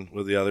probably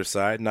with the other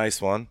side.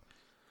 Nice one.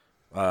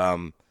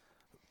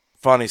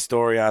 Funny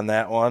story on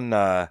that one.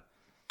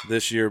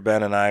 This year,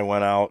 Ben and I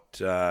went out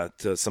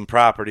to some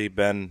property.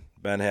 Ben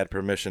had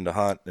permission to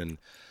hunt, and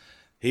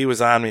he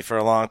was on me for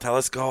a long time.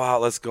 Let's go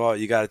out.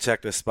 You got to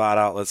check this spot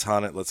out. Let's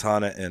hunt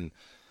it. And,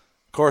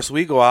 of course,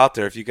 we go out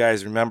there. If you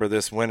guys remember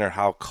this winter,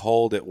 how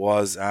cold it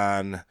was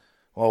on –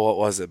 well, what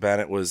was it, Ben?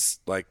 It was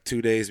like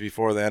 2 days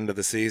before the end of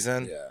the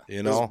season. Yeah,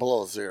 you know, it was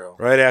below zero.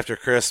 Right after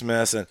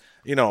Christmas, and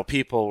you know,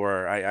 people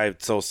were. I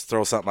throw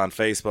something on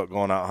Facebook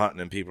going out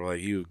hunting, and people are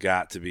like, "You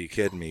got to be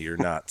kidding me! You're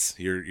nuts!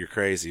 You're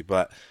crazy!"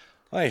 But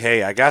like,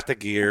 hey, I got the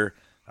gear.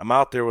 I'm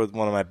out there with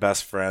one of my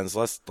best friends.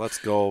 Let's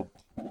go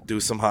do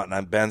some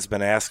hunting. Ben's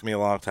been asking me a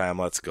long time.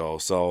 Let's go.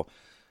 So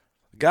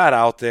got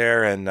out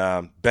there,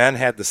 and Ben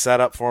had the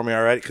setup for me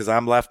already because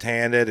I'm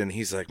left-handed, and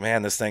he's like,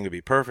 man, this thing would be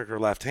perfect for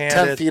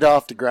left-handed. 10 feet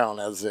off the ground,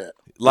 that's it.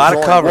 A lot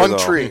of cover, one though.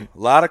 tree. A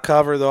lot of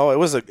cover, though. It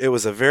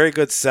was a very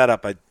good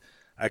setup. I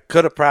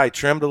could have probably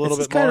trimmed a little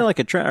bit more. It's kind of like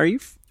a trend. Are you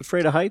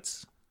afraid of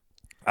heights?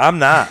 I'm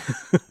not,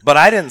 but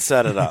I didn't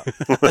set it up.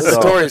 The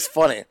story's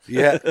funny.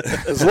 Yeah.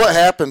 Because what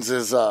happens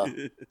is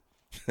I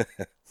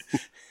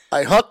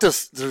hunt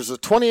this. There's a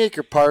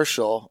 20-acre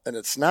partial, and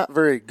it's not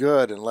very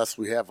good unless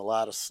we have a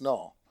lot of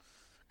snow.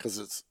 Because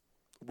it's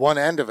one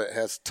end of it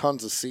has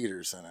tons of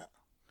cedars in it.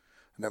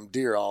 And them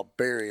deer all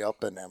bury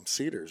up in them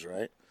cedars,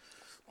 right?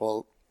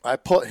 Well, I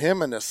put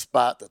him in a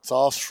spot that's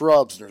all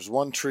shrubs, and there's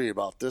one tree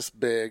about this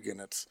big, and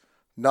it's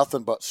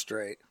nothing but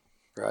straight,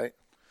 right?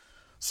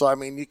 So, I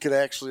mean, you could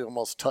actually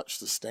almost touch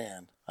the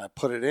stand. I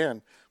put it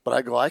in, but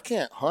I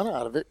can't hunt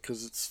out of it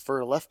because it's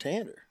for a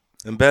left-hander.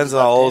 And Ben's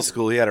all old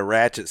school. He had a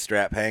ratchet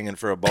strap hanging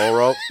for a bow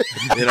rope,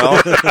 you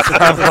know. So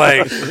I'm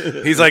like,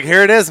 he's like,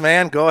 here it is,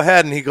 man. Go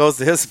ahead. And he goes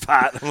to his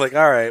spot. I'm like,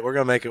 all right, we're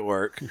gonna make it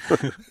work.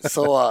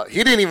 So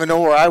he didn't even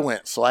know where I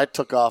went. So I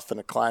took off in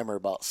a climber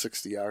about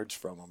 60 yards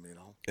from him, you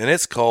know. And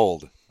it's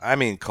cold. I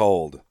mean,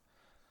 cold.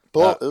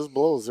 It was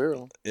below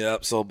zero.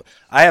 Yep. So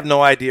I have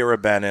no idea where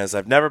Ben is.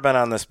 I've never been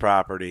on this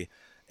property,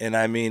 and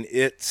I mean,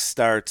 it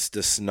starts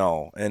to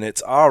snow, and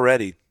it's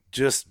already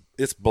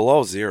it's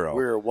below zero.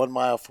 We were 1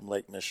 mile from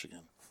Lake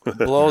Michigan.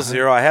 Below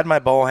zero. I had my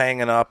bow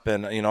hanging up,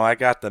 and you know, I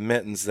got the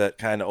mittens that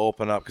kind of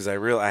open up because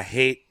I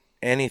hate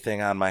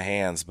anything on my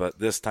hands, but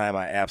this time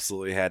I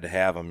absolutely had to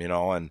have them, you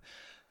know. And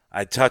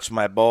I touch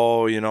my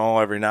bow, you know,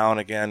 every now and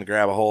again,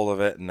 grab a hold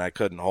of it, and I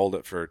couldn't hold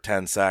it for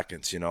 10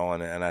 seconds, you know,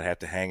 and I'd have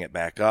to hang it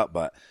back up.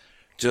 But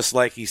just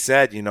like he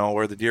said, you know,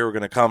 where the deer were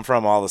going to come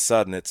from, all of a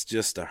sudden it's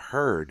just a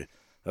herd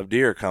of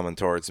deer coming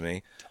towards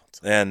me,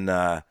 and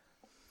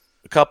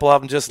a couple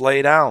of them just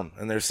lay down,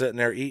 and they're sitting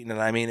there eating.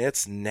 And, I mean,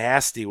 it's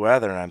nasty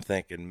weather, and I'm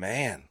thinking,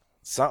 man,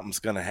 something's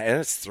going to happen. And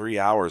it's 3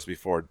 hours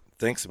before it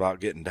thinks about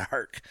getting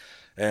dark,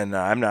 and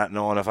I'm not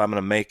knowing if I'm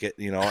going to make it,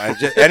 you know.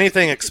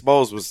 Anything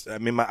exposed was – I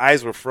mean, my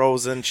eyes were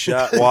frozen,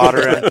 shut,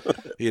 watering,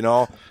 you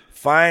know.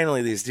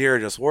 Finally, these deer are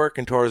just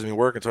working towards me,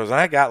 and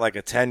I got like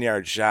a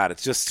 10-yard shot.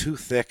 It's just too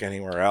thick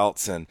anywhere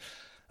else, and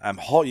I'm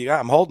holding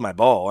my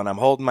bow, and I'm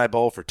holding my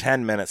bow for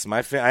 10 minutes.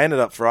 I ended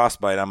up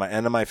frostbite on my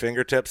end of my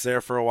fingertips there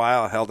for a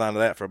while. I held on to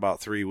that for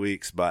about 3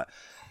 weeks, but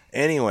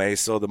Anyway,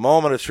 so the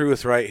moment of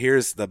truth, right,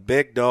 here's the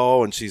big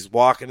doe, and she's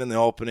walking in the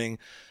opening,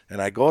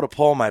 and I go to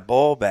pull my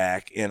bow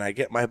back, and I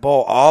get my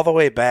bow all the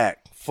way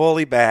back,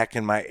 fully back,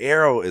 and my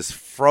arrow is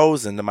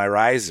frozen to my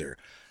riser.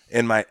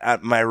 In my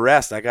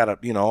rest, I got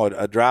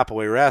a drop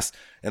away rest,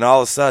 and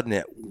all of a sudden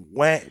it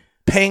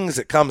pings,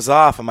 it comes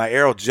off, and my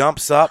arrow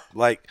jumps up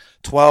like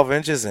 12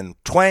 inches, and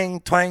twang,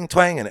 twang,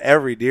 twang, and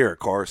every deer, of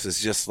course,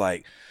 is just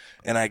like,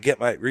 and I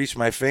reach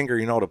my finger,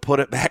 to put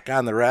it back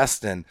on the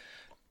rest, and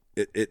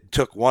it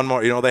took one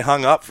more, they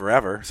hung up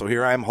forever. So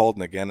here I'm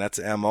holding again. That's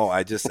MO.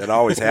 It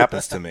always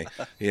happens to me,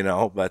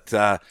 but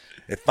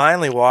it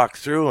finally walked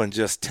through and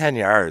just 10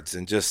 yards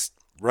and just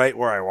right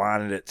where I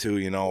wanted it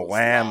to,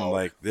 wham,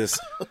 like this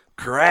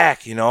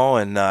crack, and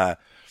I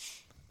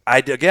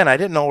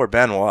didn't know where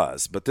Ben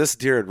was, but this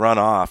deer had run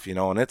off,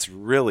 and it's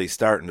really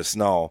starting to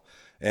snow.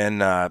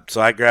 And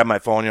so I grabbed my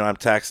phone, I'm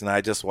texting,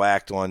 I just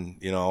whacked one,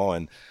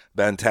 and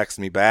Ben texted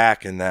me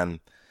back, and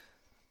then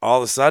all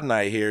of a sudden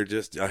I hear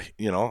just,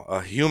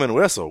 a human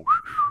whistle,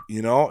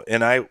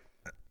 and I'm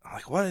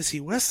like, what is he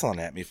whistling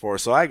at me for?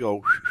 So I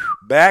go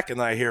back, and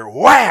I hear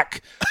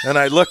whack, and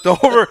I looked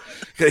over,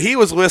 because he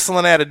was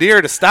whistling at a deer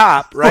to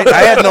stop, right?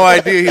 I had no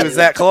idea he was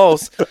that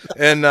close,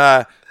 and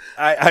the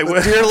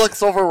deer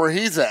looks over where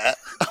he's at.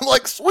 I'm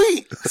like,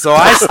 sweet. So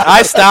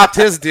I stopped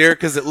his deer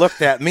because it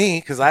looked at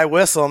me, because I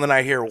whistle, and then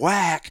I hear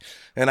whack,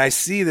 and I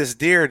see this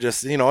deer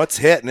just, it's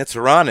hitting, it's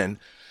running.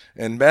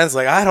 And Ben's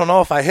like, I don't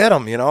know if I hit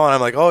him, and I'm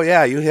like, oh,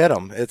 yeah, you hit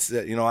him. It's,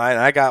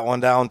 I got one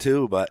down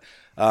too, but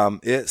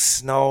it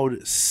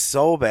snowed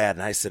so bad.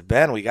 And I said,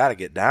 Ben, we got to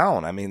get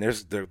down. I mean,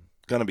 there's going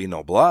to be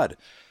no blood.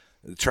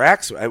 The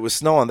tracks, it was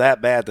snowing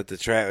that bad that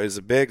it was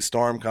a big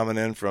storm coming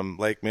in from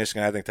Lake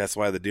Michigan. I think that's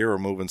why the deer were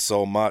moving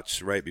so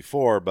much right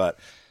before. But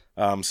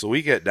so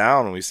we get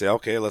down and we say,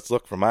 okay, let's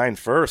look for mine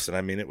first. And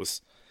I mean, it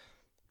was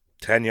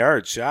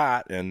 10-yard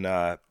shot, and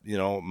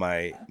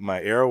my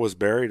arrow was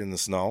buried in the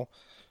snow.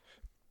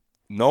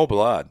 No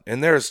blood.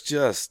 And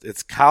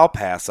it's cow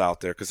pass out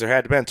there, because there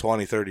had to been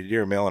 20, 30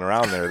 deer milling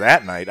around there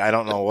that night. I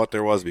don't know what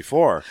there was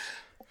before.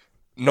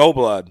 No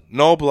blood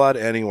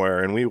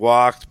anywhere. And we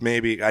walked,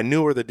 maybe, I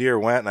knew where the deer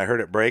went, and I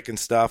heard it break and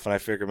stuff, and I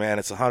figured, man,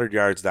 it's 100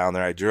 yards down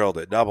there. I drilled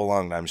it, double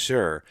lunged, I'm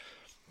sure.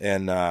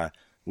 And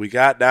we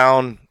got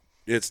down,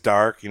 it's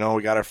dark, we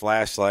got our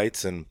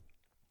flashlights, and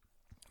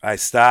I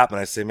stop and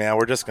I say, man,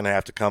 we're just going to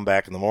have to come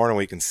back in the morning,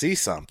 we can see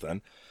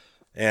something.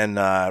 And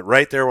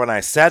right there when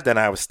I said that,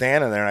 I was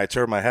standing there, and I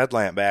turned my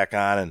headlamp back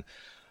on, and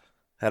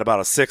had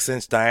about a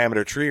 6-inch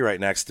diameter tree right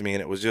next to me,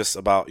 and it was just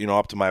about,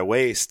 up to my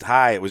waist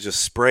high. It was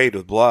just sprayed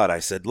with blood. I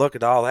said, look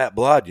at all that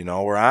blood,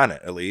 we're on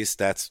it at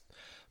least.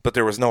 But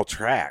there was no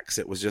tracks.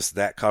 It was just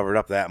that covered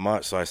up that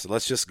much. So I said,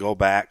 let's just go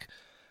back.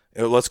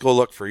 Let's go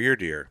look for your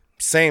deer.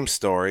 Same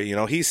story.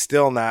 He's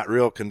still not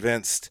real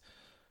convinced,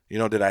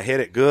 did I hit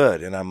it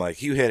good? And I'm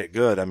like, you hit it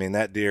good. I mean,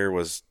 that deer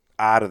was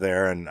out of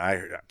there, and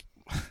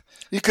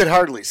you could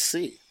hardly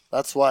see.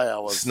 That's why I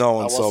was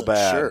snowing so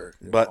bad. Sure,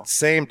 but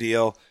same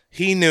deal.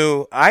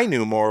 I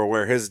knew more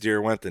where his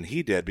deer went than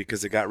he did,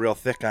 because it got real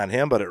thick on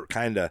him, but it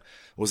kind of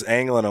was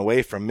angling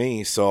away from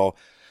me. So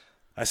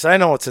I said, I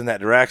know what's in that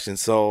direction.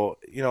 So,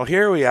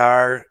 here we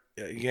are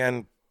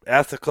again,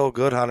 ethical,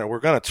 good hunter.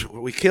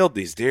 We killed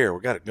these deer. We're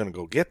going to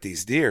go get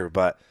these deer,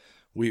 but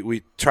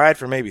we tried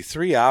for maybe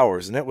 3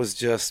 hours, and it was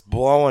just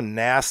blowing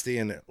nasty,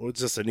 and it was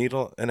just a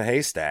needle in a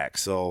haystack.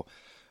 So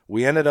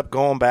we ended up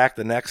going back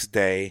the next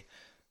day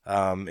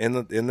in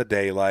the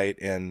daylight,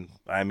 and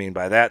I mean,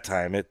 by that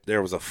time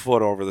there was a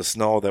foot over the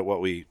snow that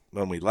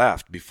when we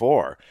left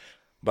before.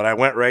 But I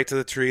went right to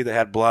the tree that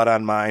had blood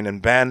on mine,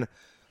 and Ben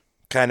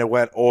kind of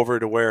went over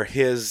to where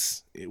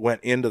it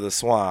went into the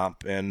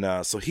swamp,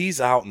 and so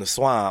he's out in the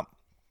swamp,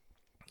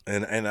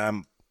 and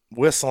I'm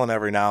whistling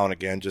every now and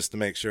again just to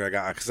make sure I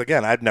got, because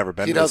again, I'd never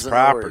been to this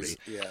property,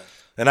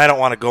 and I don't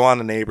want to go on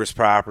the neighbor's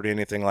property,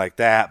 anything like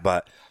that,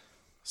 but.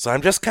 So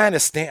I'm just kind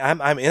of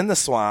I'm in the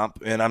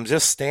swamp, and I'm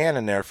just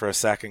standing there for a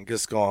second,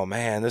 just going,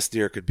 man, this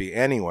deer could be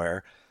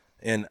anywhere.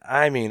 And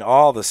I mean,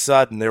 all of a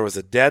sudden there was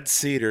a dead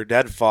cedar,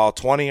 deadfall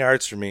 20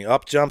 yards from me.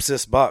 Up jumps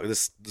this buck,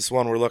 this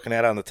one we're looking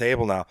at on the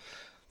table now.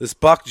 This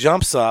buck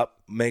jumps up,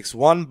 makes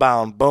one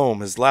bound, boom,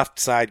 his left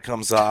side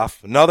comes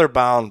off. Another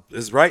bound,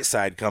 his right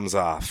side comes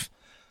off.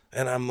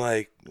 And I'm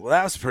like, well,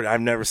 that was pretty, I've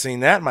never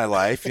seen that in my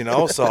life,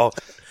 so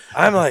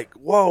I'm like,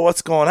 whoa,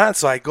 what's going on?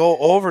 So I go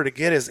over to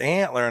get his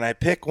antler, and I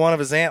pick one of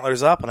his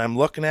antlers up, and I'm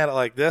looking at it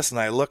like this, and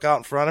I look out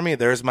in front of me.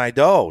 There's my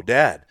doe,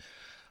 dead.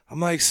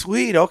 I'm like,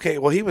 sweet, okay.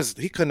 Well, he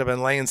couldn't have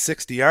been laying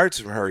 60 yards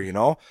from her,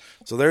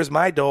 So there's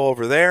my doe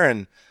over there,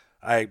 and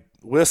I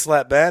whistle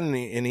at Ben,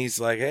 and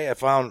he's like, hey, I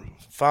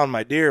found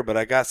my deer, but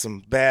I got some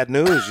bad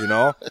news,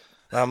 And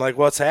I'm like,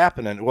 what's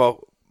happening?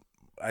 Well,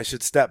 I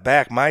should step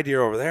back. My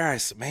deer over there, I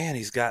said, man,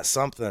 he's got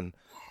something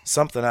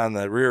on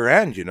the rear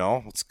end,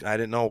 I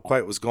didn't know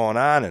quite what was going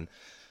on. And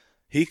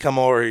he come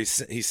over, he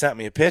sent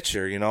me a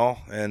picture,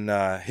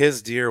 and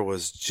his deer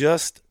was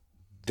just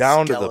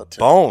down to the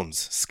bones,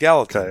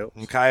 skeleton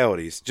and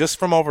coyotes, just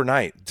from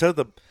overnight.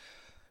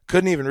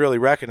 Couldn't even really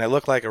reckon. It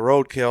looked like a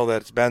roadkill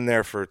that's been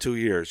there for 2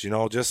 years,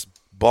 just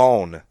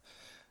bone.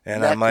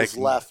 And Neck I'm like, was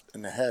left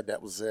in the head.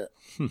 That was it.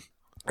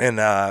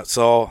 and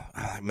so,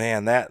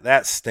 man,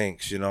 that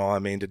stinks, you know. I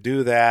mean, to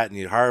do that and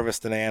you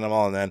harvest an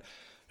animal, and then,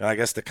 you know, I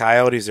guess the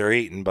coyotes are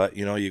eating, but,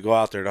 you know, you go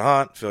out there to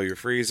hunt, fill your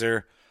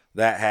freezer,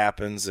 that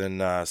happens.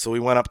 And so we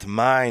went up to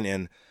mine,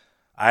 and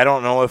I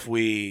don't know if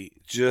we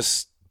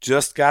just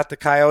got the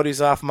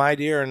coyotes off my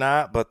deer or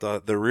not, but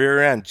the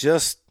rear end,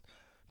 just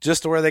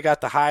to where they got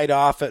the hide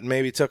off it, and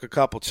maybe took a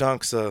couple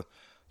chunks of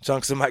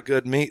my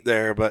good meat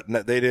there, but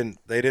they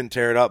didn't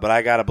tear it up. But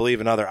I got to believe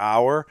another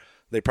hour,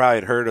 they probably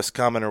had heard us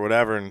coming or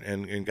whatever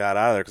and got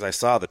out of there, because I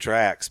saw the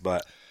tracks.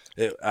 But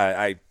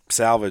I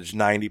salvaged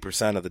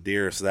 90% of the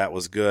deer, so that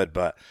was good.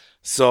 But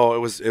so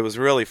it was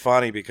really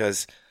funny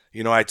because,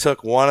 you know, I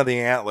took one of the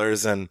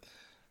antlers, and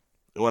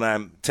when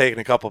I'm taking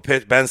a couple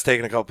pitch, Ben's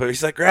taking a couple pitch,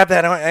 he's like, grab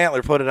that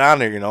antler, put it on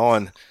there, you know.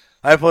 And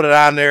I put it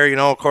on there, you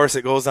know. Of course,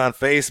 it goes on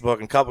Facebook,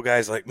 and a couple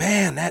guys are like,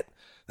 man,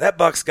 that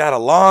buck's got a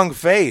long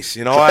face,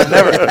 you know. I've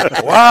never,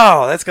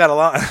 wow, that's got a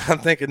long. I'm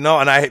thinking, no,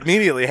 and I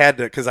immediately had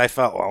to, because I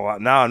felt, well,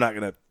 now I'm not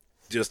gonna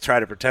just try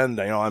to pretend,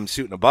 you know, I'm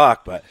shooting a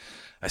buck, but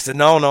I said,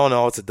 no,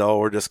 it's a doe.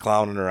 We're just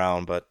clowning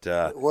around.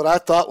 But what I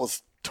thought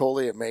was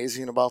totally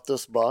amazing about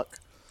this buck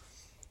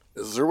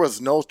is there was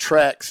no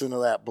tracks into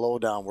that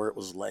blowdown where it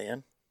was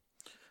laying,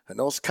 and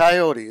those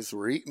coyotes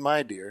were eating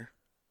my deer,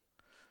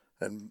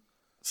 and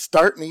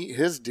starting to eat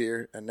his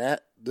deer, and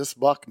this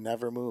buck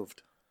never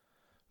moved.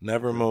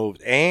 Never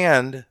moved.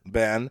 And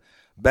Ben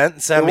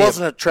sent there me. There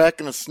wasn't a track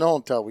in the snow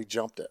until we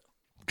jumped it.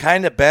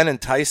 Kind of Ben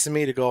enticing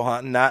me to go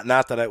hunting. Not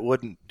that I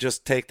wouldn't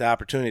just take the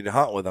opportunity to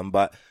hunt with him,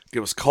 but it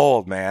was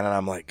cold, man, and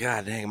I'm like,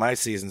 God dang, my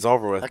season's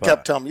over with. I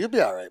kept telling him, you'll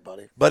be all right,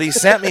 buddy. But he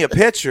sent me a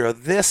picture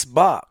of this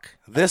buck.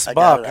 I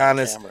got it on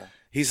his camera.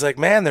 He's like,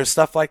 man, there's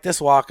stuff like this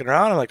walking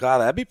around. I'm like, oh,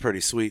 that'd be pretty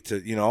sweet to,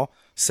 you know,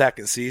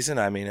 second season.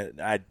 I mean,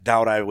 I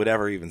doubt I would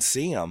ever even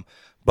see him.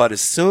 But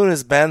as soon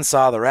as Ben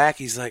saw the rack,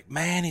 he's like,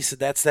 man, he said,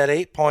 that's that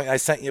 8-point I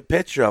sent you a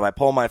picture of. I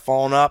pull my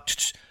phone up,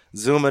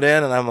 zoom it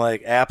in, and I'm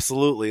like,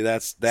 absolutely,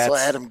 that's. So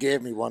Adam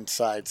gave me one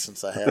side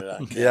since I had it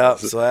on camera. Yeah,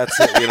 so that's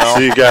it, you know.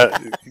 So you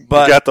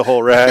got the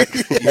whole rack.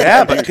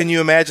 Yeah, but can you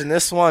imagine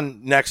this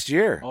one next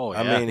year? Oh, yeah.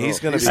 I mean, he's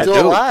going to He's be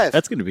still alive.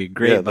 That's going to be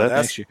great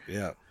next year.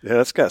 Yeah. Yeah,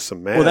 that's got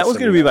some mass. Well, that was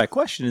going to be my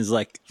question is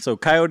like, so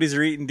coyotes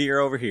are eating deer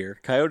over here.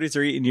 Coyotes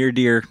are eating your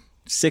deer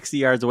 60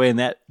 yards away, and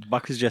that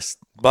buck is just.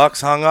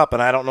 Buck's hung up,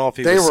 and I don't know if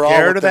he They was were all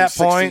scared at within that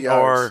 60 point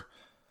yards.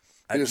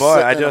 or. He was Boy,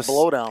 sitting I in a just.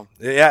 blowdown.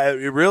 Yeah,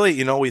 it really,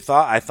 you know,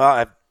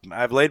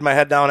 I've laid my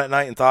head down at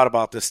night and thought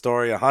about this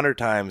story 100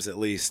 times at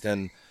least,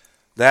 and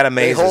that They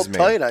amazes hold me.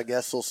 tight, I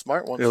guess, those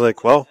smart ones. You're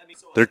like, well,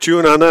 they're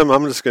chewing on them.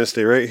 I'm just going to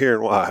stay right here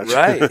and watch.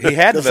 Right. He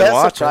hadn't Does been that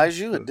watching. surprise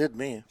you? It did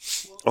me.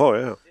 Oh,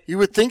 yeah. You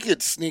would think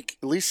you'd sneak,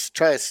 at least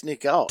try to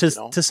sneak out.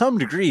 To some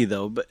degree,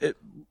 though, but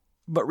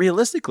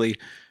realistically,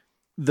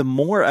 the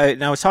more I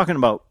was talking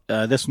about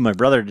this with my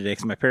brother today,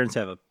 because my parents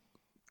I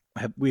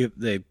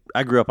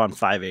grew up on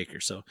 5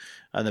 acres, so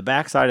on the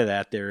back side of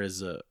that there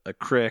is a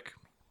creek,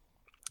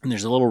 and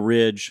there's a little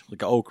ridge,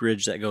 like an oak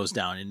ridge that goes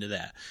down into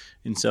that.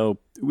 And so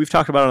we've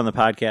talked about it on the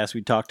podcast.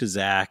 We talked to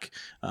Zach.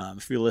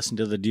 If you listen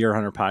to the Deer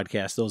Hunter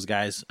podcast, those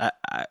guys,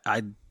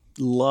 I'd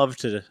love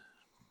to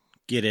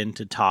get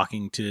into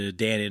talking to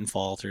Dan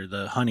Infalt or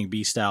the hunting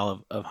bee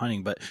style of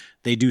hunting, but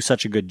they do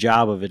such a good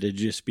job of it. It'd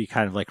just be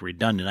kind of like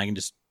redundant. I can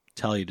just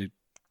tell you to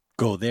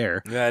go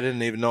there. Yeah, I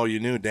didn't even know you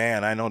knew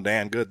Dan. I know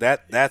Dan good.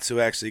 That's who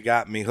actually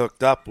got me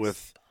hooked up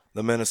with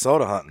the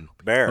Minnesota hunting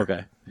bear.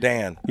 Okay.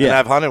 Dan. Yeah. And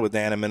I've hunted with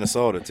Dan in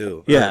Minnesota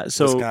too. Yeah, or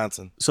so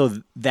Wisconsin. So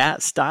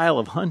that style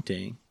of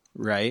hunting,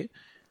 right?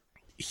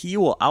 He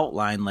will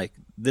outline like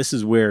this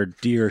is where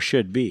deer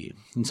should be.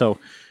 And so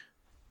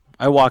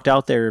I walked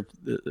out there.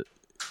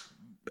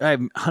 I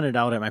hunted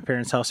out at my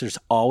parents' house. There's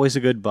always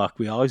a good buck.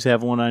 We always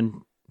have one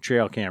on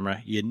trail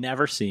camera. You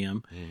never see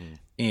him. Mm-hmm.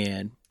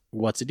 And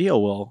what's the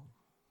deal? Well,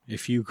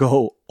 if you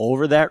go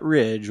over that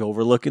ridge,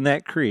 overlooking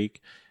that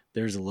creek,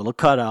 there's a little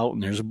cutout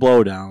and there's a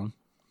blowdown.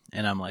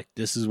 And I'm like,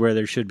 this is where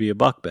there should be a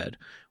buck bed.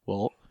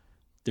 Well,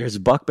 there's a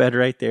buck bed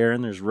right there,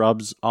 and there's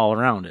rubs all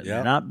around it. Yep.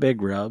 They're not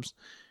big rubs.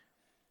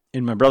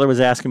 And my brother was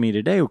asking me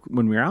today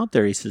when we were out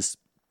there, he says,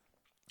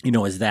 you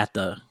know, is that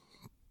the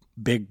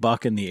big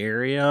buck in the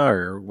area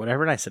or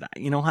whatever? And I said,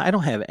 you know, I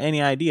don't have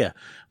any idea.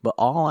 But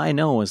all I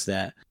know is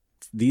that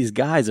these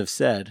guys have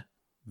said,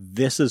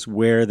 this is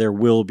where there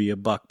will be a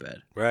buck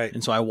bed. Right.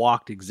 And so I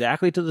walked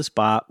exactly to the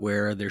spot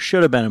where there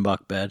should have been a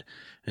buck bed,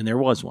 and there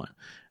was one.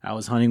 I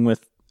was hunting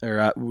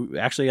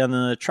actually on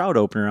the trout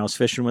opener, I was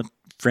fishing with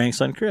Frank's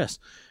son Chris.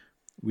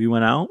 We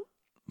went out.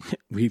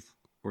 We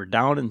were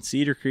down in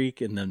Cedar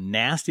Creek in the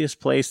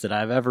nastiest place that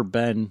I've ever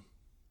been,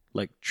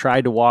 like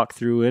tried to walk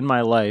through in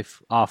my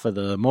life off of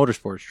the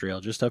motorsports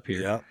trail just up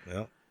here.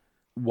 Yeah.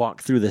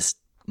 Walked through this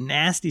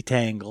nasty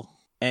tangle,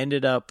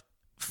 ended up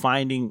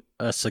finding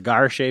a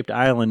cigar-shaped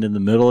island in the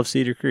middle of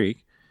Cedar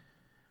Creek.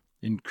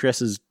 And Chris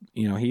is,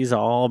 you know, he's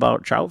all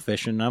about trout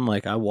fishing. I'm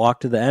like, I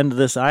walked to the end of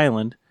this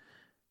island,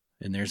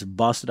 and there's a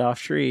busted off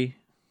tree.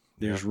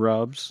 There's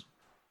rubs.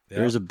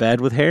 There's a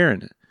bed with hair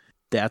in it.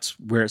 That's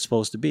where it's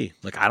supposed to be.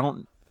 Like, I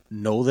don't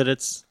know that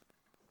it's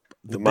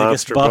the biggest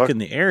monster buck buck in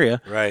the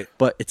area. Right.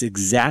 But it's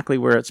exactly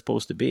where it's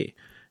supposed to be.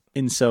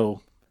 And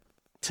so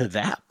to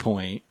that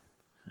point,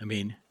 I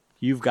mean,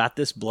 you've got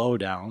this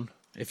blowdown.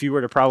 If you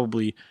were to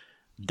probably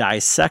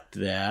dissect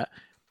that,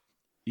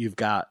 you've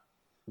got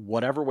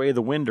whatever way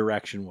the wind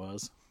direction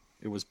was,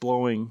 it was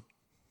blowing,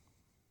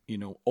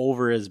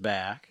 over his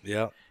back.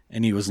 Yeah.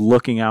 And he was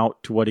looking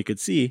out to what he could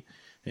see,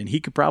 and he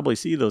could probably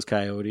see those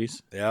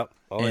coyotes. Yep.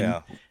 Oh, and,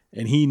 yeah.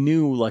 And he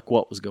knew like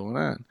what was going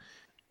on.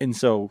 And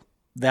so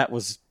that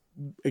was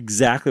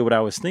exactly what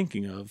I was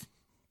thinking of.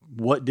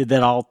 What did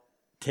that all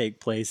take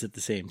place at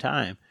the same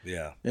time?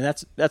 Yeah. And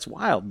that's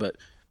wild. But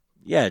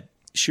yeah,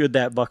 should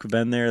that buck have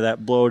been there,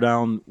 that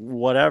blowdown,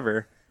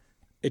 whatever,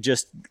 it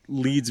just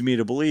leads me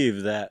to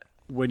believe that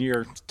when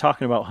you're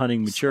talking about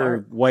hunting mature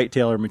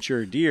whitetail or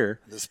mature deer,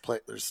 There's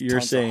You're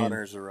tons saying- of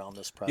hunters around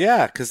this property.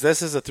 Yeah, because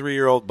this is a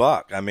 3-year-old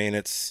buck. I mean,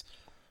 it's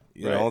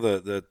you Right. know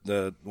the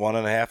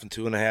 1.5 and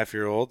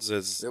 2.5-year-olds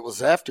is It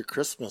was after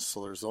Christmas,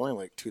 so there's only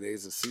like 2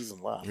 days of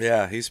season left.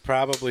 yeah, he's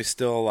probably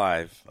still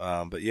alive.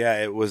 But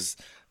yeah, it was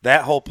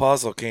that whole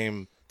puzzle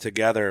came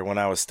together when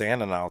I was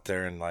standing out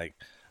there and like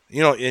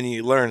and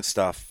you learn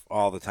stuff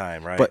all the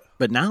time, right?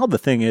 But now the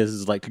thing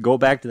is like to go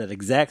back to that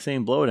exact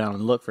same blowdown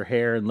and look for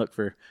hair and look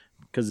for,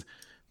 because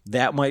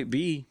that might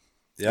be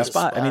the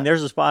spot. I mean,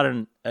 there's a spot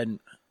on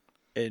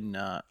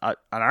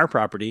our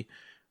property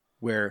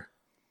where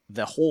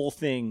the whole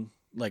thing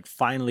like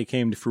finally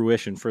came to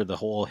fruition for the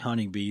whole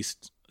hunting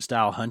beast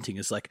style hunting.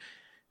 It's like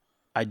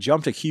I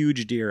jumped a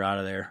huge deer out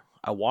of there.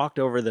 I walked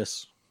over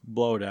this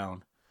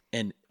blowdown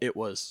and it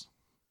was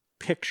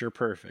picture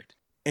perfect.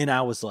 And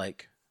I was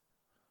like,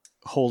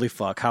 holy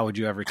fuck, how would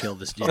you ever kill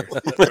this deer?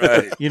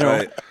 right,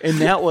 right. And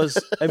that was,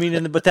 I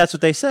mean, but that's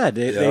what they said.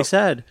 They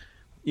said,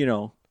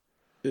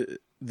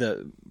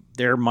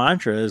 their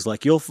mantra is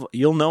like,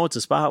 you'll know it's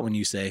a spot when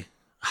you say,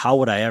 how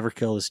would I ever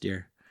kill this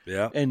deer?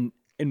 Yeah.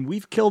 And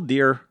we've killed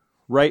deer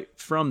right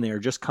from there,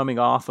 just coming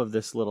off of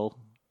this little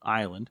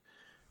island.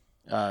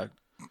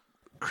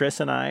 Chris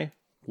and I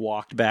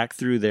walked back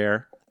through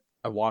there.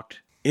 I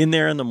walked in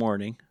there in the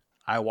morning.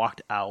 I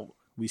walked out.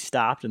 We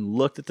stopped and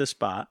looked at the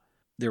spot.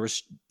 There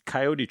was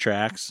coyote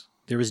tracks.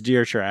 There was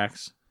deer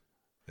tracks.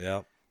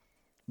 Yeah.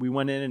 We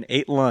went in and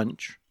ate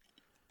lunch.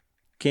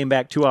 Came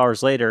back 2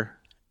 hours later,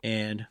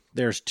 and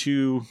there's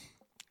 2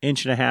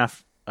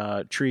 1.5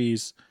 inch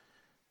trees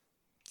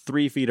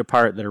 3 feet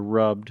apart that are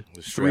rubbed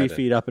 3 shredded.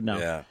 feet up and down.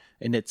 Yeah.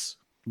 And it's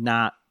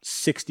not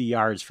 60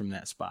 yards from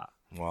that spot.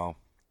 Wow.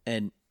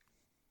 And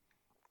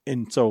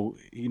so,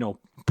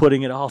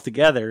 putting it all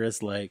together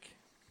is like,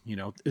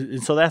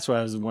 and so that's why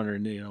I was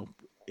wondering,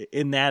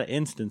 in that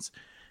instance,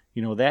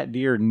 that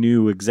deer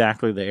knew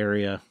exactly the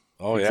area.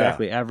 Oh, yeah.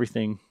 Exactly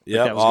everything.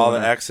 Yep, that was all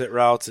going the on. exit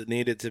routes it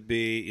needed to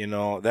be.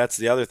 That's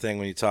the other thing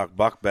when you talk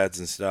buck beds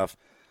and stuff.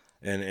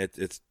 And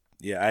it's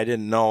I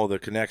didn't know the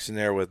connection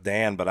there with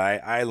Dan, but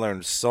I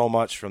learned so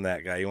much from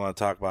that guy. You want to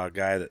talk about a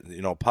guy that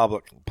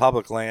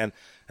public land,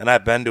 and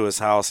I've been to his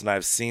house and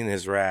I've seen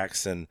his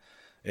racks and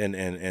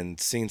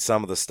seen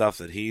some of the stuff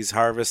that he's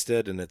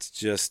harvested, and it's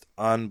just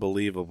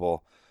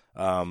unbelievable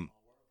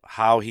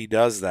how he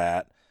does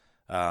that.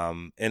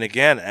 And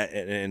again,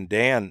 and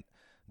Dan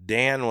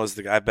was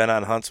the guy. I've been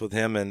on hunts with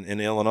him in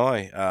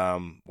Illinois,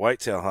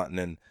 whitetail hunting,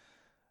 and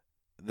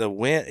the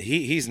wind.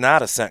 He's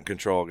not a scent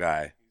control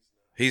guy.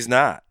 He's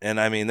not. And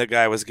I mean, the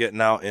guy was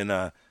getting out in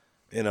a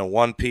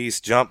one-piece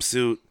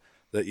jumpsuit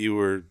that you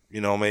were,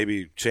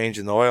 maybe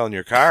changing the oil in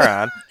your car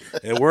on,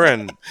 and we're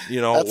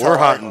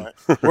hunting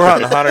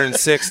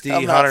 160,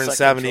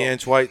 170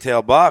 inch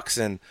whitetail bucks,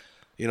 and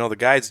the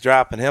guy's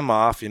dropping him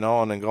off, and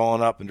then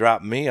going up and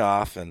dropping me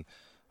off, and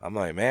I'm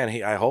like, man,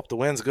 I hope the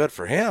wind's good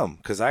for him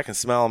because I can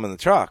smell him in the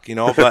truck,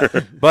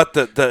 But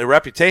the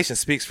reputation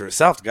speaks for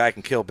itself. The guy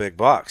can kill big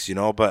bucks,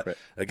 But right.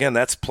 Again,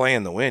 that's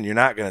playing the wind. You're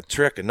not going to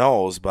trick a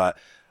nose, but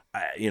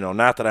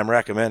not that I'm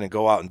recommending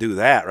go out and do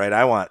that, right?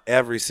 I want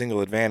every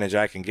single advantage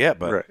I can get,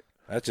 but right.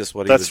 That's just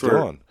what he was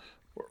doing.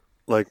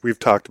 Like we've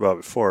talked about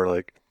before,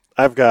 like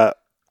I've got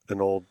an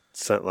old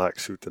scent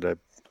lock suit that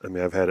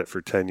I've had it for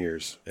 10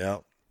 years. Yeah.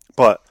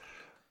 But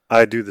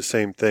I do the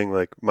same thing.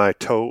 Like my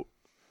tote,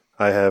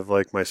 I have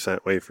like my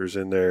scent wafers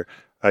in there.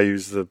 I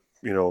use the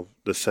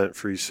scent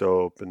free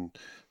soap, and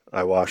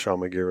I wash all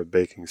my gear with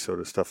baking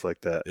soda, stuff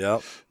like that.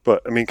 Yep.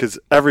 But because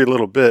every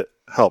little bit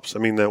helps.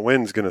 That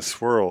wind's going to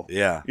swirl.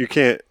 Yeah. You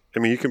can't.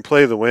 You can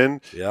play the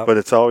wind, yep. But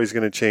it's always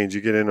going to change.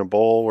 You get in a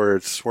bowl where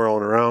it's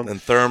swirling around. And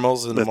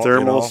thermals. And the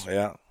thermals.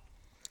 Yeah.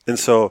 And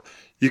so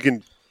you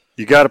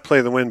got to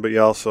play the wind, but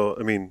you also,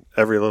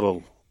 every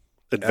little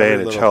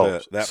advantage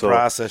helps. That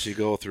process you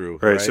go through.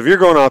 Right. So if you're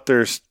going out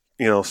there,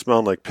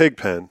 smelling like pig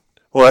pen,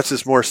 well, that's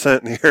just more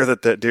scent in the air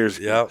that deer's,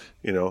 Yep.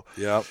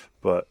 Yep.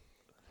 But.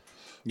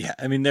 Yeah.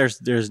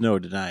 There's no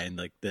denying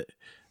like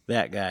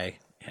that guy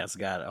has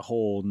got a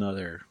whole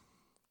nother.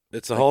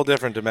 It's a whole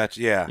different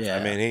dimension. Yeah.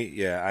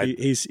 Yeah.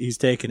 He's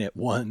taken it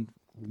one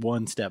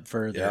step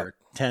further, yep.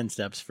 10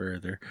 steps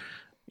further,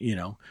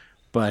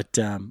 But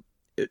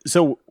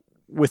so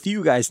with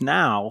you guys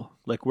now,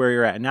 like where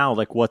you're at now,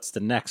 like what's the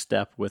next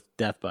step with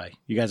Death By?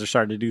 You guys are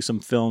starting to do some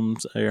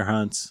films of your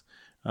hunts.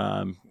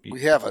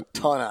 We have a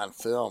ton on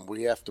film.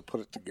 We have to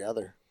put it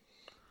together.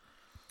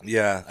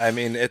 Yeah, I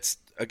mean, it's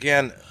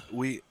again,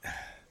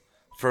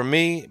 for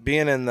me,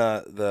 being in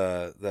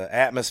the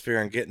atmosphere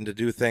and getting to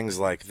do things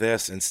like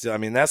this, and still, I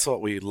mean, that's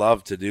what we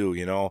love to do.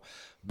 You know,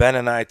 Ben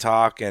and I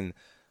talk, and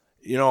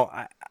you know,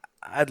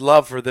 I'd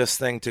love for this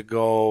thing to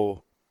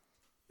go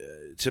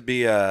to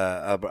be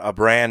a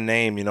brand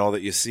name, you know,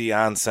 that you see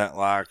on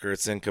ScentLock or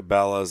it's in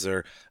Cabela's,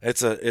 or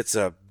it's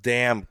a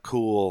damn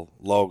cool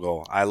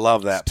logo. I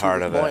love that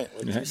part of it.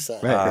 What you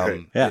said.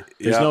 Right. Yeah.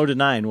 There's no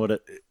denying what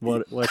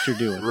you're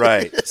doing.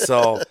 Right.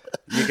 So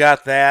you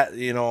got that,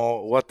 you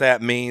know, what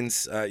that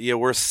means. Yeah,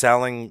 we're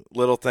selling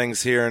little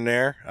things here and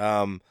there.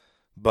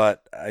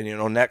 But, you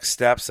know, next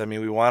steps, I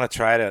mean, we want to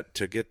try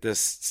to get this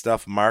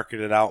stuff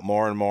marketed out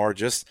more and more,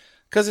 just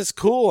because it's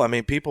cool. I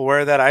mean, people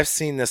wear that. I've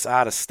seen this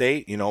out of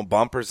state, you know,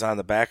 bumpers on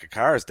the back of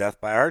cars, Death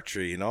by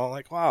Archery, you know,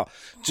 like, wow,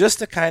 just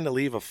to kind of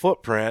leave a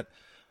footprint.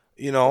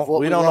 You know,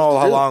 we don't know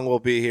how long we'll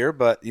be here,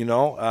 but, you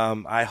know,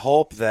 I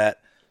hope that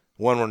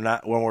when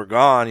we're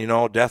gone, you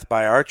know, Death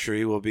by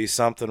Archery will be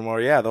something where,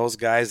 yeah, those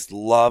guys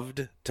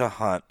loved to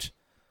hunt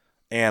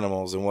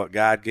animals and what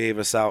God gave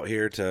us out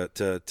here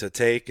to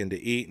take and to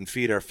eat and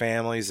feed our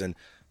families and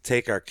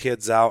take our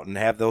kids out and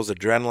have those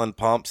adrenaline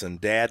pumps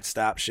and dad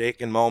stop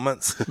shaking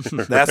moments.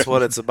 That's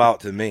what it's about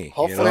to me.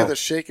 Hopefully you know? the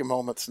shaking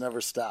moments never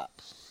stop.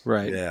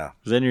 Right. Yeah.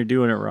 Then you're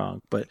doing it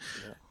wrong. But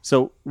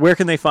so where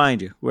can they find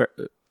you?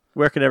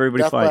 Where can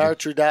everybody find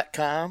you?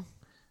 DeathByArchery.com.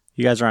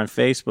 You guys are on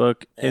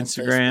Facebook, and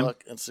Instagram.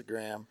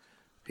 Instagram.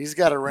 He's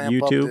got to ramp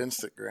YouTube. up to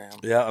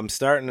Instagram. Yeah, I'm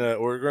starting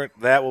to.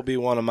 That will be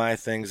one of my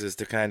things, is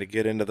to kind of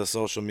get into the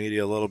social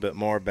media a little bit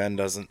more. Ben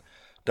doesn't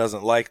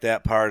like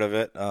that part of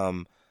it,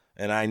 and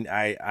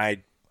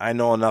I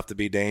know enough to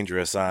be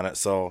dangerous on it.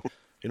 So,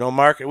 you know,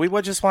 market. We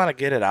would just want to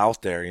get it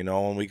out there. You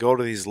know, when we go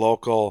to these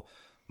local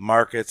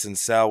markets and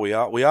sell, we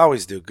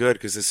always do good,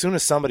 because as soon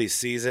as somebody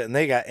sees it and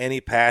they got any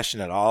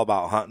passion at all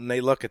about hunting, they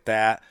look at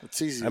that.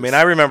 It's easy. I mean,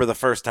 I remember the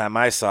first time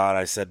I saw it,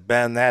 I said,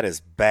 Ben, that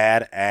is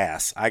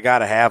badass. I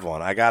gotta have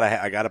one. I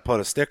gotta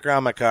put a sticker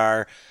on my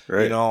car.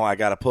 Right. You know, I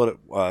gotta put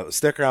a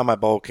sticker on my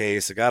bow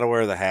case. I gotta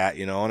wear the hat.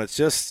 You know, and it's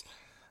just,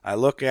 I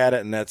look at it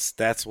and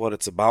that's what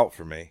it's about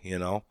for me. You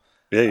know.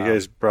 Yeah, you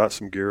guys brought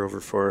some gear over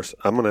for us.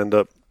 I'm gonna end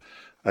up.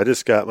 I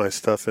just got my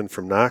stuff in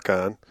from Knock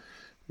On,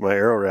 my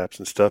arrow wraps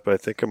and stuff, but I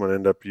think I'm going to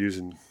end up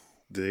using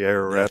the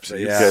arrow wraps that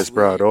you guys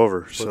brought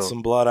over. Put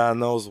some blood on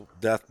those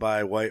Death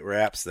by white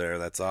wraps there.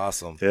 That's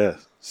awesome. Yeah,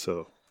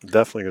 so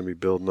definitely going to be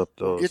building up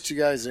those. We'll get you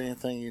guys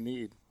anything you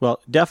need.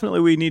 Well, definitely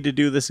we need to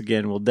do this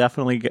again. We'll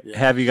definitely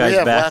have you guys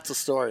back. back. Lots of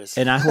stories.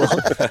 And I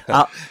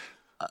will.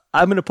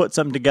 I'm going to put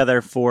something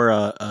together for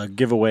a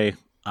giveaway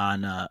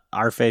on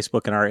our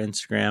Facebook and our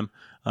Instagram.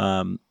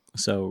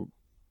 So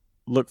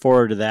look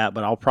forward to that,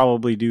 but I'll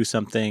probably do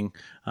something.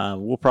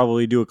 We'll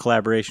probably do a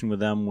collaboration with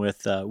them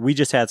we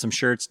just had some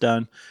shirts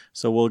done,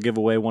 so we'll give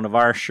away one of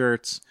our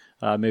shirts,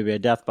 maybe a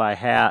Death by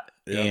hat,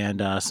 and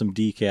some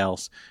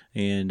decals,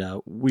 and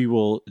we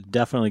will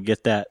definitely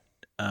get that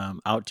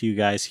out to you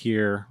guys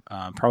here,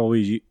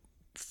 probably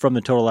from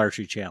the Total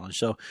Archery Challenge.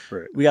 So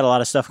we got a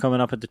lot of stuff coming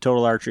up at the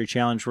Total Archery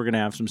Challenge. We're going to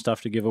have some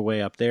stuff to give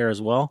away up there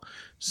as well,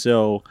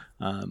 so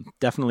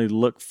definitely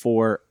look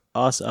for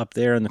us up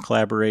there in the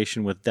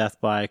collaboration with Death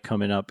By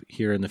coming up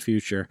here in the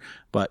future.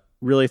 But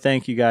really,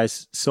 thank you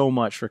guys so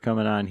much for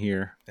coming on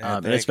here.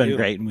 It's been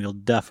great, and we'll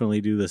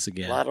definitely do this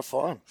again. A lot of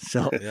fun.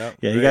 So,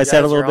 you guys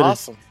had a little bit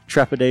of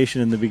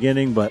trepidation in the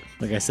beginning, but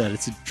like I said,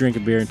 it's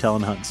drinking beer and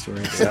telling hunting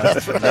stories. So,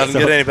 doesn't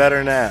get any better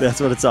than that. That's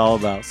what it's all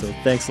about. So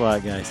thanks a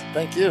lot, guys.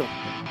 Thank you.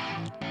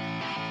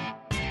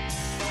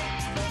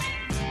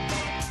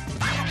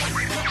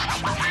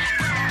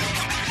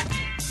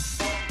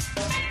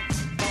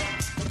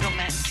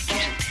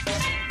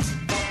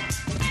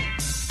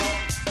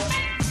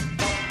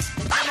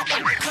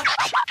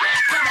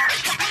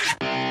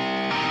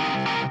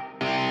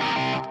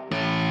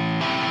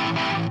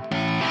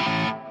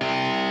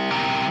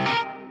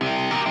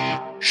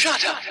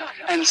 Shut up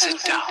and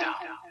sit down.